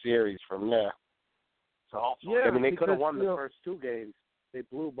 3-game series from there. So they could have won the first 2 games. They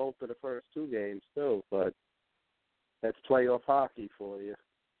blew both of the first 2 games too, but that's playoff hockey for you.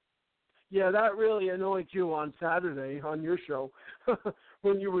 Yeah, that really annoyed you on Saturday on your show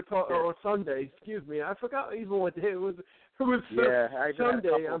when you were talking, or Sunday. Excuse me, I forgot even what day it was. It was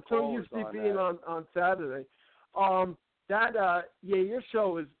Sunday. I'm so used to being on Saturday. Your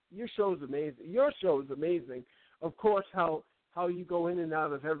show is amazing. Your show is amazing. Of course, how you go in and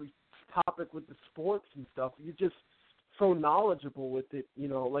out of every topic with the sports and stuff. You're just so knowledgeable with it.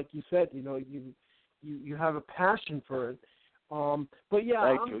 Like you said, you have a passion for it. But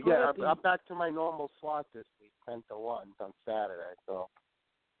yeah, Thank you. Yeah, I'm back to my normal slot this week, 10 to 1 on Saturday. So.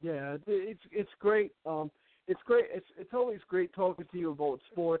 Yeah, it's great. It's great. It's always great talking to you about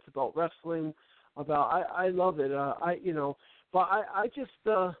sports, about wrestling, about I love it. But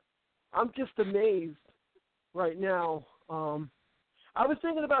I'm just amazed right now. I was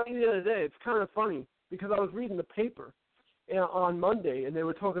thinking about you the other day. It's kind of funny because I was reading the paper on Monday, and they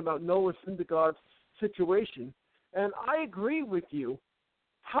were talking about Noah Syndergaard's situation. And I agree with you.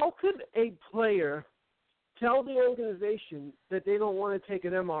 How could a player tell the organization that they don't want to take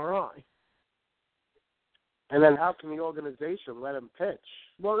an MRI? And then how can the organization let him pitch?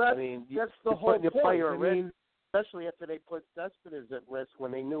 Well, that's the whole point. Player at risk, especially after they put Cespedes at risk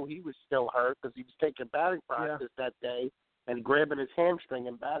when they knew he was still hurt because he was taking batting practice that day and grabbing his hamstring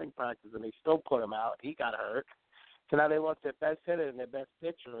in batting practice, and they still put him out. He got hurt. So now they lost their best hitter and their best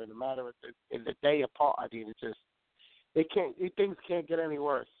pitcher in a matter of the day apart. I mean, things can't get any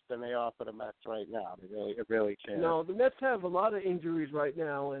worse than they are for the Mets right now. It really can't. No, the Mets have a lot of injuries right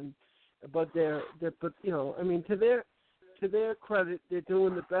now, but to their credit, they're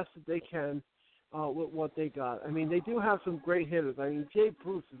doing the best that they can with what they got. I mean, they do have some great hitters. I mean, Jay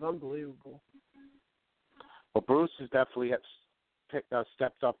Bruce is unbelievable. Well, Bruce has definitely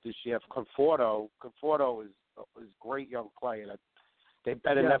stepped up this year. Conforto is a great young player. They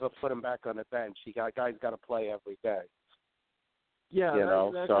better never put him back on the bench. Guy's got to play every day. Yeah,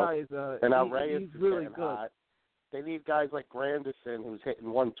 that guy is. He's really good. Hot. They need guys like Granderson, who's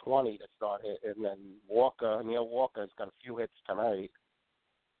hitting 120 to start hitting, and Neil Walker's got a few hits tonight.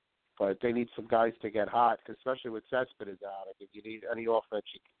 But they need some guys to get hot, especially with Cespedes out. I think you need any offense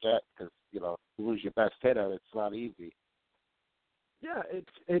you can get because you lose your best hitter. It's not easy. Yeah, it's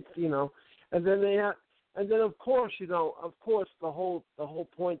and then they have. And then, of course, the whole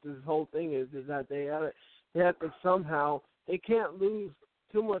point of this whole thing is that they have to somehow, they can't lose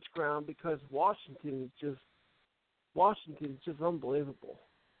too much ground because Washington is just unbelievable.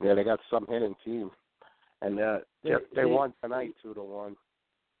 Yeah, they got some hitting team, and they won tonight 2-1.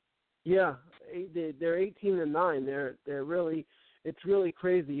 Yeah, they're 18-9. They're really, it's really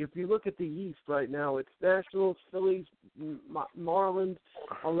crazy. If you look at the East right now, it's Nationals, Phillies, Marlins,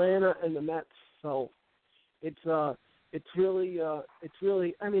 Atlanta, and the Mets. So. It's really.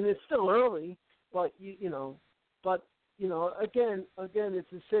 I mean, it's still early, but again,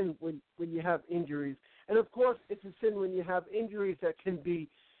 it's a sin when you have injuries, and of course, it's a sin when you have injuries that can be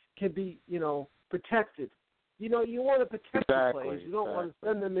protected. You want to protect the players. You don't want to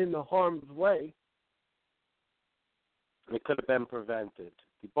send them into harm's way. It could have been prevented.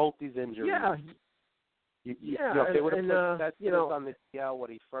 Both these injuries. Yeah. If they would have put Cespedes on the DL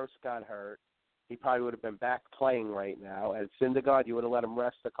when he first got hurt, he probably would have been back playing right now. And Syndergaard, you would have let him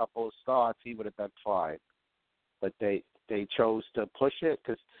rest a couple of starts, he would have been fine. But they chose to push it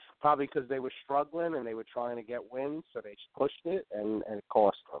because they were struggling and they were trying to get wins, so they pushed it and it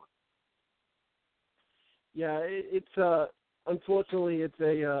cost them. Yeah, it's unfortunately it's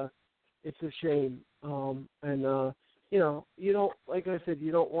a shame. You don't, like I said,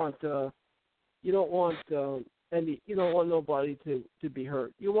 you don't want you don't want nobody to be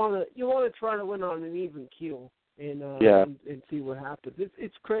hurt. You want to try to win on an even keel and see what happens.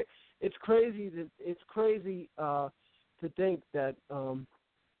 It's crazy to think that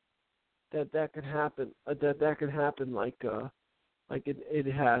that could happen. That could happen like it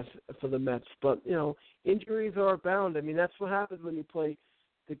has for the Mets. But injuries are abound. I mean, that's what happens when you play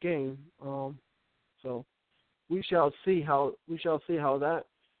the game. So we shall see how that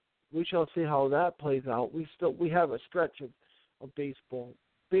plays out. We have a stretch of baseball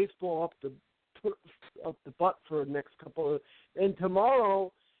up the butt for the next couple of. And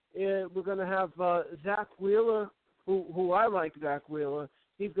tomorrow we're going to have Zach Wheeler, who I like. Zach Wheeler.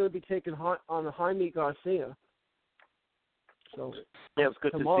 He's going to be taking on Jaime Garcia. So it's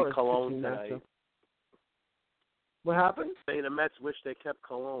good to see Colon tonight. What happened? The Mets wish they kept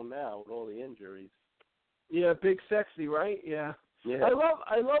Colon now with all the injuries. Yeah, Big Sexy, right? Yeah. Yeah.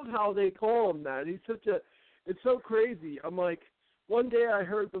 I love how they call him that. It's so crazy. I'm like, one day I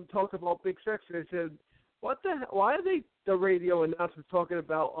heard them talk about Big Sexy. I said, why are the radio announcers talking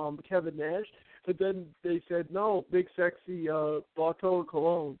about Kevin Nash? But then they said, no, Big Sexy Bartolo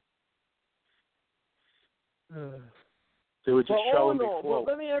Colon. They were just showing before. Well,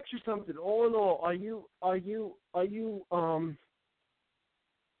 let me ask you something. All in all,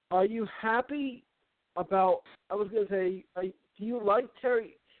 are you happy about? I was going to say, do you like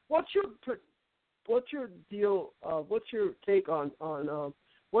Terry? What's your deal? What's your take on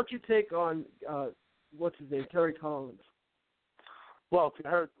what's his name, Terry Collins? Well, if you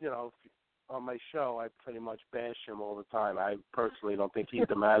heard, on my show, I pretty much bash him all the time. I personally don't think he's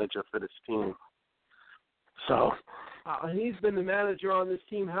the manager for this team. So he's been the manager on this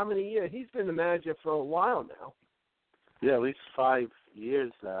team how many years? He's been the manager for a while now. Yeah, at least 5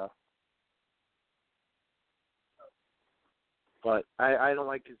 years now. But I don't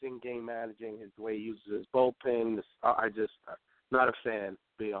like his in-game managing, his way he uses his bullpen. Not a fan, to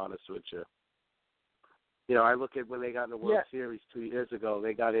be honest with you. You know, I look at when they got in the World Series 2 years ago,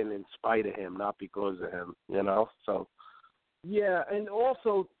 they got in spite of him, not because of him, you know, so. Yeah, and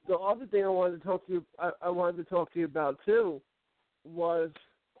also the other thing I wanted to talk to you about too was,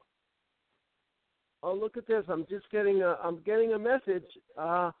 oh, look at this. I'm getting a message.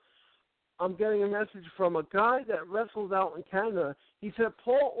 I'm getting a message from a guy that wrestles out in Canada. He said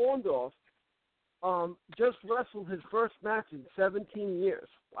Paul Orndorff just wrestled his first match in 17 years.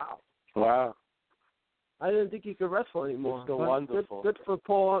 Wow. I didn't think he could wrestle anymore. Mr. Wonderful. Good for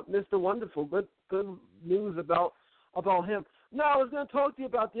Paul, Mr. Wonderful. Good news about him. No, I was going to talk to you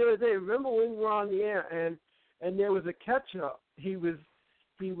about the other day. Remember when we were on the air and there was a catcher. He was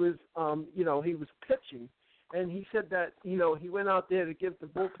pitching, and he said that he went out there to give the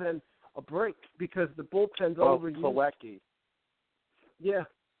bullpen a break because the bullpen's overused. Plawecki. Yeah.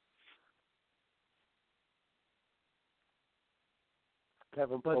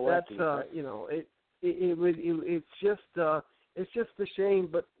 Kevin but Plawecki, that's right? it's just a shame.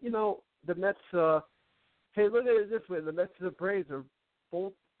 But the Mets. Hey, look at it this way: the Mets and the Braves are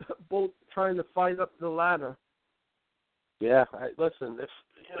both trying to fight up the ladder. Yeah, listen. If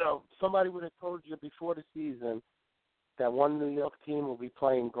somebody would have told you before the season that one New York team will be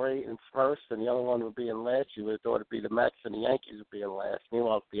playing great in first and the other one would be in last, you would have thought it'd be the Mets and the Yankees would be in last.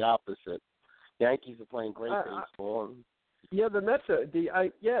 Meanwhile, it's the opposite. The Yankees are playing great baseball. Yeah, the Mets are.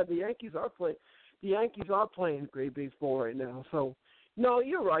 The Yankees are playing. The Yankees are playing great baseball right now. So, no,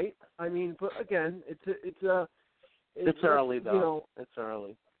 you're right. I mean, but again, it's early though. It's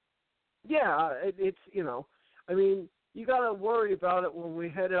early. Yeah, it's I mean, you got to worry about it when we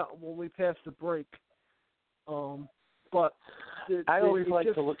pass the break. But I always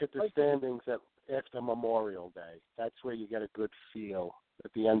like to look at the standings after Memorial Day. That's where you get a good feel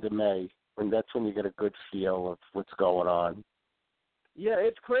at the end of May. And that's when you get a good feel of what's going on. Yeah,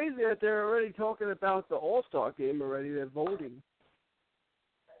 it's crazy that they're already talking about the All-Star game already. They're voting.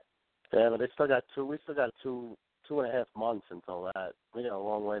 Yeah, but we still got two and a half months until that. We got a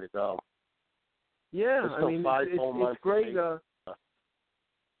long way to go. Yeah, I mean, it's great.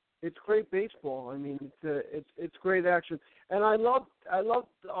 It's great baseball. I mean, it's great action, and I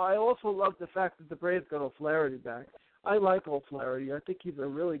also love the fact that the Braves got O'Flaherty back. I like O'Flaherty. I think he's a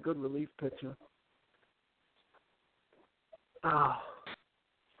really good relief pitcher.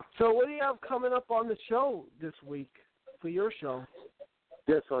 So what do you have coming up on the show this week for your show?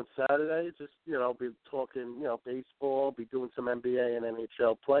 Yes, on Saturday, just be talking baseball, be doing some NBA and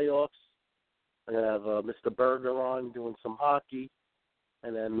NHL playoffs. I'm gonna have Mr. Berger on doing some hockey,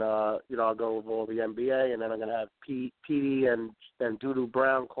 and then I'll go over all the NBA, and then I'm gonna have Petey and Doodoo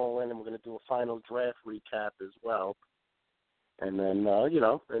Brown call in, and we're gonna do a final draft recap as well. And then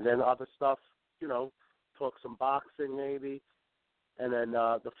and then other stuff, talk some boxing maybe. And then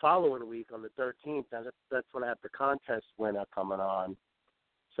the following week on the 13th, that's when I have the contest winner coming on.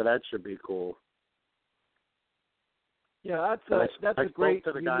 So that should be cool. Yeah, that's a great. I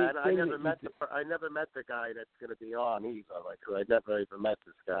spoke to the guy, and I never met the guy that's going to be on either. I never even met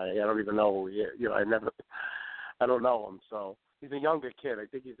this guy. I don't even know who he is. I don't know him. So he's a younger kid. I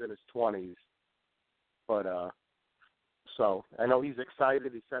think he's in his 20s. But so I know he's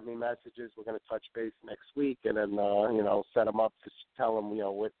excited. He sent me messages. We're going to touch base next week, and then set him up to tell him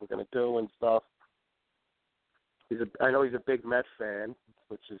what we're going to do and stuff. I know he's a big Mets fan,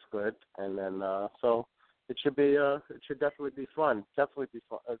 which is good. And then so it should definitely be fun. Definitely be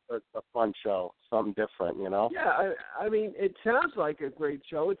fun, a fun show, something different, Yeah, I mean, it sounds like a great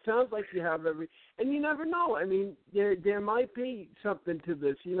show. It sounds like you have and you never know. I mean, there might be something to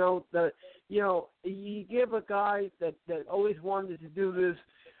this, that you give a guy that always wanted to do this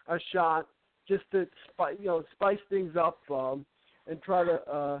a shot, just to spice things up and try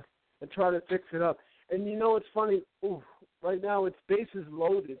to fix it up. And it's funny. Ooh, right now it's bases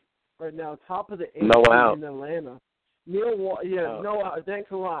loaded. Right now, top of the eighth in Atlanta. No out.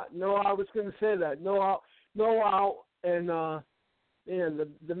 Thanks a lot. No out. I was going to say that. No out. And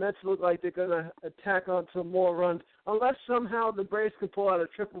the Mets look like they're going to attack on some more runs, unless somehow the Braves can pull out a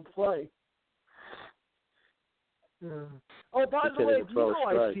triple play. Oh, by the way, do you know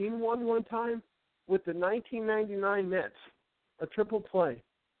I've seen one time with the 1999 Mets, a triple play.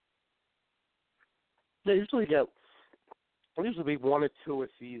 They usually get usually be 1 or 2 a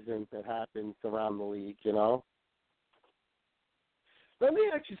season that happens around the league, you know. Let me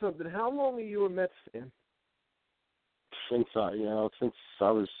ask you something. How long are you a Mets fan? Since I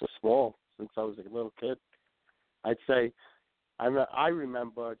was small, since I was a little kid. I'd say I remember I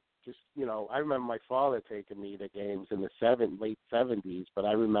remember my father taking me to games in the late 70s, but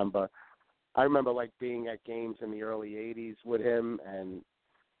I remember like being at games in the early 80s with him, and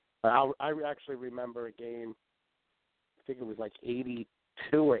I actually remember a game, I think it was like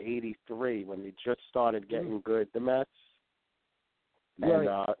 82 or 83 when they just started getting good, the Mets. And,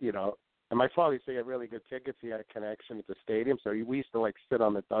 right. And my father used to get really good tickets. He had a connection at the stadium, so we used to like sit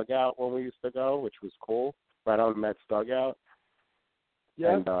on the dugout when we used to go, which was cool, right on the Mets dugout.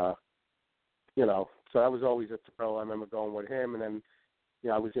 Yeah. And so that was always a thrill. I remember going with him, and then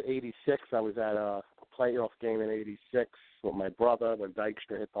I was at 86. I was at a playoff game in 86 with my brother when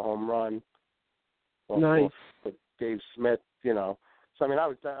Dykstra hit the home run. Nice. With Dave Smith, So I mean, I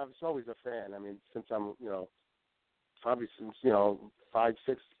was always a fan. I mean, since I'm probably since 5,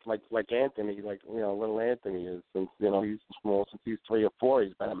 6, like Anthony, little Anthony is, since he's small, since he's 3 or 4,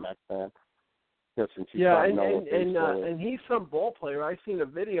 he's been a Mets fan. Since he started knowing baseball. And he's some ball player. I seen a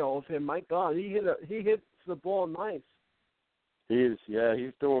video of him. My God, he hits the ball nice. He is, yeah,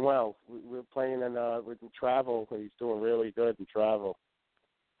 he's doing well. We're playing in travel. He's doing really good in travel.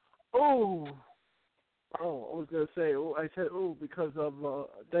 Oh, I was gonna say. I said because of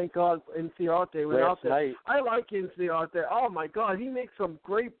thank God Inciarte went out there. Night. I like Inciarte. Oh my God, he makes some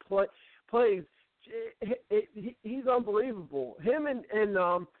great plays. He's unbelievable. Him and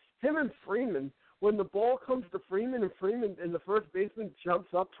Freeman. When the ball comes to Freeman and the first baseman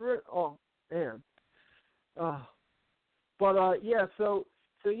jumps up for it, oh man. But no,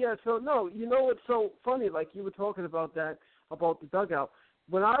 what's so funny? Like you were talking about that, about the dugout.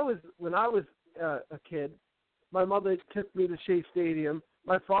 When I was a kid, my mother took me to Shea Stadium.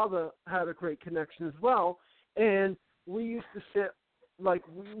 My father had a great connection as well, and we used to sit, we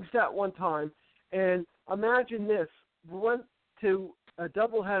sat one time, and imagine this: we went to a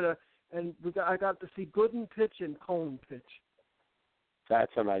doubleheader, and I got to see Gooden pitch and Cone pitch.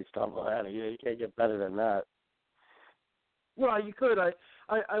 That's a nice doubleheader. You can't get better than that. Well, you could. I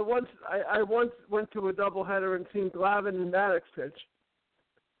once went to a doubleheader and seen Glavine and Maddox pitch.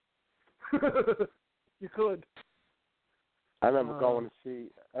 You could. I remember going to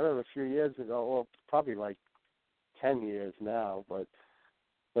see. I remember a few years ago, well, probably like 10 years now, but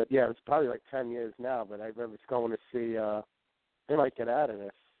yeah, it's probably like 10 years now. But I remember going to see. They might get out of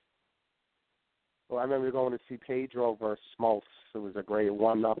this. Well, I remember going to see Pedro versus Smoltz. It was a great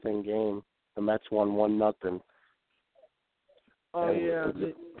 1-0 game. The Mets won 1-0. Oh, and yeah.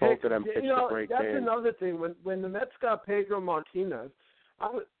 Both of them pitched a great that's game. Another thing. When the Mets got Pedro Martinez,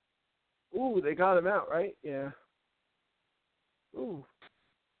 they got him out, right? Yeah. Ooh.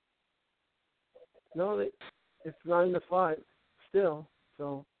 No, it's 9-5 still.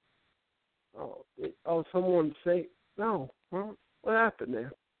 So, someone say no. Well, what happened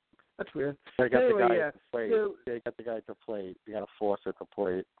there? That's weird. They got anyway, the guy to play. So, they got the guy to play. You got to force it to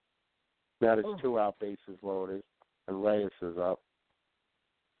play. Now there's 2 out bases loaded, and Reyes is up.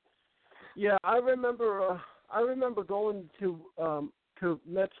 Yeah, I remember going to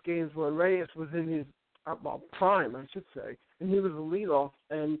Mets games when Reyes was in his prime, I should say, and he was a leadoff.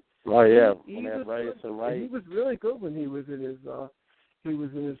 And he had Reyes and Wright. He was really good when he was in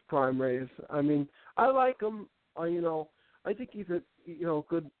his prime. Reyes. I mean, I like him. I think he's a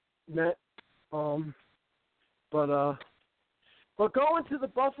good Met. But going to the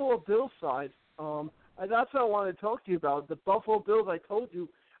Buffalo Bills side, that's what I wanted to talk to you about. The Buffalo Bills. I told you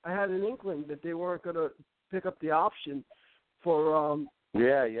I had an inkling that they weren't going to pick up the option for. He's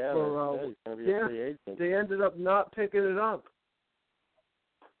going to be a free agent. They ended up not picking it up.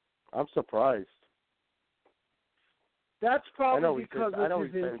 I'm surprised. That's probably because I know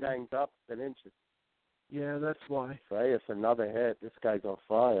he's been banged up and injured. Yeah, that's why. Reyes, another hit. This guy's on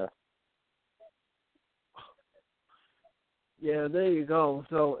fire. Yeah, there you go.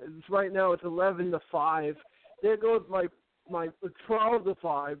 So right now it's 11-5. There goes my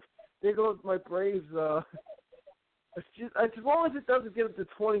 12-5. There goes my Braves. As long as it doesn't get up to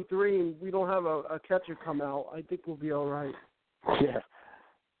 23 and we don't have a catcher come out, I think we'll be all right. Yeah.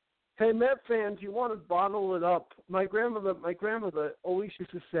 Hey, Met fans, you want to bottle it up. My grandmother always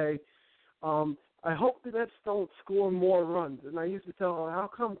used to say, I hope the Mets don't score more runs. And I used to tell her, how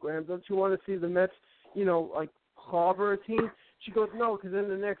come, Gram? Don't you want to see the Mets, clobber a team? She goes, no, because then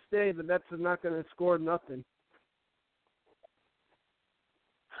the next day the Mets are not going to score nothing.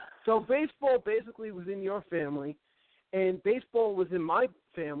 So baseball basically was in your family, and baseball was in my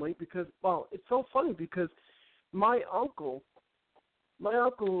family because, well, it's so funny because my uncle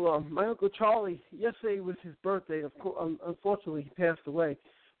Charlie. Yesterday was his birthday. Of course, unfortunately, he passed away.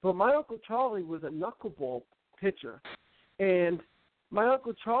 But my Uncle Charlie was a knuckleball pitcher, and my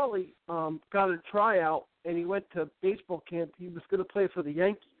Uncle Charlie got a tryout, and he went to baseball camp. He was going to play for the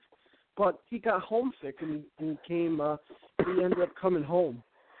Yankees, but he got homesick, and he came. He ended up coming home.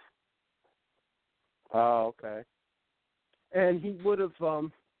 Oh, okay. And he would have.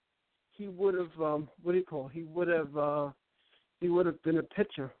 What do you call? He would have been a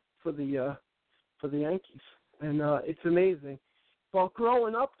pitcher for the Yankees, and it's amazing. But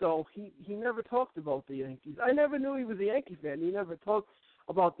growing up, though, he never talked about the Yankees. I never knew he was a Yankee fan. He never talked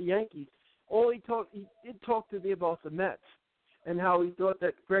about the Yankees. He did talk to me about the Mets and how he thought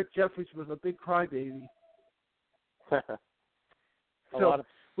that Greg Jeffries was a big crybaby.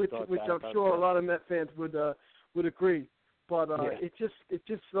 Which I'm sure a lot of Met fans would agree. But it's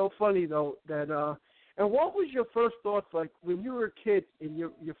just so funny though that. And what was your first thoughts like when you were a kid and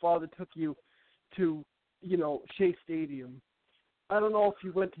your father took you to Shea Stadium? I don't know if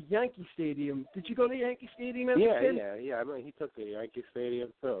you went to Yankee Stadium. Did you go to Yankee Stadium as a kid? Yeah. I mean, he took the Yankee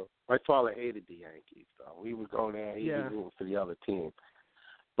Stadium too. My father hated the Yankees, though. He would go there. He was rooting for the other team.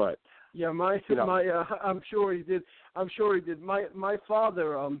 But yeah, I'm sure he did. My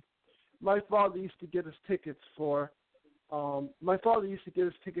father used to get us tickets for. My father used to get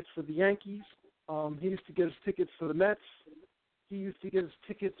us tickets for the Yankees. He used to get us tickets for the Mets. He used to get us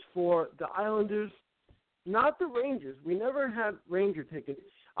tickets for the Islanders. Not the Rangers. We never had Ranger tickets.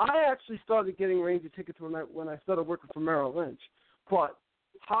 I actually started getting Ranger tickets when I started working for Merrill Lynch. But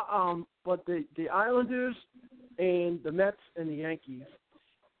the Islanders and the Mets and the Yankees.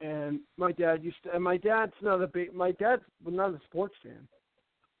 And my dad's not a sports fan.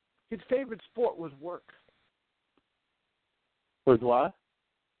 His favorite sport was work. Was what?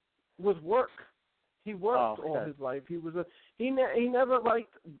 Was work. He worked all his life. He never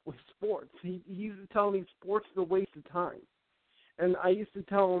liked sports. He used to tell me sports is a waste of time, and I used to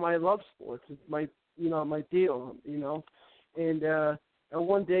tell him I love sports. It's my deal, And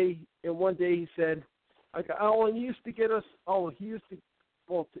one day he said, and he used to get us. He used to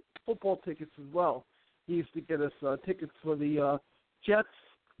football tickets as well. He used to get us tickets for the Jets.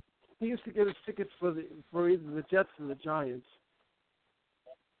 He used to get us tickets for either the Jets or the Giants.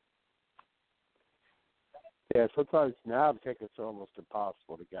 Yeah, sometimes now the tickets are almost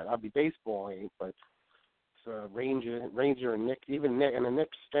impossible to get. Baseball ain't, but Ranger and Knicks, and the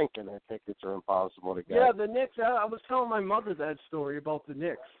Knicks stink, and their tickets are impossible to get. Yeah, the Knicks. I was telling my mother that story about the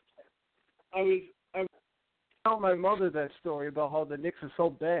Knicks. I was telling my mother that story about how the Knicks are so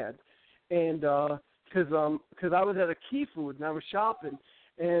bad, and because I was at a Key Food and I was shopping,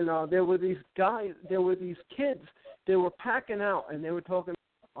 and there were these kids. They were packing out, and they were talking.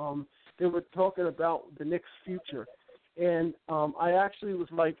 They were talking about the Knicks' future. And I actually was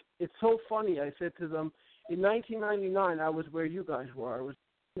like, it's so funny. I said to them, in 1999, I was where you guys were. I was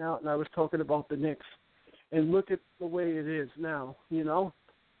out and I was talking about the Knicks. And look at the way it is now, The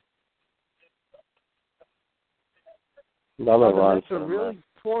Mets are really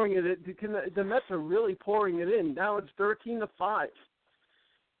pouring it in. The Mets are really pouring it in. Now it's 13-5.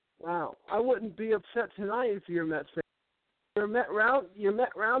 Wow. I wouldn't be upset tonight if you're a Mets fan. Your Met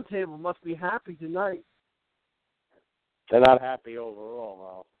round table must be happy tonight. They're not happy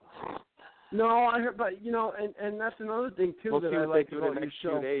overall, though. No, I heard, but and that's another thing too that I like about your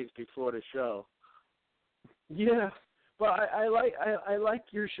show. 2 days before the show. Yeah, but I like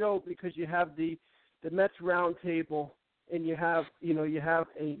your show because you have the Mets round table and you have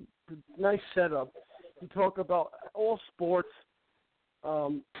a nice setup. You talk about all sports.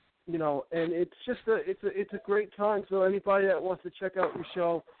 And it's just it's a great time. So anybody that wants to check out your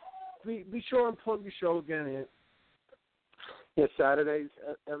show, be sure and plug your show again, Ant. Yeah, Saturdays,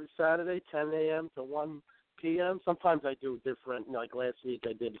 every Saturday, 10 a.m. to 1 p.m. Sometimes I do different. Like last week,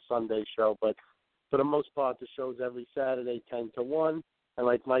 I did a Sunday show, but for the most part, the show's every Saturday, 10 to 1. And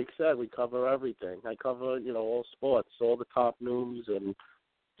like Mike said, we cover everything. I cover all sports, all the top news and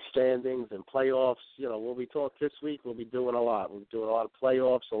standings and playoffs. When we talk this week, we'll be doing a lot. We'll be doing a lot of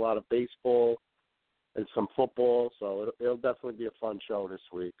playoffs, a lot of baseball, and some football. So it'll definitely be a fun show this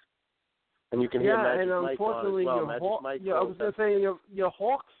week. And you can hear Magic Mike on as well. I was going to say your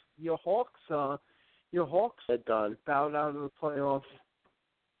Hawks are done. Bowed out of the playoffs.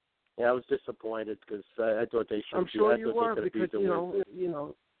 Yeah, I was disappointed because I thought they should. I'm sure you were because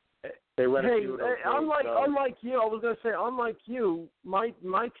They went unlike you, I was going to say, unlike you, my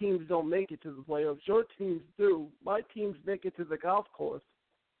teams don't make it to the playoffs. Your teams do. My teams make it to the golf course.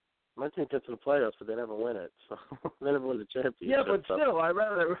 My team gets to the playoffs, but they never win it. So they never win the championship. Yeah, but still, I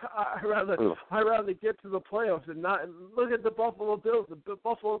rather get to the playoffs and not look at the Buffalo Bills. The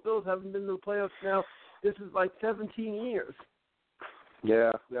Buffalo Bills haven't been to the playoffs now. This is like 17 years.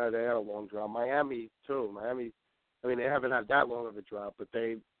 Yeah, they had a long drought. Miami too. I mean, they haven't had that long of a drought, but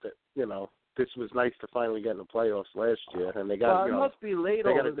this was nice to finally get in the playoffs last year, and they got. Well, it must be late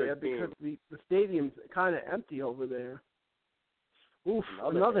over there team. because the stadium's kind of empty over there. Oof!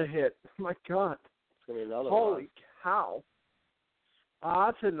 Another hit. My God! It's gonna be another. Holy cow!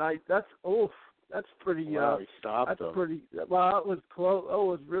 Tonight. That's pretty. Wow, he stopped that's them. pretty. Well, that was close. That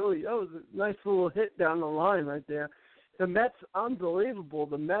was a nice little hit down the line right there. The Mets, unbelievable.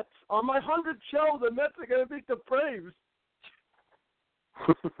 The Mets on my 100th show. The Mets are going to beat the Braves.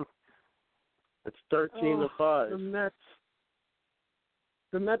 It's 13-5.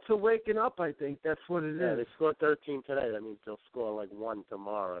 The Mets are waking up. I think that's what it is. Yeah, they scored 13 today. That means they'll score like 1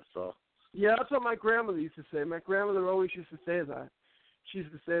 tomorrow. So. Yeah, that's what my grandmother used to say. My grandmother always used to say that. She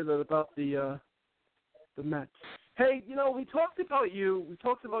used to say that about the Mets. Hey, we talked about you. We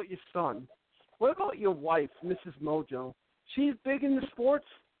talked about your son. What about your wife, Mrs. Mojo? She's big into sports?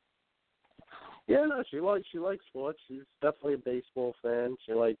 Yeah, no, she likes sports. She's definitely a baseball fan.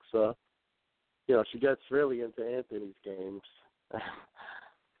 She likes, she gets really into Anthony's games.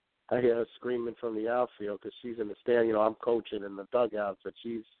 I hear her screaming from the outfield because she's in the stand. I'm coaching in the dugout, but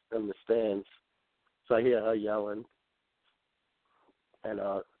she's in the stands. So I hear her yelling. And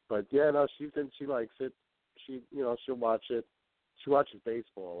but yeah, no, she likes it. She'll watch it. She watches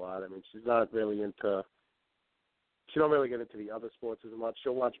baseball a lot. I mean, she's not really into. She don't really get into the other sports as much.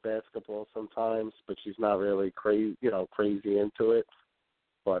 She'll watch basketball sometimes, but she's not really crazy into it.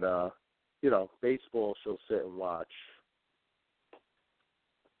 But baseball she'll sit and watch.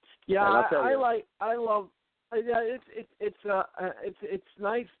 Yeah, it's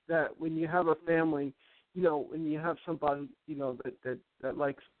nice that when you have a family, when you have somebody, that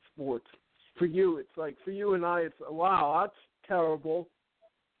likes sports. For you, it's like for you and I, it's wow, that's terrible.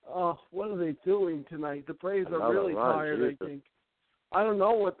 What are they doing tonight? The Braves are really tired. Jesus. I think. I don't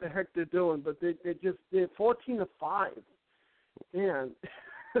know what the heck they're doing, but they're 14-5. Man,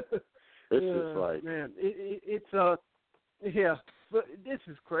 this is like man, it's yeah. But this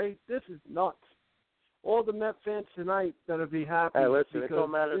is great. This is nuts. All the Met fans tonight better be happy. Hey, listen, it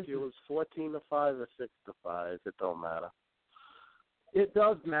don't matter if you lose 14-5 or 6-5. It don't matter. It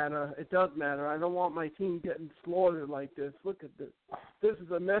does matter. It does matter. I don't want my team getting slaughtered like this. Look at this. This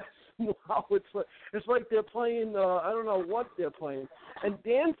is a mess. Wow, it's like they're playing. I don't know what they're playing. And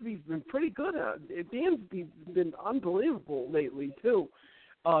Dansby's been pretty good at it. Dansby's been unbelievable lately too.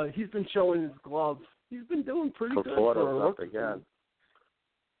 He's been showing his gloves. He's been doing pretty good for a rookie. Again.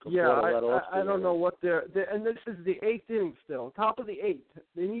 Yeah, I don't know what they're and this is the 8th inning still, top of the 8th.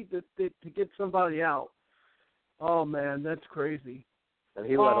 They need to get somebody out. Oh man, that's crazy. And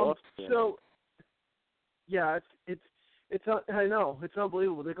he let off. So, yeah, it's I know it's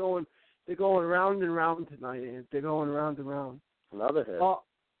unbelievable. They're going round and round tonight. And they're going round and round. Another hit. Oh,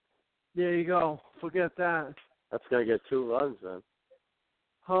 there you go. Forget that. That's gonna get 2 runs then.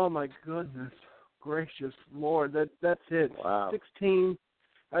 Oh my goodness gracious Lord! That's it. Wow. 16.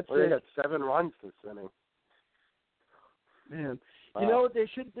 That's it. They got 7 runs this inning. Man, wow. You know what they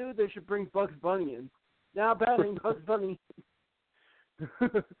should do? They should bring Bugs Bunny in. Now batting Bugs Bunny.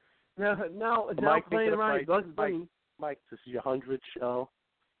 now Mike, playing around Bugs Bunny. Mike, this is your 100th show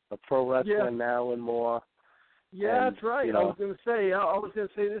of Pro Wrestling Now and More. Yeah, that's right. I was going to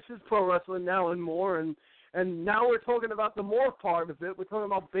say this is Pro Wrestling Now and More, and now we're talking about the more part of it. We're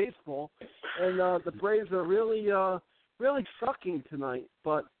talking about baseball, and the Braves are really sucking tonight.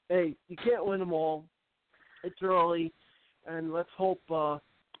 But hey, you can't win them all. It's early, and let's hope for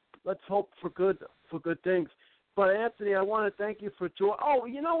good things. But Anthony, I want to thank you for joining. Oh,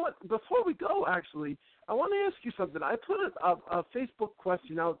 you know what? Before we go, actually, I want to ask you something. I put a Facebook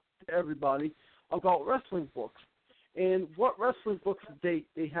question out to everybody about wrestling books and what wrestling books they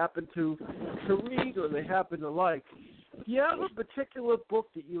happen to read or they happen to like. Do you have a particular book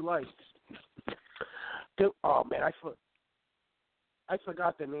that you liked? Oh man, I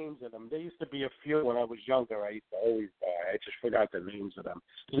forgot the names of them. There used to be a few when I was younger. I used to always buy. I just forgot the names of them.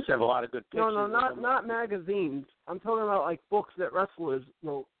 They used to have a lot of good pictures. No, not magazines. I'm talking about like books that wrestlers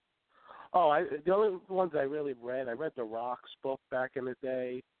wrote. Oh, the only ones I really read, I read The Rock's book back in the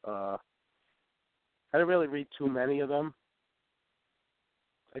day. I didn't really read too many of them.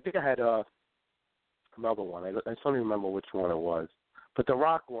 I think I had another one. I don't even remember which one it was. But The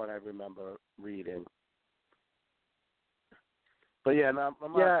Rock one I remember reading. But yeah, I'm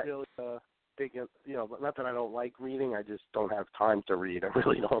not really big, not that I don't like reading. I just don't have time to read. I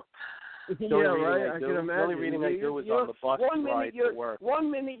really don't. Yeah, right. I can imagine. The only reading I do is on the bus ride to work. One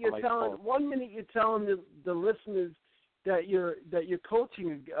minute you're telling the listeners that you're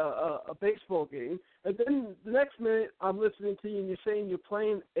coaching a baseball game, and then the next minute I'm listening to you and you're saying you're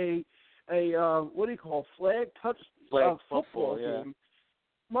playing a what do you call flag football game.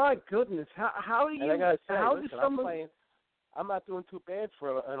 My goodness, how do you? And I gotta say, listen, I'm not doing too bad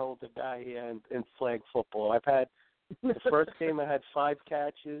for an older guy here in flag football. I've had the first game I had 5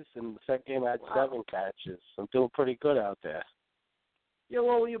 catches, and the second game I had 7 catches. I'm doing pretty good out there. Yeah,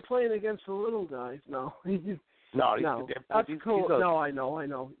 well, you're playing against the little guys, no. No, that's cool. No, I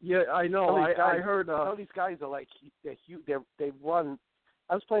know. Yeah, I know. I heard. Some of these guys are like they're huge. They run.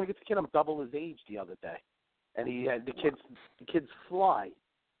 I was playing against a kid. I'm double his age the other day, and he had the kids fly.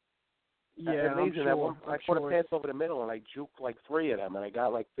 Yeah, amazing. I put a pass over the middle, and I juked like 3 of them, and I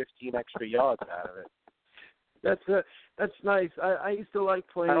got like 15 extra yards out of it. That's nice. I used to like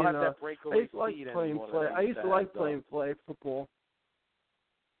playing. I don't have that breakaway speed anymore. I used to like playing flag football.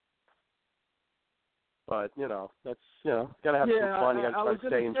 But that's gotta have some fun. You gotta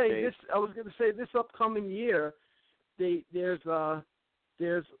stay in shape. I was gonna say this upcoming year, there's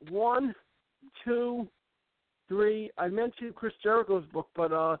 1, 2, 3. I mentioned Chris Jericho's book,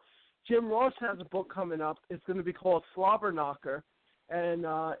 but Jim Ross has a book coming up. It's going to be called Slobber Knocker, and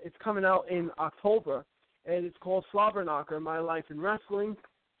it's coming out in October. And it's called Slobber Knocker: My Life in Wrestling.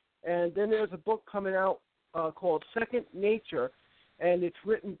 And then there's a book coming out called Second Nature, and it's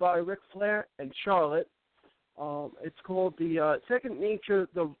written by Ric Flair and Charlotte. It's called the Second Nature: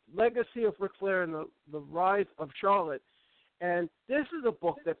 The Legacy of Ric Flair and the Rise of Charlotte. And this is a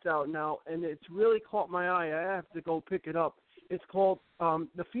book that's out now, and it's really caught my eye. I have to go pick it up. It's called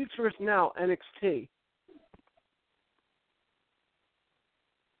The Future Is Now, NXT.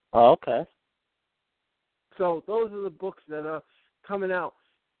 Oh, okay. So those are the books that are coming out.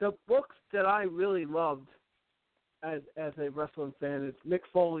 The books that I really loved as a wrestling fan is Mick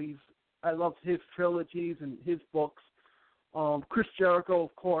Foley's. I loved his trilogies and his books. Chris Jericho,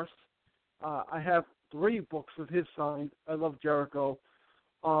 of course. I have 3 books of his signed. I love Jericho.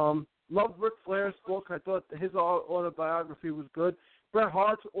 Loved Ric Flair's book. I thought his autobiography was good. Bret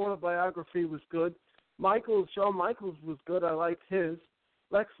Hart's autobiography was good. Shawn Michaels was good. I liked his.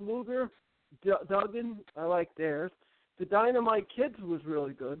 Lex Luger, Duggan, I liked theirs. The Dynamite Kids was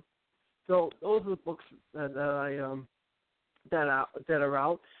really good. So those are the books that are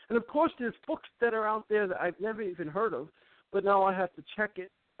out. And of course, there's books that are out there that I've never even heard of, but now I have to check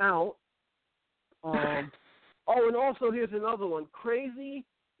it out. And also here's another one. Crazy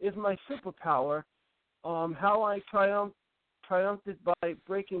is My Superpower. How I triumphed by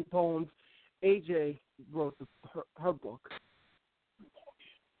breaking bones. AJ wrote her book.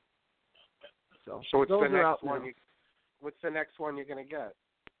 So what's the next one? What's the next one you're gonna get?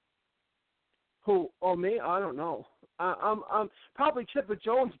 Who? Oh, me? I don't know. I'm probably Chipper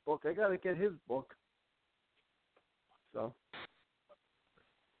Jones' book. I gotta get his book. So.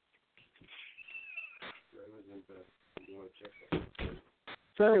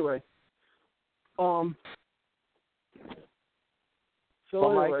 So anyway, I'll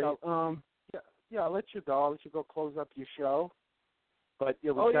let you go. I'll let you go close up your show. But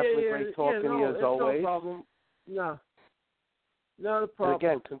it was definitely great talking to you as always. No problem. No. Not a problem. And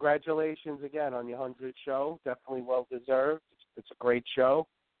again, congratulations again on your 100th show. Definitely well deserved. It's a great show.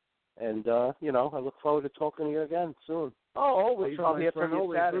 And, I look forward to talking to you again soon. Oh, always. I'll hear from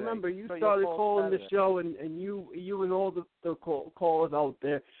you Saturday. Remember, you started calling the show, and you and all the callers out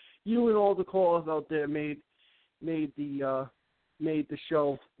there, made the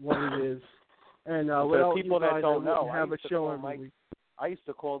show what it is. And for people that don't know, have a show every week. I used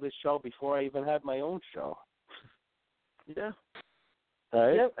to call this show before I even had my own show. Yeah.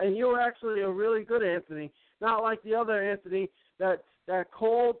 Right? Yep, and you were actually a really good Anthony. Not like the other Anthony that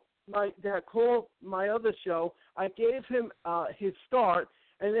called my other show. I gave him his start,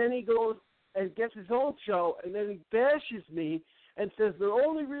 and then he goes and gets his own show, and then he bashes me and says the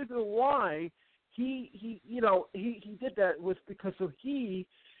only reason why he did that was because so he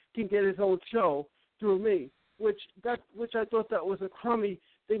can get his own show through me, which I thought that was a crummy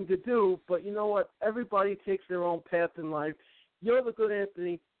thing to do. But you know what? Everybody takes their own path in life. You're the good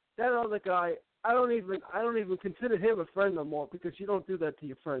Anthony. That other guy, I don't even consider him a friend no more because you don't do that to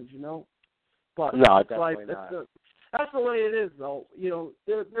your friends, But no, that's definitely life. not. That's the way it is, though.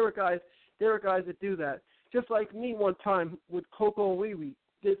 There are guys that do that. Just like me one time with Coco and Wee Wee.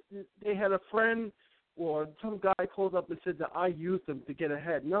 They had a friend or some guy called up and said that I used them to get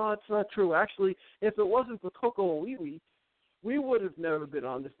ahead. No, it's not true. Actually, if it wasn't for Coco and Wee Wee, we would have never been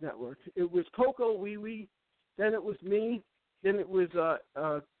on this network. It was Coco, Wee Wee, then it was me, then it was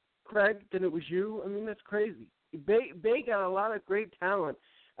Craig, then it was you. I mean, that's crazy. Bay got a lot of great talent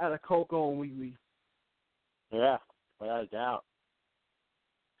out of Coco and Wee Wee. Yeah, without a doubt.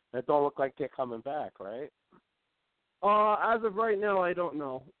 That don't look like they're coming back, right? As of right now, I don't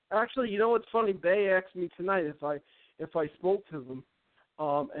know. Actually, you know what's funny? Bay asked me tonight if I spoke to them,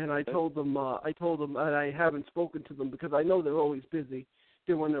 and I told them that I haven't spoken to them because I know they're always busy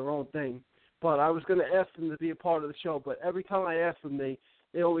doing their own thing. But I was going to ask them to be a part of the show, but every time I ask them, they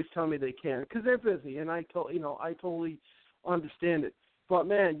always tell me they can't because they're busy, and I totally understand it. But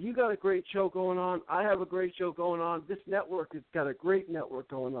man, you got a great show going on. I have a great show going on. This network has got a great network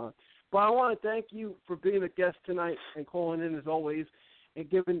going on. But I want to thank you for being a guest tonight and calling in as always and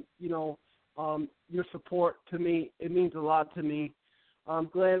giving your support to me. It means a lot to me. I'm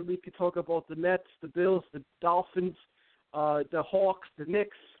glad we could talk about the Mets, the Bills, the Dolphins, the Hawks, the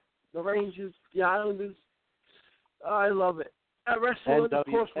Knicks, the Rangers, the Islanders. I love it. Wrestling, of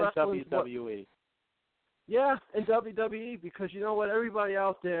course, wrestling. And WWE. Yeah, and WWE, because you know what, everybody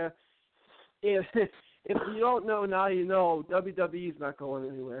out there, if you don't know now, you know WWE's not going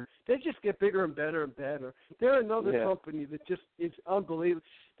anywhere. They just get bigger and better and better. They're another company that just is unbelievable.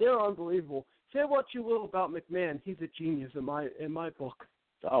 They're unbelievable. Say what you will about McMahon, he's a genius in my book.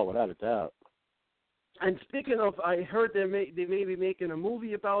 Oh, without a doubt. And speaking of, I heard they may be making a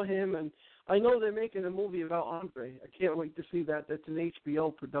movie about him, and I know they're making a movie about Andre. I can't wait to see that. That's an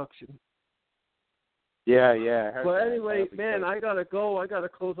HBO production. Yeah. But anyway, man, I gotta go. I gotta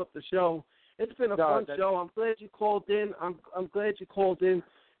close up the show. It's been a fun show. I'm glad you called in. I'm glad you called in,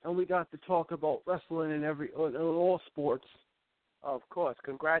 and we got to talk about wrestling and all sports. Of course.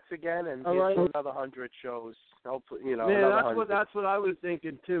 Congrats again, and all right. Another 100 shows. Hopefully, Man, that's what I was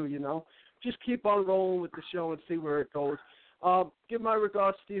thinking too. Just keep on rolling with the show and see where it goes. Give my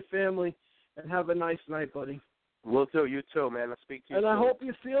regards to your family, and have a nice night, buddy. Will do. You too, man. I'll speak to you soon. And I hope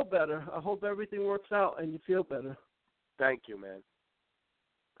you feel better. I hope everything works out and you feel better. Thank you, man.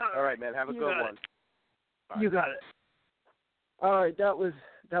 All right, man. Have a good one. You got it. All right, that was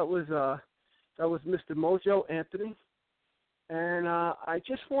Mr. Mojo Anthony, and I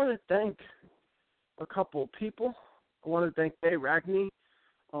just want to thank a couple of people. I want to thank Bay Ragney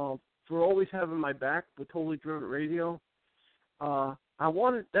for always having my back with Totally Driven Radio. I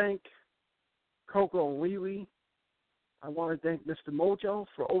want to thank Coco and Wee Wee. I want to thank Mr. Mojo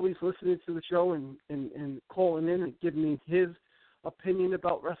for always listening to the show and calling in and giving me his opinion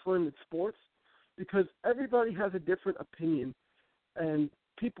about wrestling and sports, because everybody has a different opinion and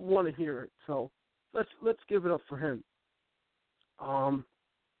people want to hear it. So let's give it up for him.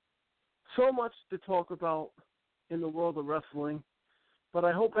 So much to talk about in the world of wrestling, but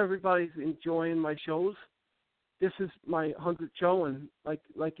I hope everybody's enjoying my shows. This is my 100th show, and like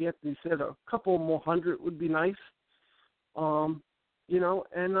Anthony said, a couple more 100 would be nice. I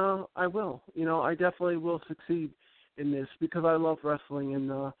will. I definitely will succeed in this because I love wrestling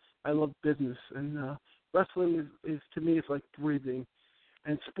and I love business. And wrestling is to me, it's like breathing,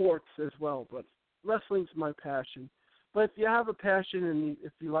 and sports as well. But wrestling's my passion. But if you have a passion and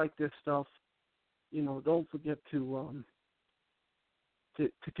if you like this stuff, don't forget to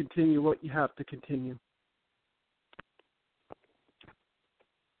continue what you have to continue.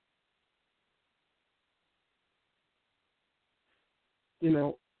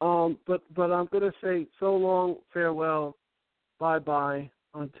 But I'm going to say so long, farewell, bye-bye,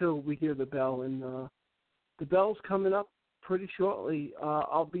 until we hear the bell. And the bell's coming up pretty shortly.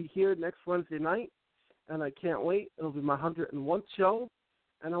 I'll be here next Wednesday night, and I can't wait. It'll be my 101st show.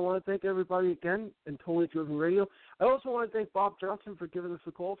 And I want to thank everybody again in Totally Driven Radio. I also want to thank Bob Johnson for giving us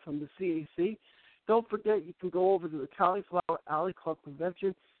a call from the CAC. Don't forget, you can go over to the Cauliflower Alley Club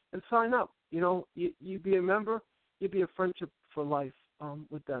Convention and sign up. You be a member, you be a friendship for life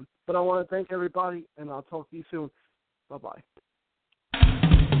with them. But I want to thank everybody, and I'll talk to you soon. Bye-bye.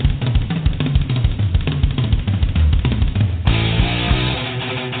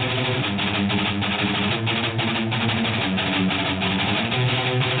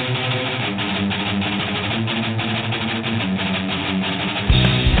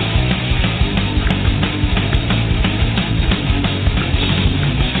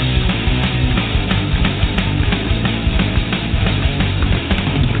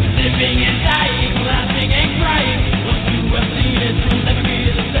 Living and dying, laughing and crying. What you have seen is will never be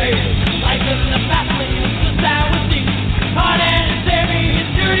the same.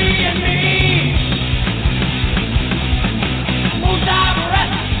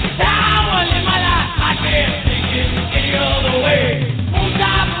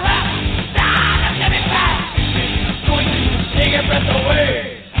 away.